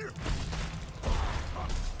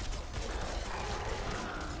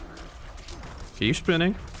 Keep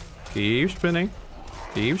spinning. Keep spinning.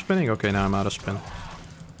 Keep spinning. Okay, now I'm out of spin.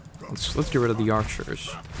 Let's get rid of the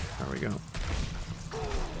archers. There we go.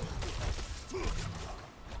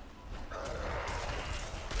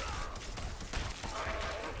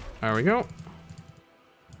 There we go.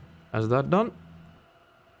 Has that done?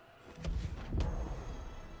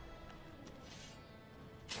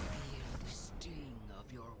 Feel the sting of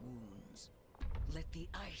your wounds. Let the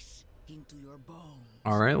ice into your bones.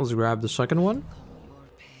 Alright, let's grab the second one.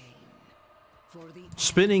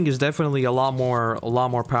 Spinning is definitely a lot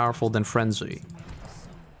more powerful than Frenzy.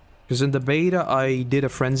 Because in the beta, I did a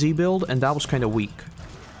Frenzy build, and that was kind of weak.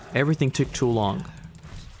 Everything took too long.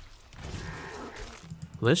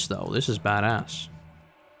 This, though, this is badass.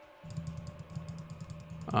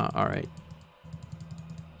 Alright.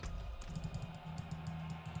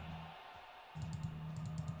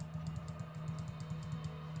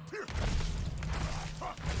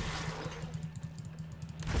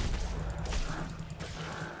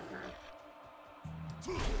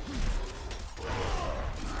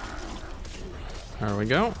 There we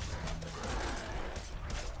go.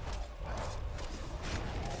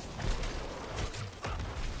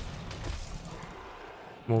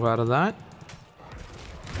 Move out of that.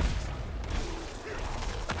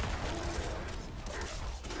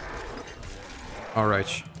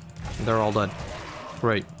 Alright. They're all dead.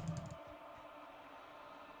 Great.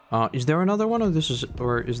 Is there another one,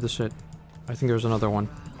 or is this it? I think there's another one.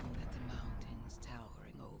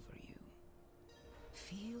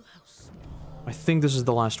 I think this is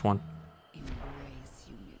the last one. Embrace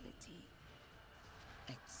humility.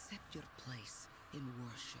 Accept your place in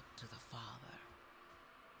worship to the Father,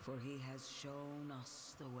 for he has shown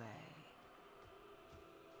us the way.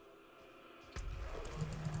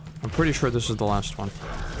 I'm pretty sure this is the last one.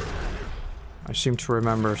 I seem to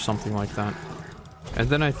remember something like that. And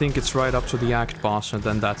then I think it's right up to the Act boss, and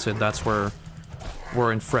then that's it. That's where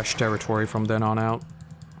we're in fresh territory from then on out.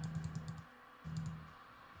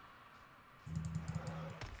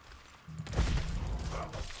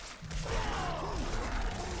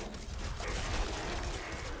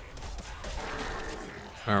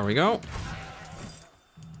 There we go.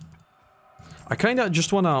 I kinda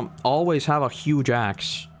just wanna always have a huge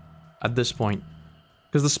axe at this point.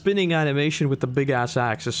 Because the spinning animation with the big-ass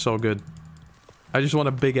axe is so good. I just want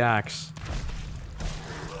a big axe.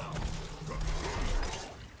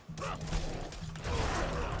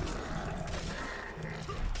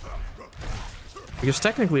 Because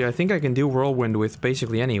technically, I think I can do Whirlwind with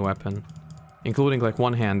basically any weapon. Including, like,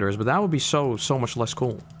 one-handers, but that would be so much less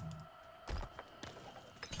cool.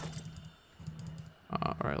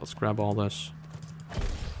 Alright, let's grab all this.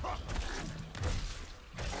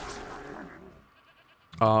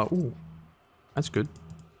 Ooh. That's good.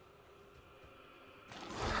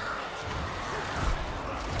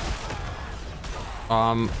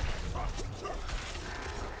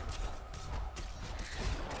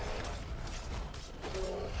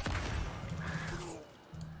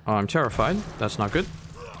 Oh, I'm terrified. That's not good.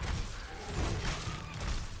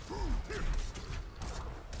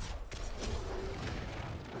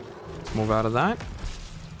 Let's move out of that.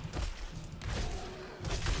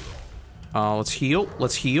 Let's heal.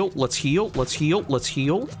 Let's heal. Let's heal. Let's heal. Let's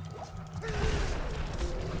heal.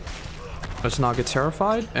 Let's not get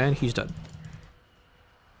terrified. And he's dead.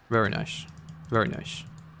 Very nice. Very nice.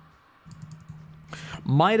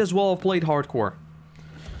 Might as well have played hardcore.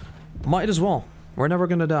 Might as well. We're never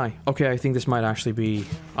gonna die. Okay, I think this might actually be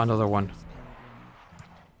another one.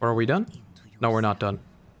 Or are we done? No, we're not done.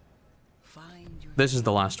 This is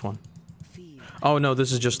the last one. Oh no,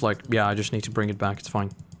 this is just like... Yeah, I just need to bring it back. It's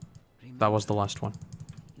fine. That was the last one.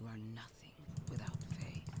 You are nothing without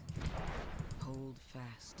faith. Hold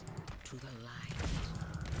fast to the light.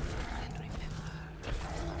 And remember.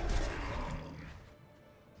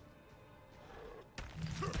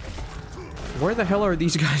 Where the hell are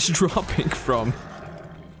these guys dropping from?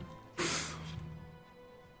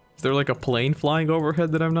 Is there like a plane flying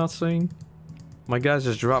overhead that I'm not seeing? My guys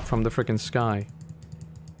just dropped from the freaking sky.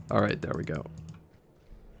 Alright, there we go.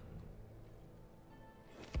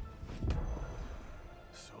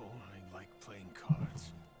 So I like playing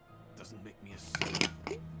cards. Doesn't make me a saint.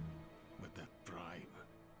 With that bribe,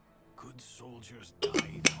 good soldiers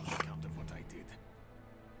died on account of what I did.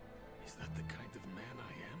 Is that the kind of man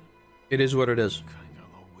I am? It is what it is. Kind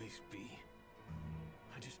I'll always be.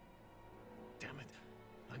 I just... Damn it.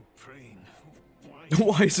 I'm praying.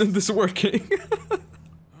 Why isn't this working? That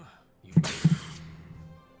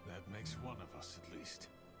makes one of us at least.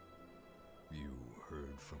 You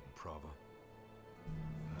heard from Prava?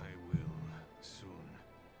 I will, soon.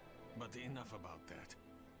 But enough about that.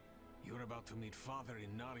 You're about to meet Father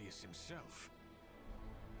Inarius himself.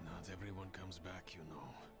 Not everyone comes back, you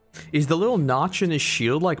know. Is the little notch in his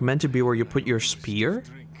shield like meant to be where you put your spear?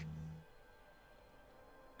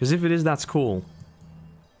 Because if it is, that's cool.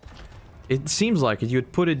 It seems like it.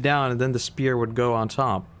 You'd put it down and then the spear would go on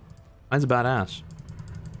top. That's badass.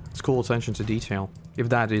 It's cool attention to detail. If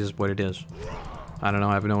that is what it is. I don't know,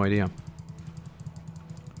 I have no idea.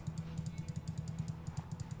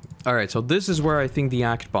 Alright, so this is where I think the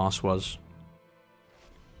act boss was.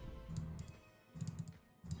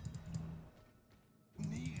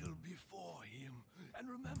 Kneel before him and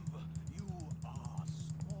remember you are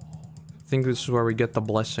small. I think this is where we get the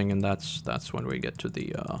blessing, and that's when we get to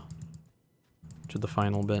the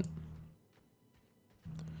final bit.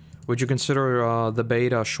 Would you consider the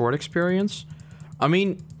beta a short experience? I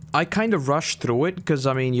mean, I kind of rushed through it because,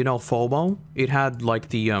 I mean, you know, FOMO. It had like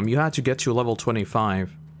the you had to get to level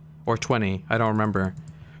 25 or 20, I don't remember,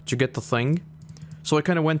 to get the thing. So I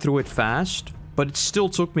kind of went through it fast, but it still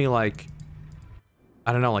took me like,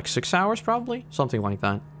 I don't know, like 6 hours probably, something like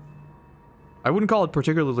that. I wouldn't call it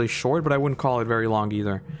particularly short, but I wouldn't call it very long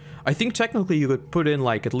either. I think technically you could put in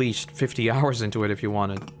like at least 50 hours into it if you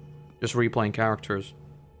wanted. Just replaying characters.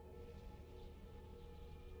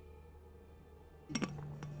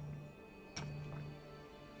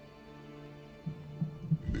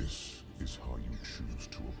 This is how you choose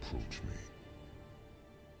to approach me.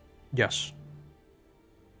 Yes.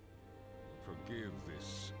 Forgive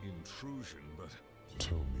this intrusion, but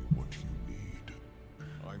tell me what you need.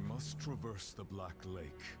 I must traverse the Black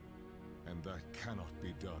Lake, and that cannot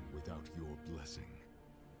be done without your blessing.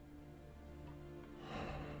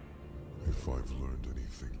 If I've learned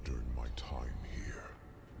anything during my time here,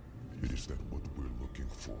 it is that what we're looking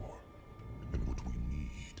for and what we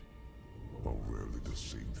need are rarely the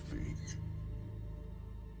same thing.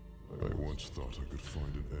 I once thought I could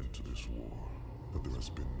find an end to this war, but there has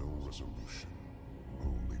been no resolution,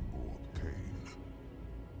 only more pain.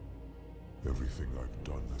 Everything I've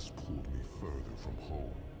done has pulled me further from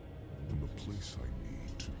home, from the place I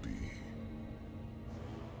need to be.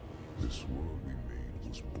 This world we made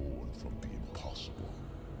was born from the impossible,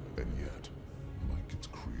 and yet, like its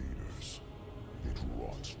creators, it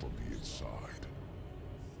rots from the inside.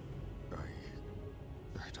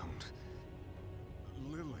 I don't...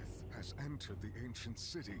 Lilith has entered the ancient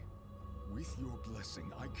city. With your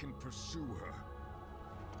blessing, I can pursue her.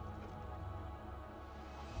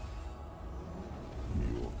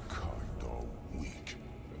 Your kind are weak,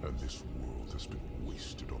 and this world has been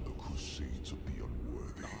wasted on the crusades of the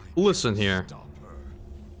unworthy. Listen here.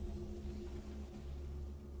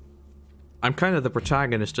 I'm kind of the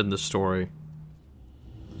protagonist in this story.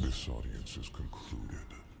 This audience is concluded.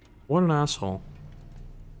 What an asshole.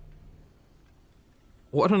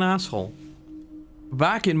 What an asshole.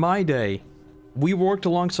 Back in my day, we worked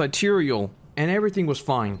alongside Tyrael, and everything was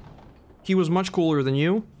fine. He was much cooler than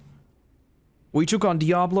you. We took on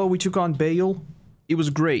Diablo, we took on Bale. It was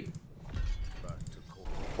great.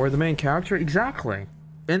 Or the main character? Exactly.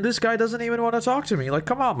 And this guy doesn't even want to talk to me. Like,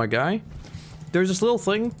 come on, my guy. There's this little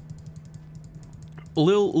thing.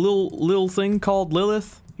 Little thing called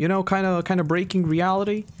Lilith. You know, kind of breaking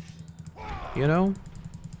reality. You know?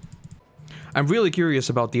 I'm really curious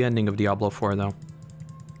about the ending of Diablo 4, though.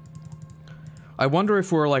 I wonder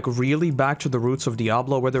if we're, like, really back to the roots of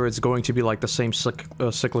Diablo, whether it's going to be, like, the same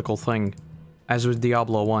cyclical thing as with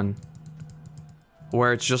Diablo 1.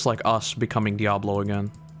 Where it's just, like, us becoming Diablo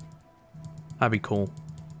again. That'd be cool.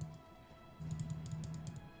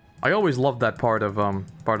 I always loved that part of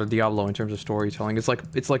Diablo in terms of storytelling. It's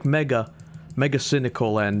like mega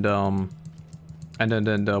cynical and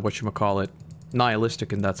whatchamacallit,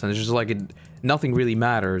 nihilistic in that sense. It's just like nothing really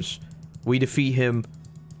matters. We defeat him,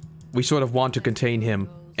 we sort of want to contain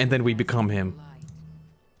him, and then we become him.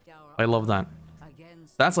 I love that.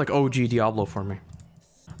 That's like OG Diablo for me.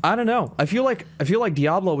 I don't know. I feel like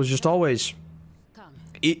Diablo was just always...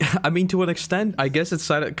 I mean, to an extent, I guess it's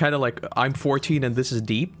kind of like I'm 14 and this is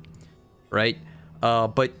deep, right?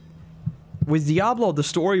 But with Diablo, the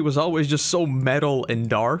story was always just so metal and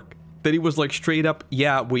dark that it was like straight up,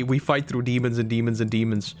 yeah, we fight through demons and demons and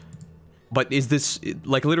demons. But is this,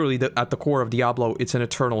 like, literally at the core of Diablo, it's an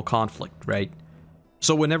eternal conflict, right?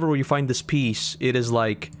 So whenever we find this piece, it is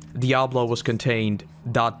like Diablo was contained ...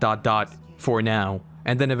 for now,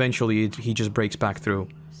 and then eventually he just breaks back through.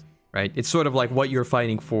 Right? It's sort of like what you're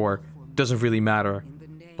fighting for doesn't really matter,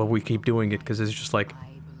 but we keep doing it because it's just like...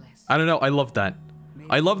 I don't know, I love that.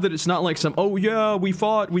 I love that it's not like some, oh yeah, we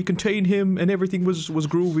fought, we contained him, and everything was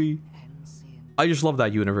groovy. I just love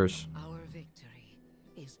that universe.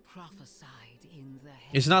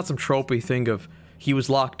 It's not some tropey thing of, he was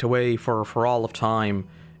locked away for all of time,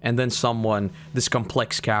 and then someone, this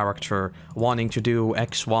complex character, wanting to do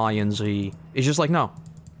X, Y, and Z. It's just like, no.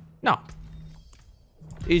 No.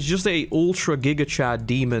 It's just a ultra giga chad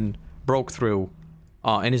demon broke through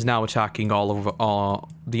and is now attacking all of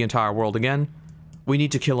the entire world again. We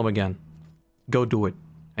need to kill him again. Go do it.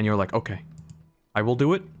 And you're like, okay, I will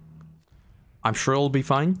do it. I'm sure it'll be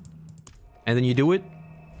fine. And then you do it.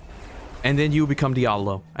 And then you become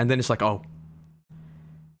Diablo. And then it's like, oh.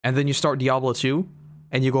 And then you start Diablo 2.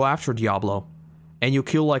 And you go after Diablo. And you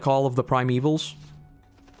kill like all of the primevals.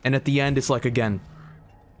 And at the end it's like, again,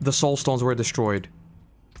 the soul stones were destroyed.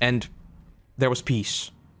 And there was peace.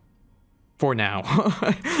 For now.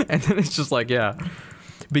 And then it's just like, yeah.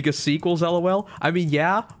 Because sequels, lol? I mean,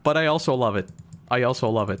 yeah, but I also love it. I also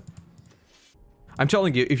love it. I'm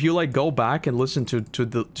telling you, if you, like, go back and listen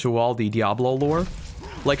to all the Diablo lore,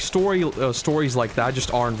 like, stories like that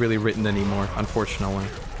just aren't really written anymore, unfortunately.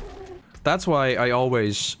 That's why I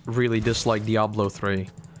always really dislike Diablo 3.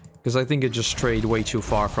 Because I think it just strayed way too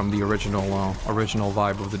far from the original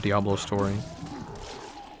vibe of the Diablo story.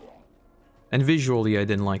 And visually, I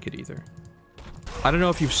didn't like it either. I don't know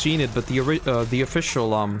if you've seen it, but the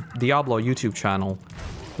official Diablo YouTube channel,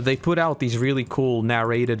 they put out these really cool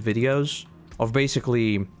narrated videos of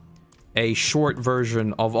basically a short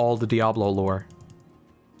version of all the Diablo lore.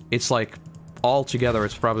 It's like, all together,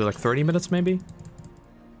 it's probably like 30 minutes maybe?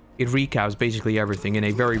 It recaps basically everything in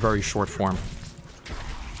a very, very short form.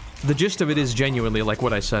 The gist of it is genuinely like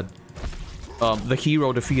what I said. The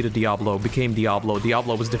hero defeated Diablo, became Diablo,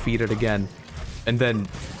 Diablo was defeated again. And then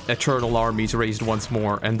eternal armies raised once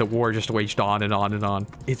more, and the war just waged on and on and on.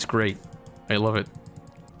 It's great. I love it.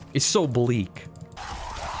 It's so bleak.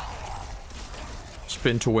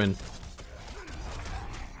 Spin to win.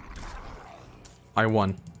 I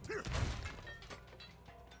won.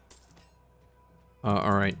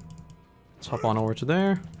 Alright. Let's hop on over to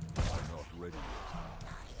there.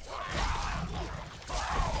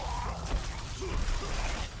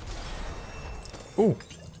 Ooh.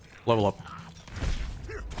 Level up.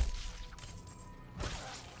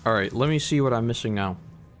 Alright, let me see what I'm missing now.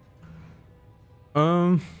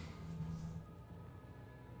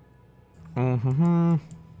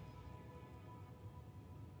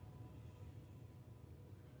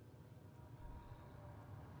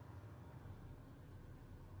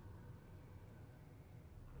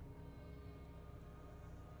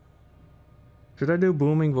 Should I do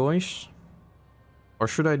booming voice? Or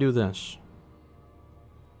should I do this?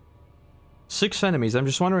 6 enemies. I'm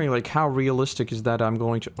just wondering, like, how realistic is that I'm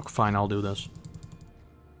going to... Oh, fine, I'll do this.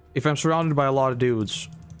 If I'm surrounded by a lot of dudes,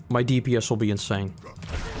 my DPS will be insane.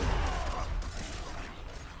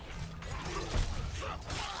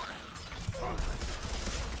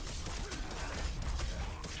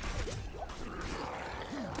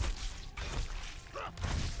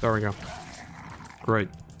 There we go. Great.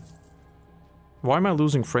 Why am I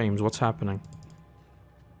losing frames? What's happening?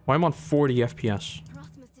 Why am I on 40 FPS?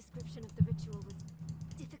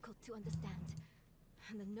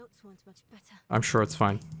 much better. I'm sure it's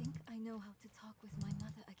fine. I think I know how to talk with my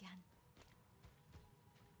mother again.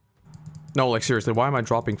 No, like seriously, why am I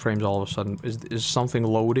dropping frames all of a sudden? Is something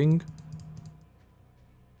loading?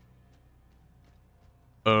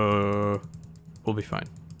 We'll be fine.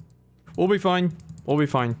 We'll be fine. We'll be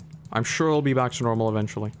fine. I'm sure it'll be back to normal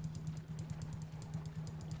eventually.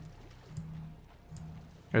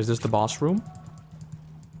 Is this the boss room?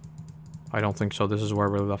 I don't think so. This is where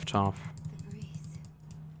we left off. The breeze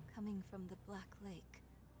coming from the Black Lake.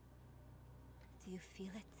 Do you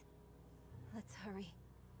feel it? Let's hurry.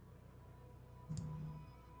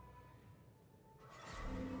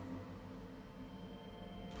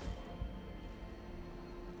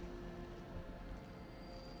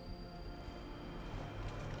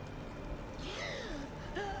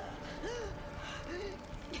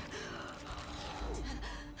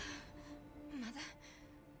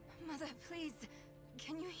 Mother, please,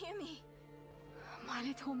 can you hear me? My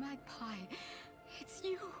little magpie, it's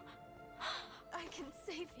you. I can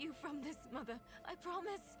save you from this, Mother. I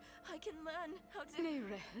promise. I can learn how to...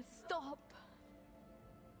 Lilith, stop.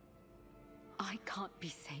 I can't be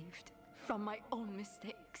saved from my own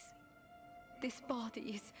mistakes. This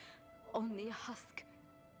body is only a husk.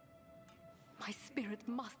 My spirit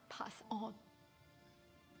must pass on.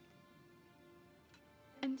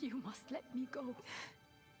 And you must let me go.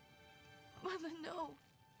 Mother, no.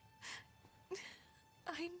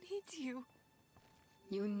 I need you.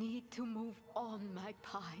 You need to move on,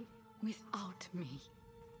 Magpie, without me.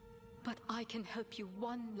 But I can help you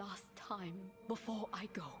one last time before I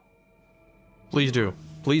go. Please do.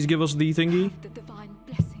 Please give us the thingy. Have the divine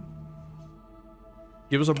blessing.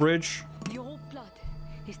 Give us a bridge. Your blood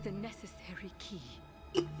is the necessary key.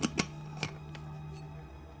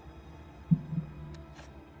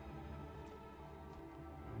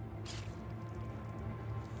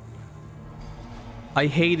 I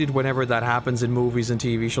hate it whenever that happens in movies and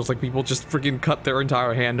TV shows, like people just freaking cut their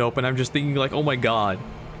entire hand open. I'm just thinking like, oh my god.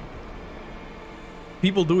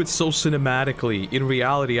 People do it so cinematically. In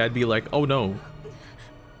reality, I'd be like, oh no.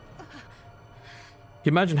 Can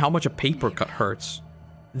you imagine how much a paper cut hurts?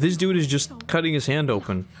 This dude is just cutting his hand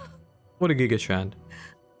open. What a Giga Chad.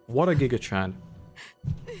 What a Giga Chad.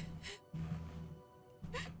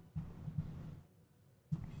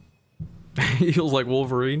 He feels like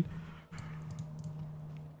Wolverine.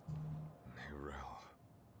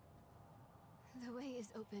 The way is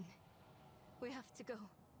open. We have to go.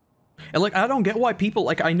 And like, I don't get why people,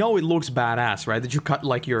 like, I know it looks badass, right? That you cut,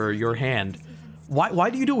 like, your hand. Why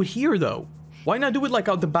do you do it here, though? Why not do it, like,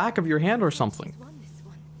 out the back of your hand or something?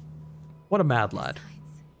 What a mad lad.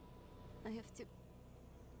 I have to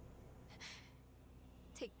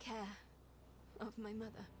take care of my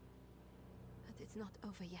mother. But it's not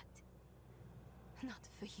over yet. Not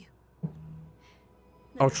for you.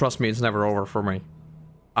 Oh, trust me, it's never over for me.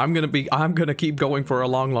 I'm gonna keep going for a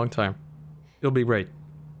long, long time. It'll be great.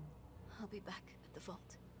 I'll be back at the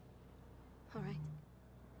vault. All right.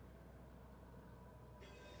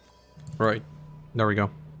 Right. There we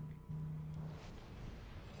go.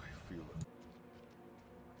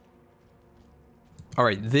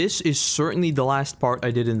 Alright, this is certainly the last part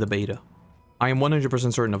I did in the beta. I am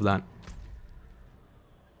 100% certain of that.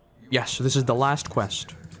 Yes, this is the last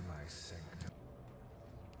quest.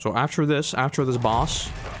 So after this boss,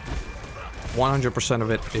 100%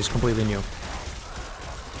 of it is completely new.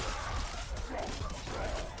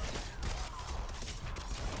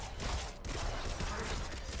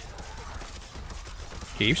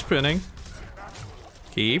 Keep spinning.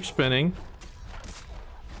 Keep spinning.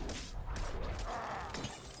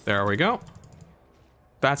 There we go.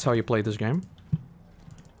 That's how you play this game.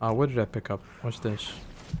 What did I pick up? What's this?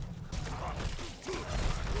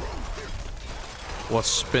 Let's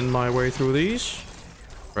spin my way through these.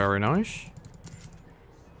 Very nice.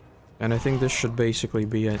 And I think this should basically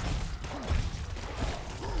be it.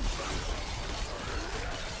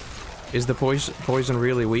 Is the poison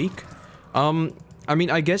really weak? I mean,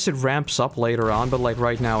 I guess it ramps up later on, but like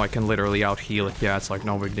right now I can literally out-heal it. Yeah, it's like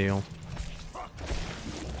no big deal.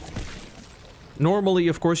 Normally,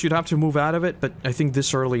 of course, you'd have to move out of it, but I think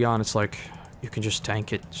this early on, it's like, you can just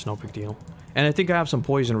tank it. It's no big deal. And I think I have some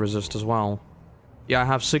poison resist as well. Yeah, I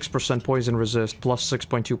have 6% poison resist, plus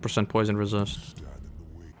 6.2% poison resist.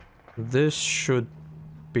 This should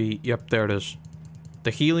be... Yep, there it is. The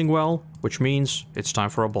healing well, which means it's time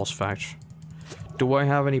for a boss fight. Do I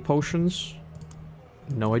have any potions?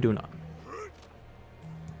 No, I do not.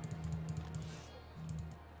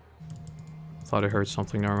 Thought I heard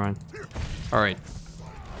something, never mind. Alright.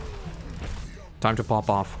 Time to pop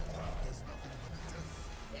off.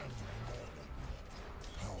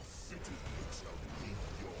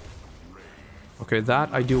 Okay, that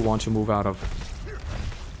I do want to move out of.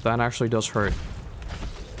 That actually does hurt.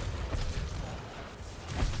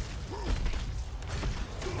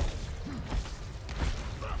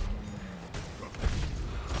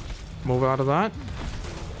 Move out of that.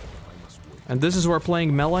 And this is where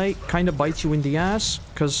playing melee kind of bites you in the ass,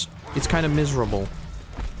 because it's kind of miserable.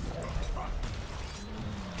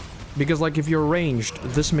 Because, like, if you're ranged,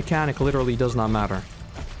 this mechanic literally does not matter.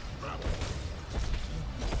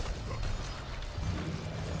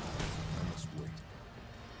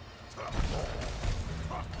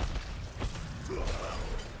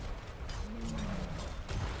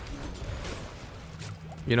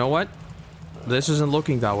 You know what? This isn't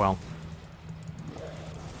looking that well.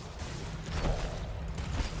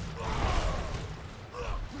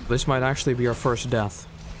 This might actually be our first death.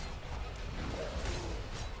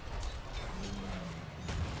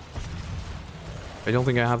 I don't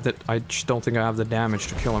think I have that. I just don't think I have the damage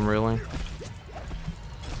to kill him, really.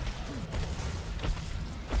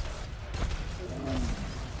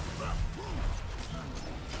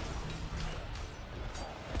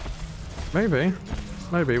 Maybe.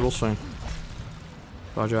 Maybe, we'll see.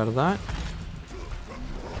 Dodge out of that.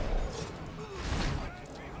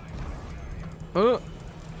 There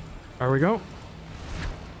we go.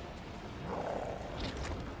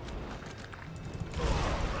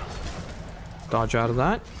 Dodge out of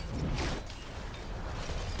that.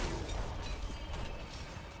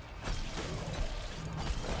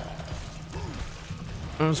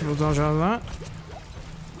 Let's dodge out of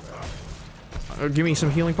that. Give me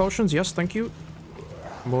some healing potions. Yes, thank you.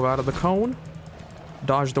 Move out of the cone.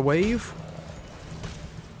 Dodge the wave.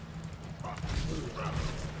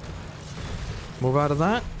 Move out of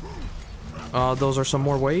that. Those are some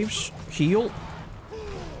more waves. Heal.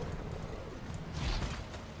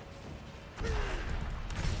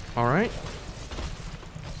 Alright.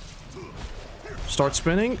 Start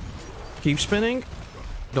spinning. Keep spinning.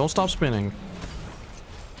 Don't stop spinning.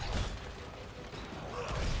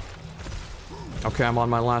 Okay, I'm on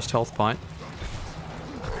my last health pot.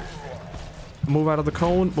 Move out of the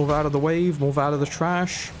cone, move out of the wave, move out of the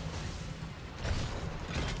trash.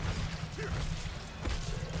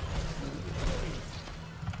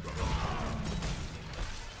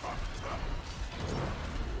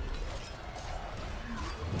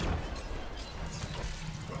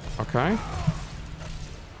 Okay.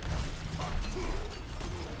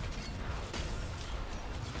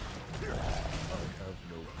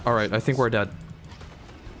 Alright, I think we're dead.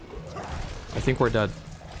 I think we're dead.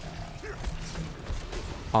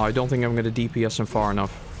 I don't think I'm gonna DPS him far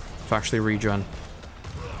enough to actually regen.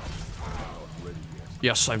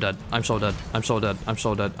 Yes, I'm dead. I'm so dead. I'm so dead. I'm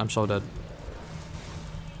so dead. I'm so dead.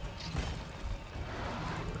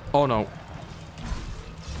 Oh no.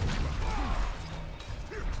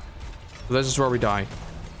 This is where we die.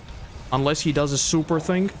 Unless he does a super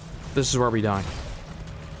thing, this is where we die.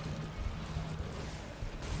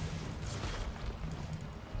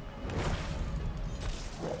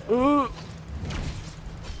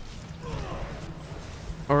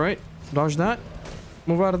 Alright, dodge that.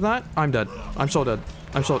 Move out of that. I'm dead. I'm so dead.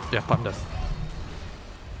 I'm so... yeah, I'm dead.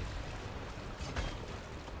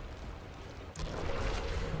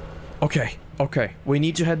 Okay, okay. We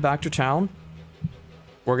need to head back to town.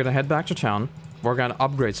 We're gonna head back to town. We're gonna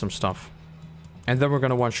upgrade some stuff. And then we're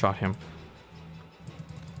gonna one-shot him.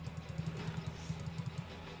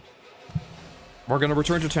 We're gonna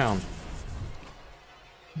return to town.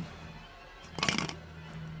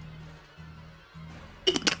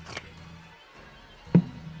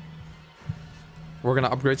 We're gonna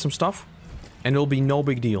upgrade some stuff, and it'll be no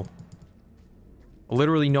big deal.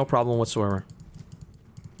 Literally no problem whatsoever.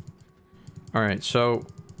 Alright, so...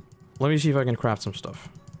 let me see if I can craft some stuff.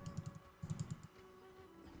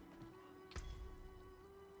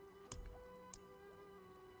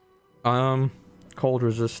 Cold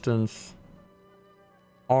resistance.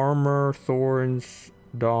 Armor, thorns,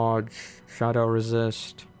 dodge, shadow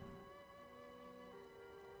resist.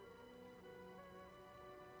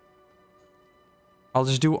 I'll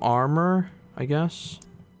just do armor, I guess.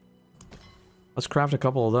 Let's craft a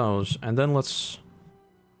couple of those, and then let's...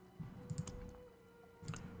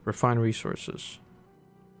 refine resources.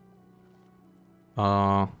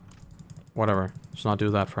 Whatever. Let's not do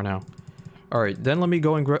that for now. Alright, then let me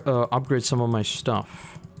go and upgrade some of my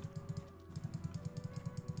stuff.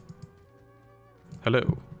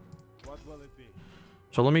 Hello. What will it be?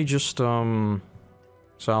 So let me just,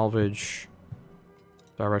 salvage...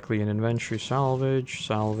 directly in inventory. Salvage,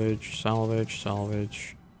 salvage, salvage,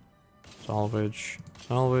 salvage, salvage,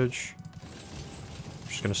 salvage. I'm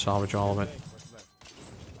just gonna salvage all of it.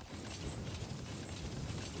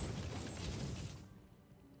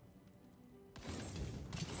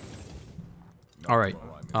 Alright.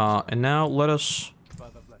 And now let us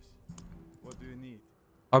What do you need?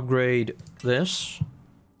 upgrade this.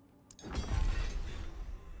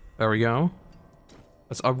 There we go.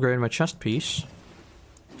 Let's upgrade my chest piece.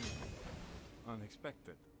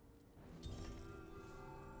 Unexpected.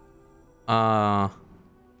 So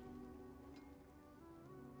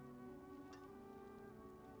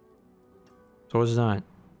what's that?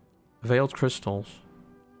 Veiled crystals.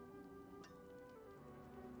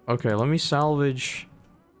 Okay, let me salvage...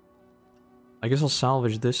 I guess I'll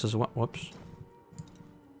salvage this as well. Whoops.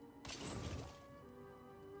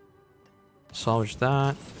 Salvage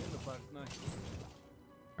that.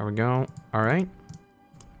 There we go. Alright.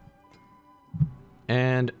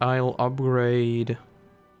 And I'll upgrade...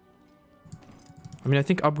 I mean, I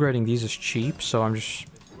think upgrading these is cheap, so I'm just...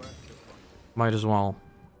 Might as well.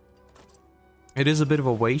 It is a bit of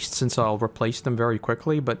a waste since I'll replace them very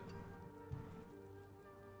quickly, but...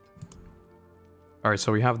 Alright,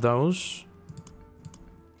 so we have those.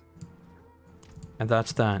 And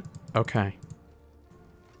that's that. Okay.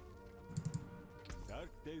 Dark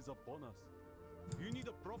days upon us. You need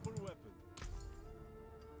a proper weapon.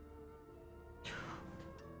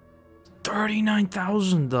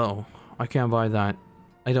 39,000 though. I can't buy that.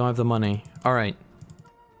 I don't have the money. Alright.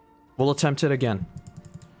 We'll attempt it again.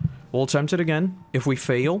 We'll attempt it again. If we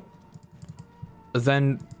fail,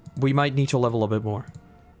 then we might need to level a bit more.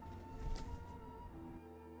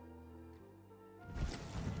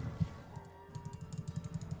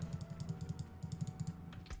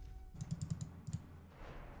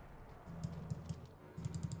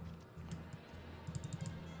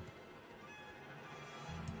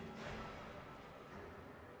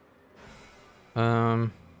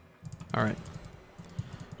 Alright.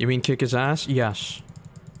 You mean kick his ass? Yes.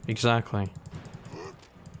 Exactly.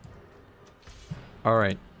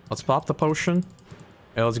 Alright. Let's pop the potion.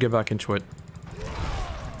 And let's get back into it.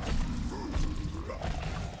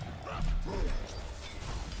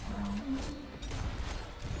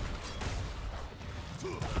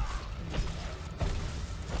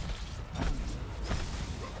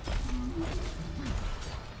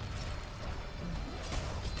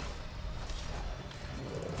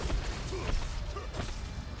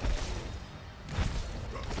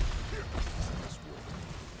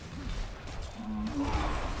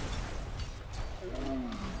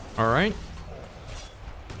 Alright.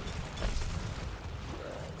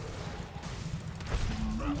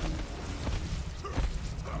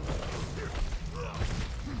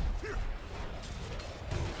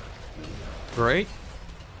 Great.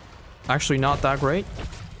 Actually, not that great.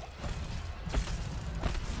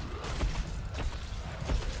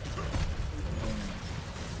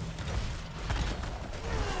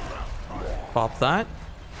 Pop that.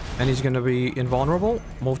 And he's gonna be invulnerable.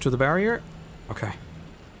 Move to the barrier. Okay.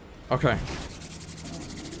 Okay.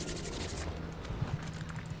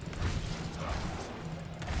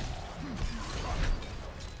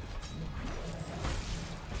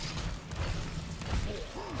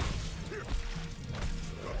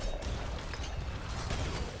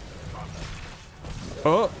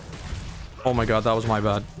 Oh! Oh my god, that was my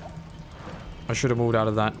bad. I should have moved out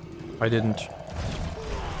of that. I didn't.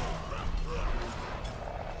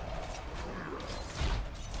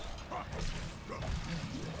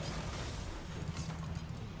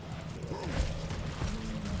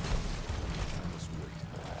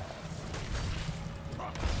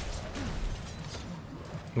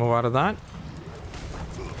 Move out of that.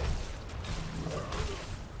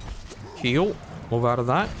 Heal. Move out of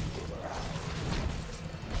that.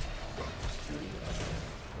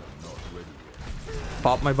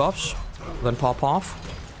 Pop my buffs. Then pop off.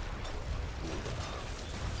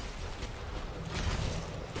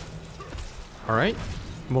 Alright.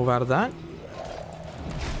 Move out of that.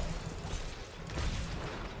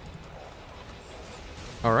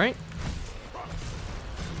 Alright.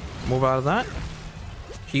 Move out of that.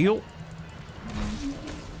 Heal.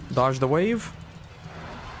 Dodge the wave.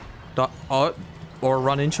 Or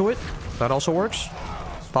run into it. That also works.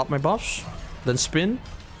 Pop my buffs. Then spin.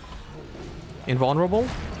 Invulnerable.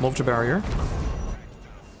 Move to barrier.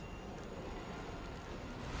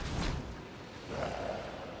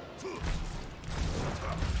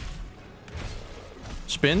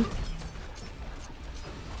 Spin.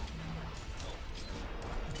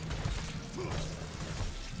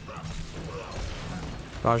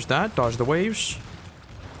 Dodge that. Dodge the waves.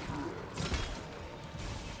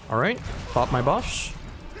 Alright. Pop my buffs.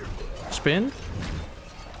 Spin.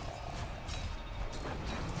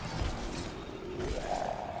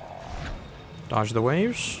 Dodge the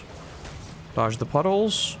waves. Dodge the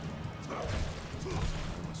puddles.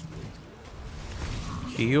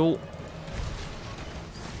 Heal.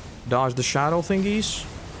 Dodge the shadow thingies.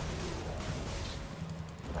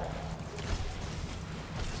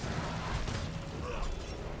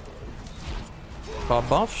 Pop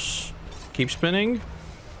buffs. Keep spinning.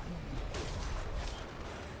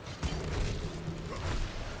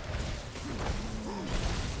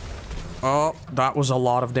 Oh, that was a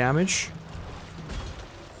lot of damage.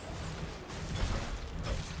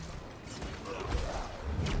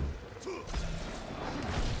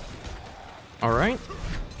 Alright.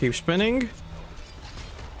 Keep spinning.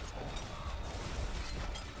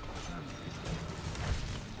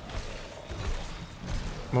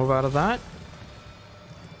 Move out of that.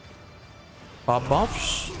 Pop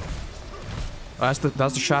buffs. That's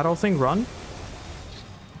the shadow thing. Run.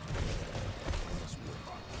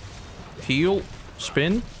 Heal.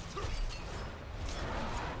 Spin.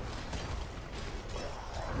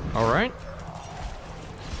 Alright.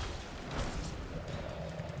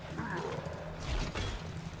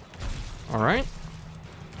 Alright.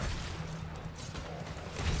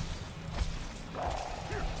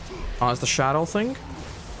 It's the shadow thing.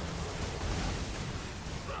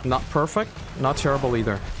 Not perfect, not terrible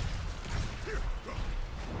either.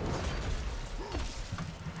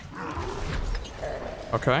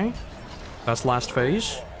 Okay. That's last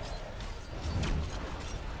phase.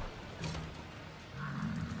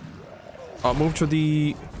 I'll move to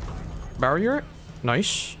the barrier.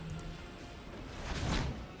 Nice.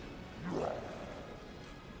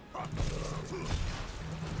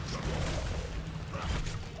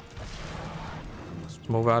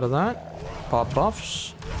 Move out of that. Pop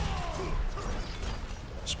buffs.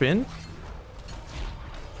 Spin.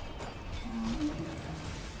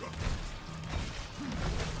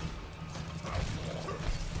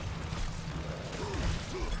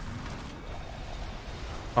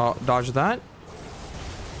 Dodge that.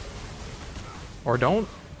 Or don't.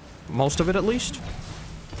 Most of it at least.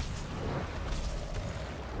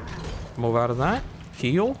 Move out of that.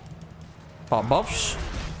 Heal. Pop buffs.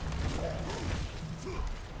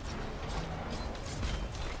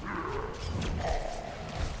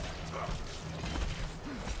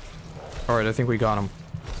 Alright, I think we got him.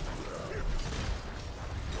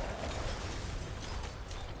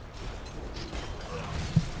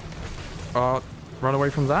 Run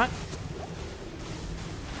away from that.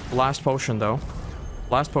 Last potion, though.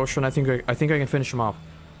 Last potion, I think I can finish him off.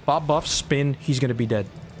 Bob buff, spin, he's gonna be dead.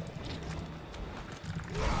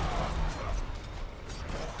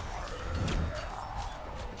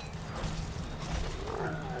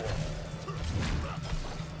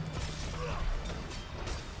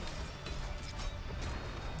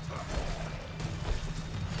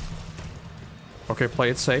 Okay,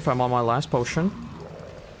 play it safe. I'm on my last potion.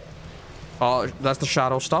 That's the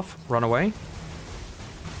shadow stuff. Run away.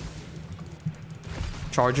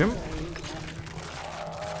 Charge him.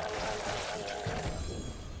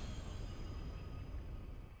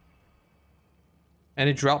 And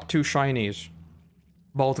it dropped 2 shinies.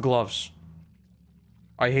 Both gloves.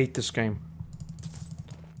 I hate this game.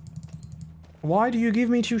 Why do you give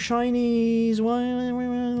me 2 shinies? Why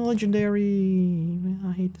legendary?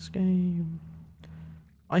 I hate this game.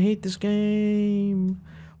 I hate this game.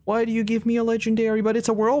 Why do you give me a legendary? But it's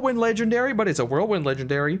a whirlwind legendary. But it's a whirlwind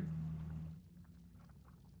legendary.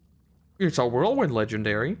 It's a whirlwind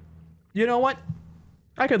legendary. You know what?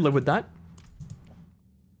 I can live with that.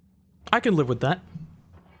 I can live with that.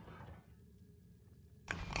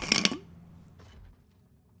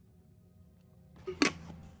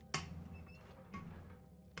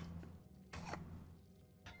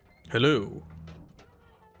 Hello.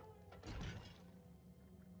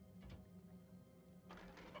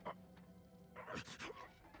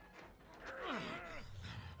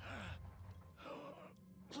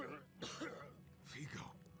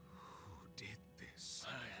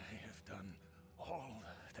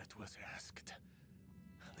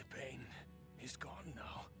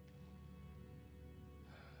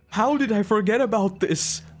 How did I forget about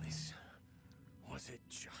this? Was it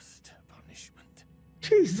just punishment?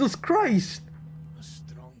 Jesus Christ! A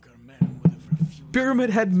stronger man would have refused. Pyramid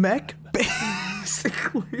Head mech?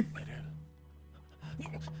 Basically.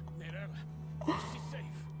 Is she safe?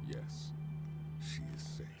 Yes, she is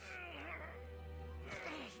safe.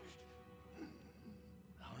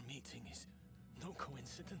 Our meeting is no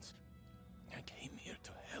coincidence. I came here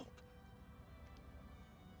to help.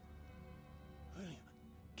 Will you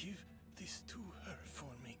give this to her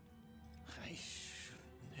for me? I should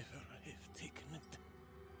never have taken it.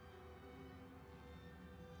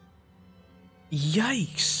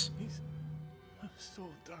 Yikes! It's so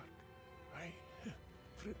dark. I have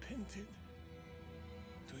repented.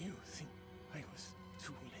 Do you think I was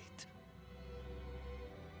too late?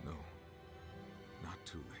 No.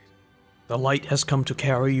 The light has come to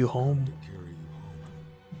carry you home.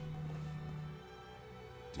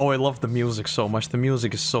 Oh, I love the music so much. The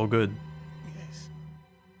music is so good. Yes.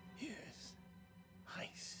 Yes. I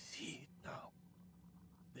see it now.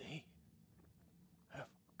 They have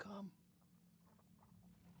come.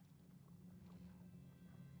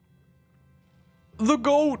 The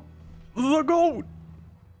goat! The goat!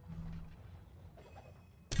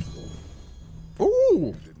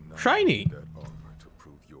 Ooh! Shiny! That armor to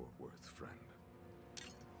prove your worth, friend.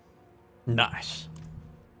 Nice.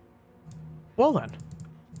 Well then.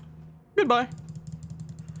 Goodbye.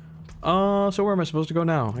 So where am I supposed to go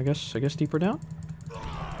now? I guess deeper down?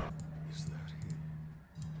 Is that him?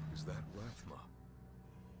 Is that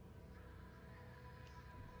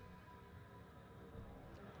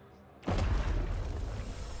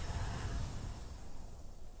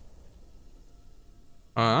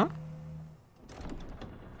Rathma?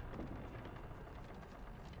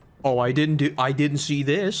 Oh, I didn't see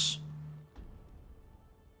this.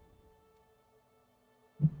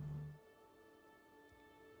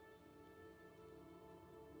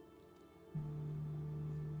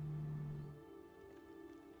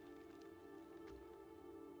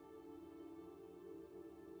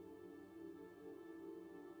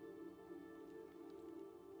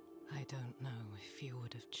 I don't know if you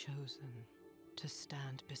would have chosen to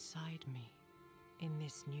stand beside me in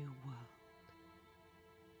this new world,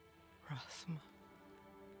 Rathma.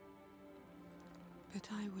 But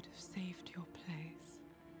I would have saved your place,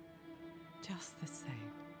 just the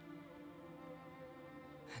same.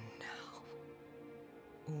 And now...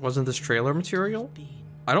 Wasn't this trailer material?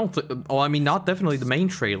 I don't think... Oh, I mean, not definitely the main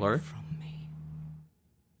trailer.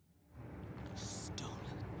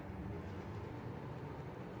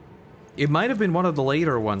 It might have been one of the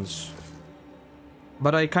later ones.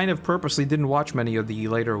 But I kind of purposely didn't watch many of the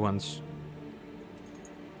later ones.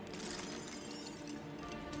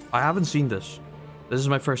 I haven't seen this. This is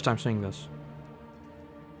my first time seeing this.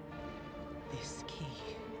 This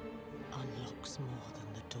key unlocks more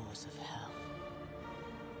than the doors of hell.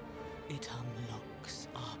 It unlocks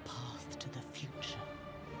our path to the future.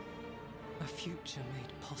 A future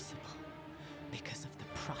made possible because of the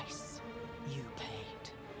price you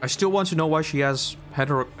paid. I still want to know why she has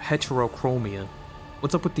heterochromia.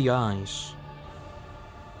 What's up with the eyes?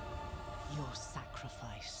 Your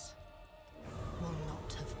sacrifice will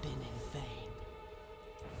not have been in vain.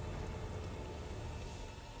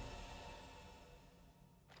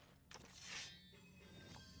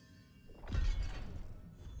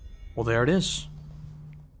 Well, there it is.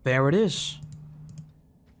 There it is.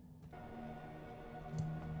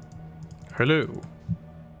 Hello.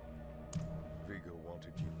 Vigo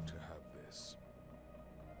wanted you to have this.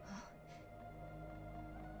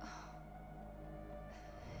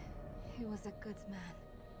 He was a good man.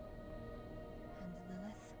 And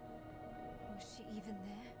Lilith? Was she even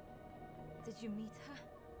there? Did you meet her?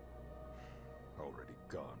 Already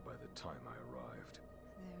gone by the time I arrived.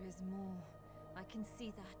 There is more. I can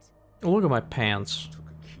see that. Oh, look at my pants.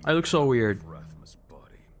 I look so weird.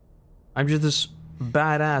 I'm just this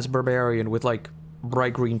badass barbarian with like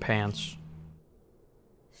bright green pants.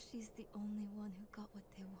 She's the only one who got what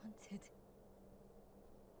they wanted.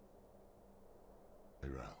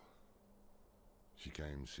 Irel. She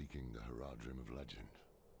came seeking the Haradrim of legend.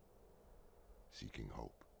 Seeking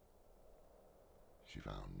hope. She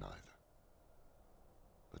found neither.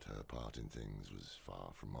 But her part in things was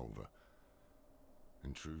far from over.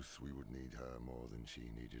 In truth, we would need her more than she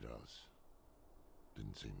needed us.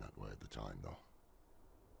 Didn't seem that way at the time, though.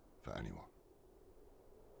 For anyone.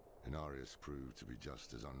 Inarius proved to be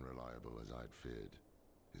just as unreliable as I'd feared.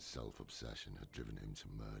 His self-obsession had driven him to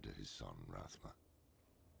murder his son, Rathma.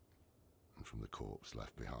 And from the corpse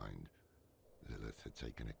left behind, Lilith had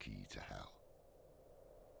taken a key to hell.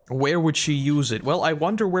 Where would she use it? Well, I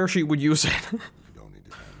wonder where she would use it. We could only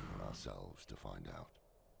depend on ourselves to find out.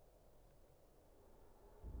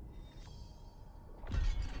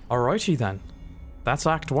 Alrighty then. That's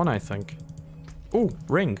Act 1, I think. Ooh,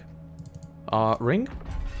 ring. Ring?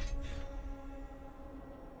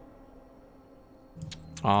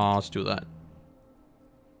 Let's do that.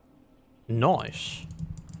 Nice.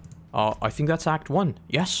 I think that's Act 1.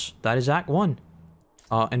 Yes, that is Act 1.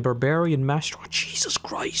 And Barbarian Master... Oh, Jesus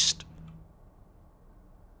Christ!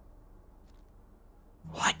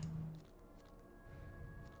 What?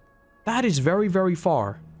 That is very, very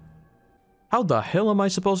far. How the hell am I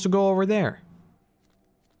supposed to go over there?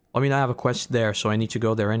 I mean, I have a quest there, so I need to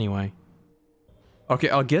go there anyway. Okay,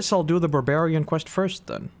 I guess I'll do the Barbarian Quest first,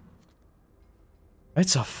 then.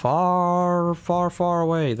 It's a far, far, far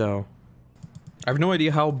away, though. I have no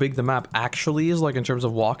idea how big the map actually is, like in terms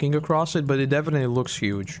of walking across it, but it definitely looks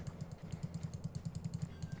huge.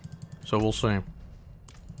 So we'll see.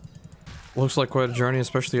 Looks like quite a journey,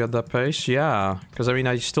 especially at that pace. Yeah, because I mean,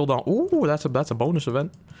 I still don't... Ooh, that's a bonus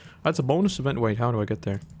event. That's a bonus event. Wait, how do I get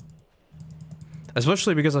there?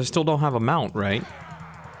 Especially because I still don't have a mount, right?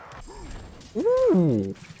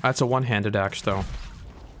 Ooh, that's a one-handed axe, though.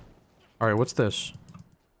 Alright, what's this?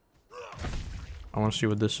 I want to see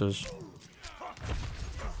what this is.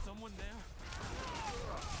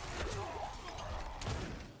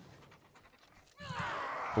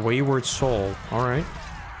 Wayward Soul. Alright.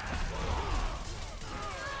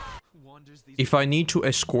 If I need to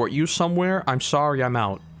escort you somewhere, I'm sorry, I'm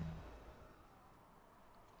out.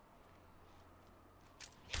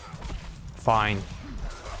 Fine.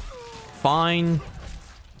 Fine.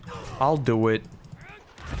 I'll do it.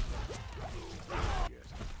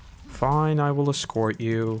 Fine, I will escort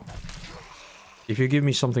you. If you give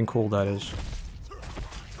me something cool, that is.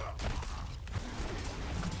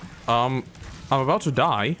 I'm about to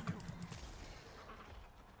die.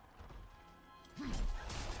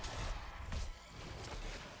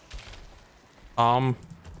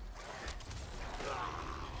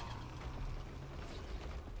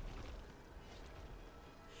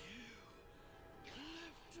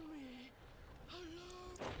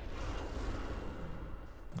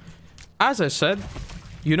 As I said,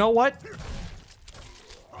 you know what?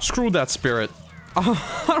 Screw that spirit.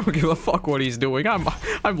 I don't give a fuck what he's doing.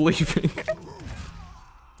 I'm leaving.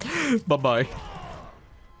 Bye-bye.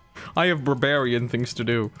 I have barbarian things to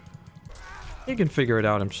do. He can figure it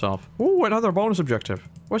out himself. Ooh, another bonus objective.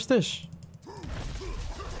 What's this?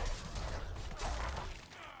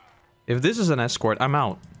 If this is an escort, I'm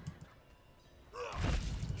out.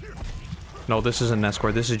 No, this isn't an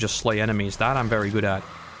escort. This is just slay enemies. That I'm very good at.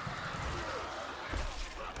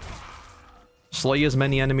 Slay as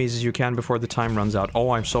many enemies as you can before the time runs out.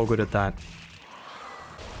 Oh, I'm so good at that.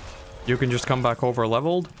 You can just come back over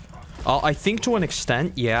leveled. I think to an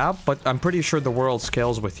extent, yeah, but I'm pretty sure the world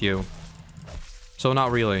scales with you. So not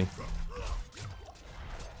really.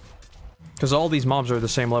 Because all these mobs are the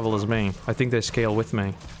same level as me. I think they scale with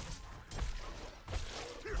me.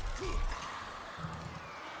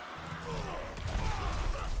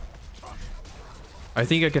 I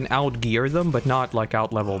think I can out-gear them, but not, like,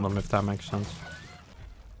 out-level them, if that makes sense.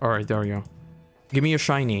 Alright, there we go. Give me a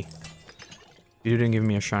shiny. You didn't give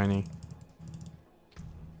me a shiny.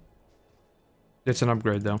 It's an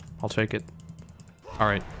upgrade, though. I'll take it.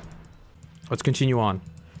 Alright. Let's continue on.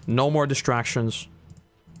 No more distractions.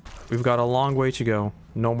 We've got a long way to go.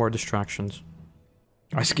 No more distractions.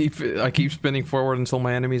 I keep spinning forward until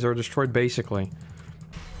my enemies are destroyed, basically.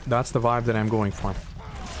 That's the vibe that I'm going for.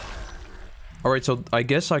 Alright, so I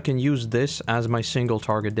guess I can use this as my single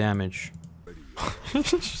target damage.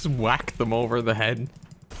 Just whack them over the head.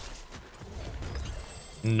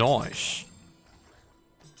 Nice.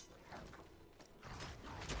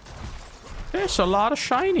 There's a lot of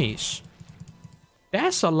shinies.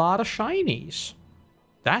 That's a lot of shinies.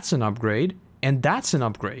 That's an upgrade. And that's an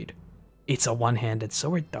upgrade. It's a one-handed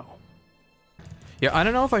sword, though. Yeah, I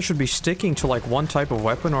don't know if I should be sticking to, like, one type of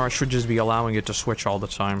weapon or I should just be allowing it to switch all the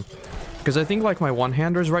time. Because I think, like, my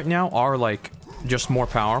one-handers right now are, like, just more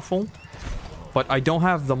powerful. But I don't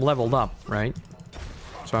have them leveled up, right?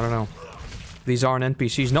 So I don't know. These aren't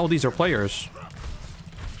NPCs. No, these are players.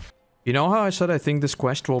 You know how I said I think this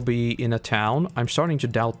quest will be in a town? I'm starting to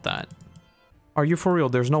doubt that. Are you for real?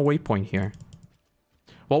 There's no waypoint here.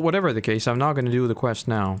 Well, whatever the case, I'm not going to do the quest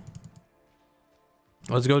now.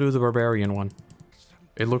 Let's go do the Barbarian one.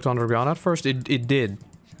 It looked underground at first. It did.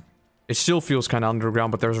 It still feels kind of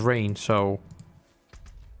underground, but there's rain, so...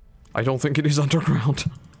 I don't think it is underground.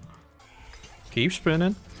 Keep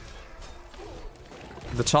spinning.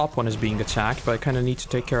 The top one is being attacked, but I kind of need to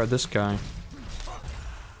take care of this guy.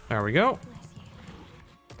 There we go.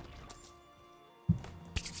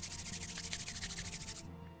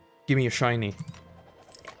 Give me a shiny.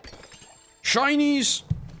 Shinies!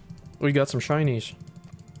 We got some shinies.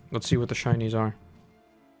 Let's see what the shinies are.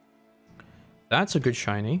 That's a good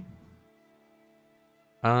shiny.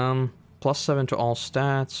 +7 to all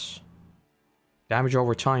stats. Damage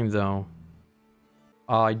over time, though.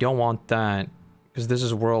 I don't want that. Because this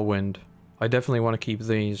is Whirlwind. I definitely want to keep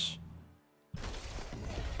these.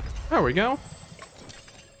 There we go.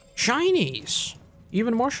 Shinies!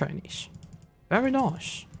 Even more shinies. Very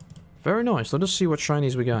nice. Very nice. Let us see what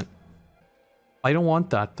shinies we got. I don't want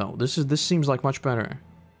that, though. This seems like much better.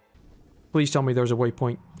 Please tell me there's a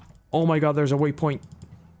waypoint. Oh my god, there's a waypoint.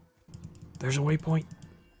 There's a waypoint.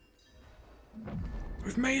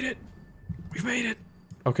 We've made it. We've made it.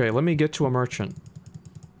 Okay, let me get to a merchant.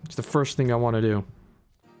 It's the first thing I want to do.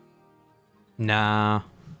 Nah.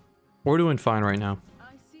 We're doing fine right now.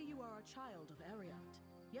 I see you are a child of Ariat,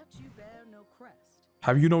 yet you bear no crest.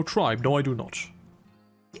 Have you no tribe? No, I do not.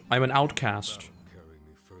 I'm an outcast. Carry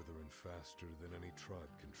me further and faster than any tribe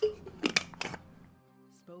can.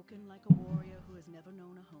 Spoken like a warrior who has never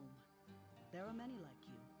known a home. There are many like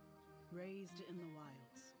you, raised in the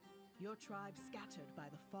wilds. Your tribe scattered by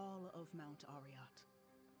the fall of Mount Ariat.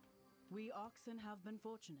 We oxen have been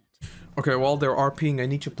fortunate. Okay, while they're RPing, I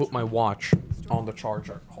need to put my watch on the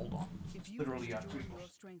charger. Hold on. If you Literally wish at to bring your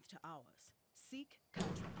strength to ours, seek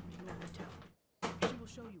Katra, your return. She will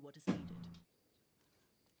show you what is needed.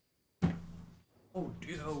 Oh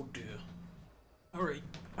dear, oh dear. Alright.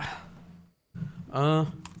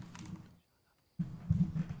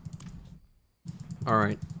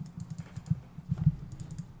 Alright.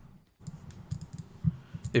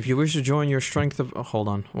 If you wish to join your strength of... Oh, hold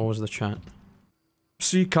on, what was the chat?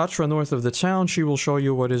 See Katra north of the town, she will show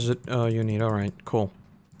you what is it you need. Alright, cool.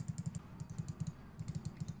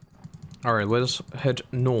 Alright, let us head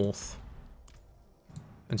north.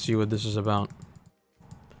 And see what this is about.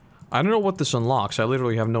 I don't know what this unlocks, I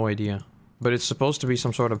literally have no idea. But it's supposed to be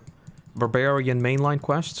some sort of Barbarian mainline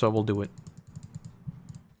quest, so we'll do it.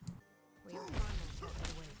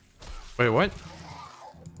 Wait, what?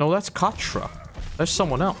 No, that's Katra. That's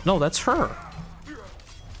someone else. No, that's her.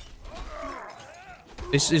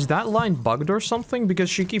 Is that line bugged or something? Because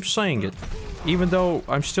she keeps saying it. Even though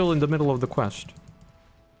I'm still in the middle of the quest.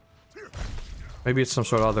 Maybe it's some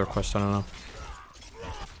sort of other quest, I don't know.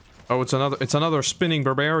 Oh, it's another spinning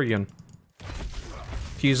barbarian.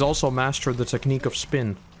 He's also mastered the technique of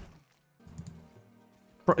spin.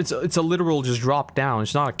 Bro, it's a literal just drop down.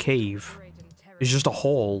 It's not a cave. It's just a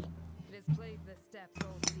hole. It has plagued the steppes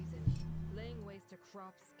all season, laying waste to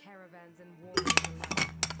crops, caravans, and wars.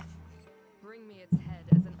 Bring me its head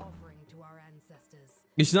as an offering to our ancestors.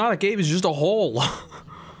 It's not a cave, it's just a hole. I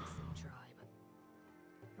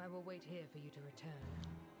will wait here for you to return.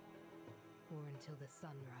 Or until the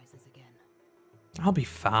sun rises again. I'll be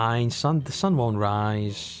fine. The sun won't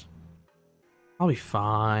rise. I'll be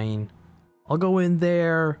fine. I'll go in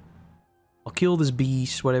there. I'll kill this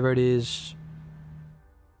beast, whatever it is.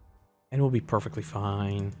 And we'll be perfectly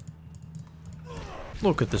fine.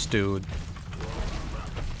 Look at this dude.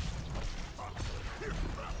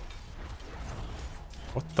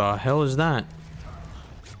 What the hell is that?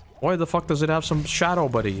 Why the fuck does it have some shadow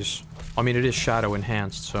buddies? I mean, it is shadow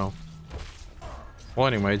enhanced, so... Well,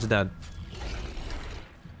 anyway, it's dead.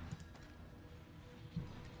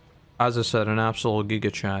 As I said, an absolute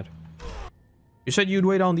giga chad. You said you'd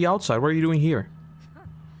wait on the outside. What are you doing here?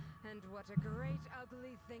 And what a great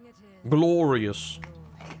ugly thing it is. Glorious.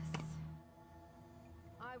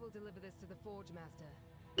 I will deliver this to the Forge Master.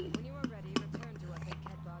 When you are ready, return to us at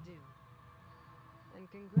Kedbardu. And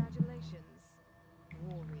congratulations,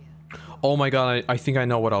 warrior. Oh my god, I think I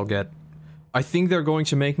know what I'll get. I think they're going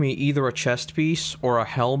to make me either a chest piece or a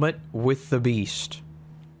helmet with the beast.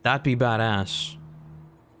 That'd be badass.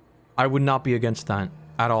 I would not be against that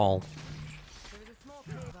at all.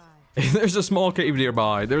 There's a small cave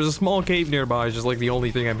nearby. There's a small cave nearby. It's just like the only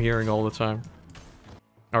thing I'm hearing all the time.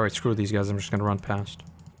 Alright, screw these guys. I'm just gonna run past.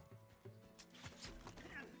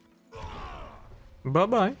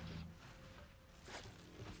 Bye-bye.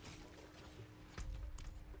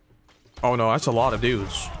 Oh no, that's a lot of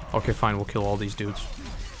dudes. Okay, fine. We'll kill all these dudes.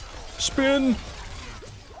 Spin!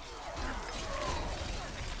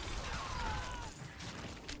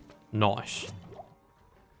 Nice.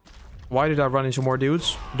 Why did I run into more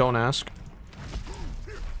dudes? Don't ask.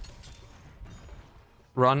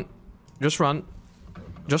 Run. Just run.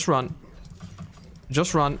 Just run.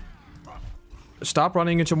 Just run. Stop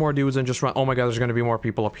running into more dudes and just run. Oh my god, there's gonna be more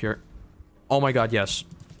people up here. Oh my god, yes.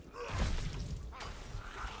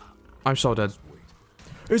 I'm so dead.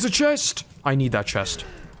 It's a chest! I need that chest.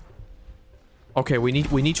 Okay, we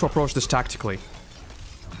need to approach this tactically.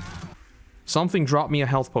 Something drop me a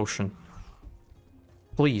health potion.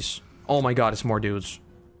 Please. Oh my god, it's more dudes.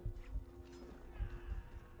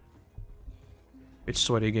 It's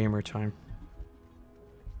sweaty gamer time.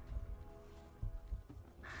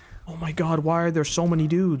 Oh my god, why are there so many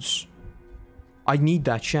dudes? I need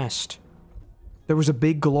that chest. There was a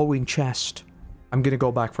big glowing chest. I'm gonna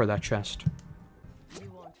go back for that chest.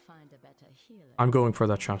 I'm going for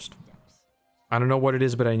that chest. I don't know what it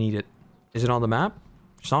is, but I need it. Is it on the map?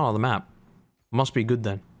 It's not on the map. Must be good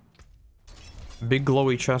then. Big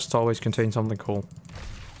glowy chests always contain something cool.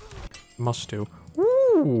 Must do.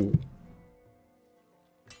 Woo!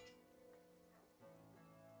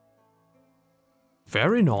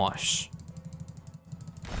 Very nice.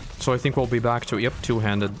 So I think we'll be back to... Yep,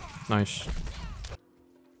 two-handed. Nice.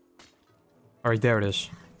 Alright, there it is.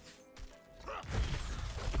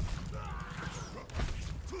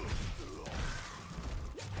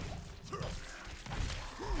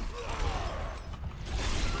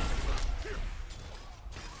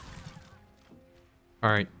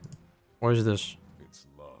 Alright. What is this? It's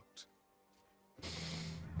locked.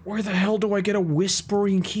 Where the hell do I get a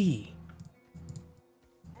whispering key?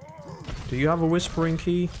 Do you have a whispering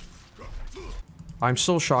key? I'm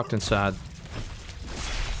so shocked and sad.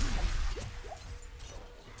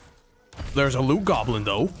 There's a loot goblin,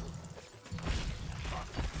 though.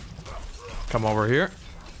 Come over here.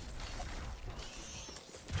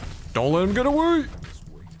 Don't let him get away!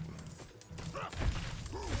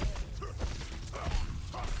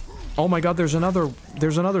 Oh my god, there's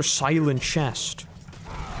another silent chest.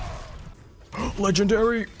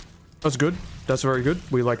 Legendary! That's good. That's very good.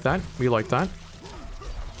 We like that. We like that.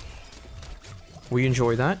 We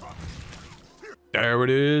enjoy that. There it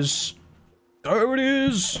is. There it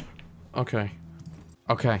is! Okay.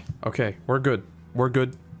 Okay. Okay. We're good. We're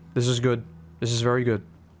good. This is good. This is very good.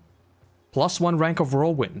 +1 rank of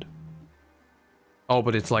Whirlwind. Oh,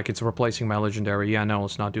 but it's like it's replacing my legendary. Yeah, no,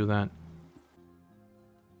 let's not do that.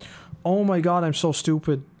 Oh my god, I'm so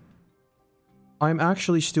stupid. I'm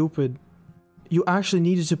actually stupid. You actually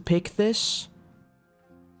needed to pick this?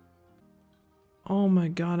 Oh my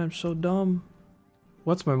god, I'm so dumb.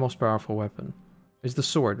 What's my most powerful weapon? It's the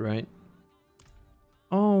sword, right?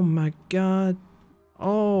 Oh my god.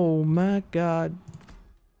 Oh my god.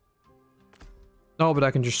 No, but I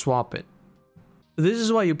can just swap it. This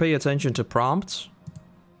is why you pay attention to prompts.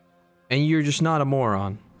 And you're just not a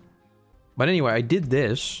moron. But anyway, I did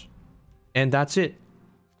this. And that's it.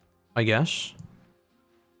 I guess.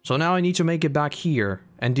 So now I need to make it back here.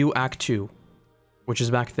 And do Act 2. Which is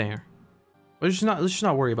back there. Let's just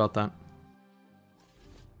not worry about that.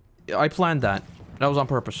 I planned that. That was on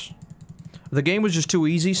purpose. The game was just too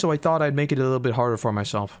easy, so I thought I'd make it a little bit harder for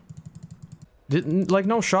myself. Like,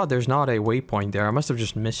 no shot, there's not a waypoint there. I must have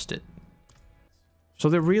just missed it. So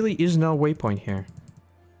there really is no waypoint here.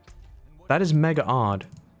 That is mega odd.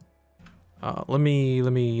 Let me,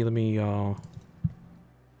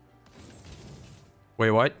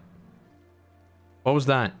 Wait, what? What was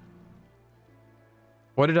that?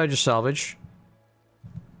 What did I just salvage?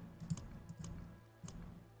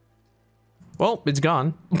 Well, it's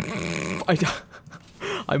gone.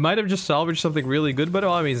 I might have just salvaged something really good, but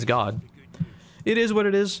I mean, it's God. It is what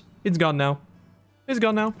it is. It's gone now. It's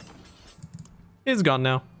gone now. It's gone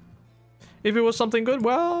now. If it was something good,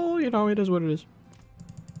 well, you know, it is what it is.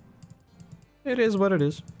 It is what it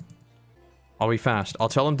is. I'll be fast. I'll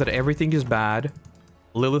tell him that everything is bad.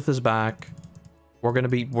 Lilith is back. We're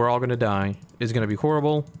all gonna die. It's gonna be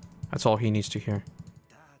horrible. That's all he needs to hear.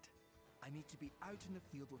 Dad, I need to be out in the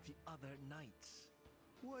field with the other knights.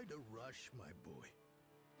 Why the rush, my boy?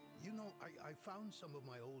 You know, I found some of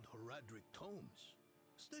my old Heraldric tomes.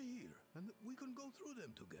 Stay here, and we can go through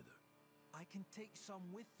them together. I can take some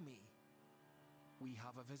with me. We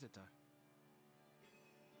have a visitor.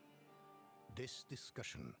 This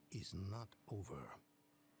discussion is not over.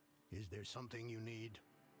 Is there something you need?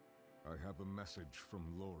 I have a message from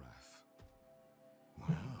Lorath.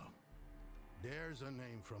 Well, there's a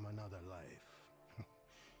name from another life.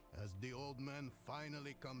 Has the old man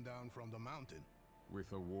finally come down from the mountain?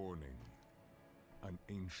 With a warning. An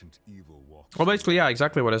ancient evil walks. Well, basically, yeah,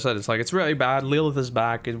 exactly what I said. It's like, it's really bad. Lilith is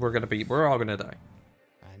back, and we're all gonna die.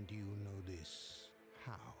 And you know this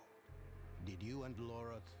how? Did you and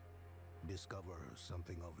Lorath discover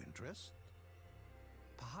something of interest?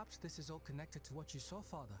 Perhaps this is all connected to what you saw,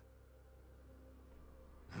 Father.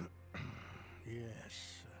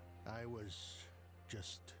 Yes, I was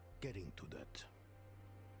just getting to that.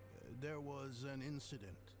 There was an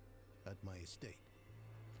incident at my estate.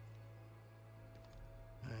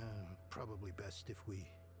 Probably best if we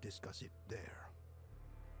discuss it there.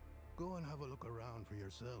 Go and have a look around for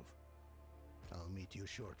yourself. I'll meet you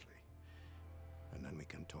shortly, and then we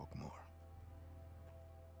can talk more.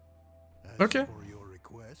 As okay. For your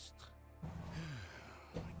request,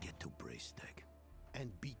 get to Braystag,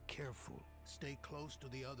 and be careful. Stay close to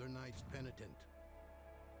the other knight's penitent.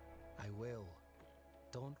 I will.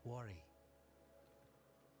 Don't worry.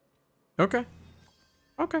 Okay.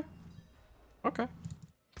 Okay. Okay.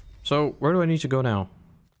 So, where do I need to go now?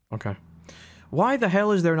 Okay. Why the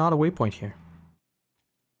hell is there not a waypoint here?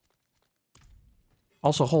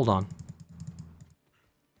 Also, hold on.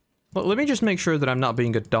 Well, let me just make sure that I'm not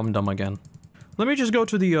being a dum-dum again. Let me just go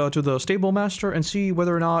to the stable master and see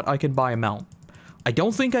whether or not I can buy a mount. I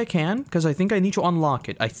don't think I can, because I think I need to unlock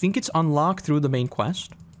it. I think it's unlocked through the main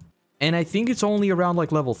quest. And I think it's only around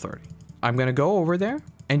like level 30. I'm gonna go over there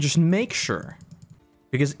and just make sure.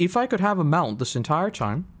 Because if I could have a mount this entire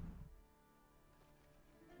time...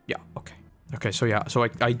 Yeah, okay. Okay, so yeah, so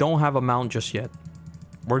I don't have a mount just yet.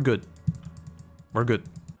 We're good. We're good.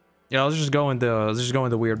 Yeah, let's just go in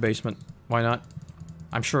the weird basement. Why not?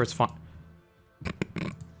 I'm sure it's fun.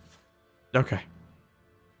 Okay.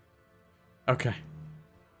 Okay.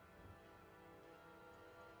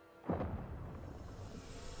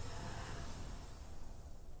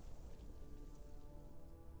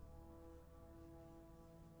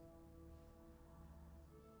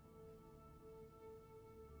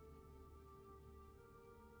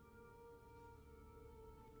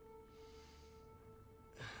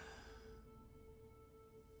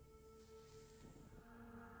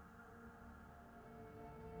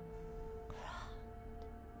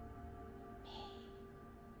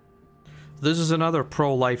 This is another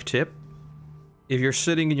pro-life tip. If you're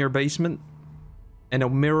sitting in your basement and a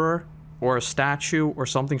mirror or a statue or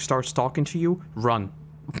something starts talking to you, run.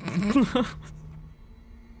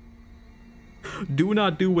 Do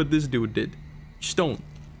not do what this dude did. Just don't.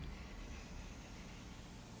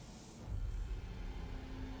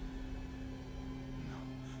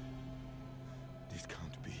 This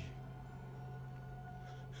can't be.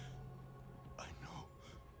 I know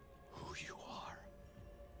who you are.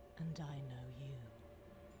 And I know you,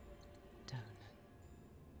 Donan.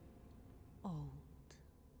 Old,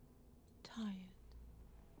 tired,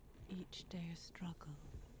 each day a struggle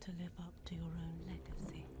to live up to your own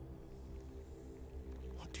legacy.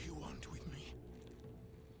 What do you want with me?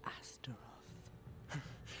 Astaroth.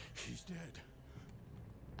 She's dead.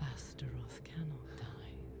 Astaroth cannot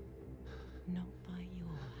die. Not by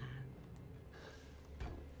your hand.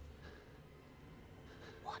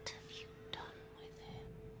 What have you done with him?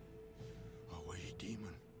 Away,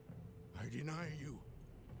 demon. I deny you.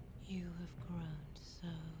 You have grown so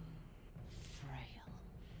frail.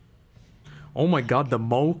 Oh my god, the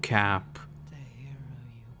mocap. The hero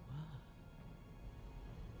you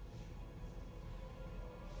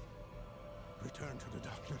were. Return to the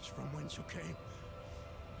darkness from whence you came.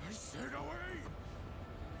 I said away!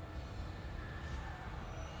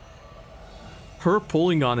 Her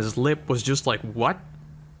pulling on his lip was just like, what?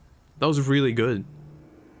 That was really good.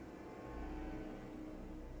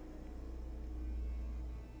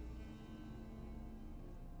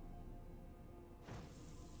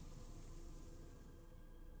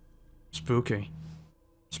 Spooky.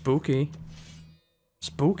 Spooky.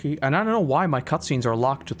 Spooky. And I don't know why my cutscenes are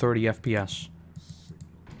locked to 30 FPS.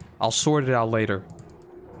 I'll sort it out later.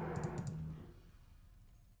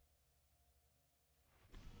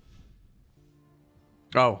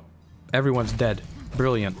 Oh. Everyone's dead.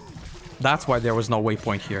 Brilliant. That's why there was no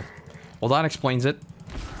waypoint here. Well, that explains it.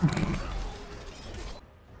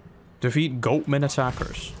 Defeat goatmen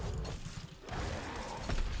attackers.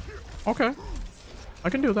 Okay. I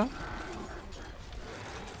can do that.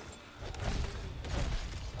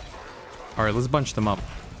 Alright, let's bunch them up.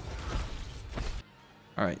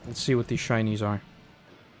 Alright, let's see what these shinies are.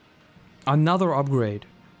 Another upgrade.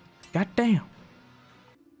 God damn.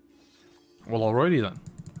 Well, alrighty then.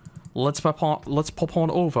 Let's pop on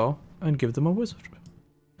over and give them a wizard.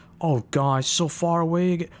 Oh, guys, so far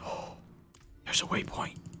away again. There's a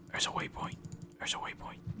waypoint. There's a waypoint. There's a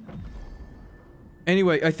waypoint.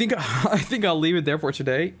 Anyway, I think I'll leave it there for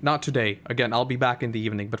today. Not today. Again, I'll be back in the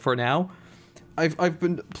evening. But for now, I've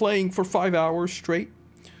been playing for 5 hours straight.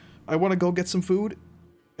 I want to go get some food,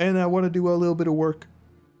 and I want to do a little bit of work,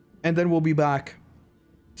 and then we'll be back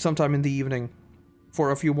sometime in the evening for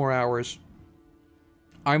a few more hours.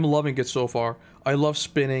 I'm loving it so far. I love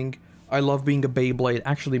spinning. I love being a Beyblade.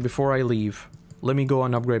 Actually, before I leave, let me go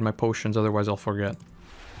and upgrade my potions, otherwise I'll forget.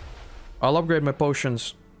 I'll upgrade my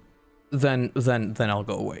potions, then I'll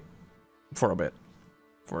go away. For a bit.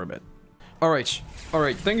 For a bit. Alright.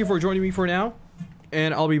 Alright, thank you for joining me for now.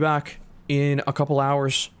 And I'll be back in a couple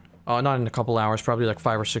hours. Not in a couple hours, probably like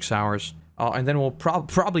 5 or 6 hours. And then we'll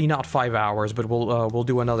probably not 5 hours, but we'll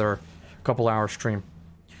do another couple hour stream.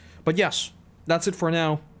 But yes, that's it for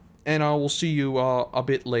now. And I will see you a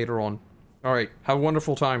bit later on. Alright, have a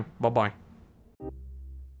wonderful time. Bye-bye.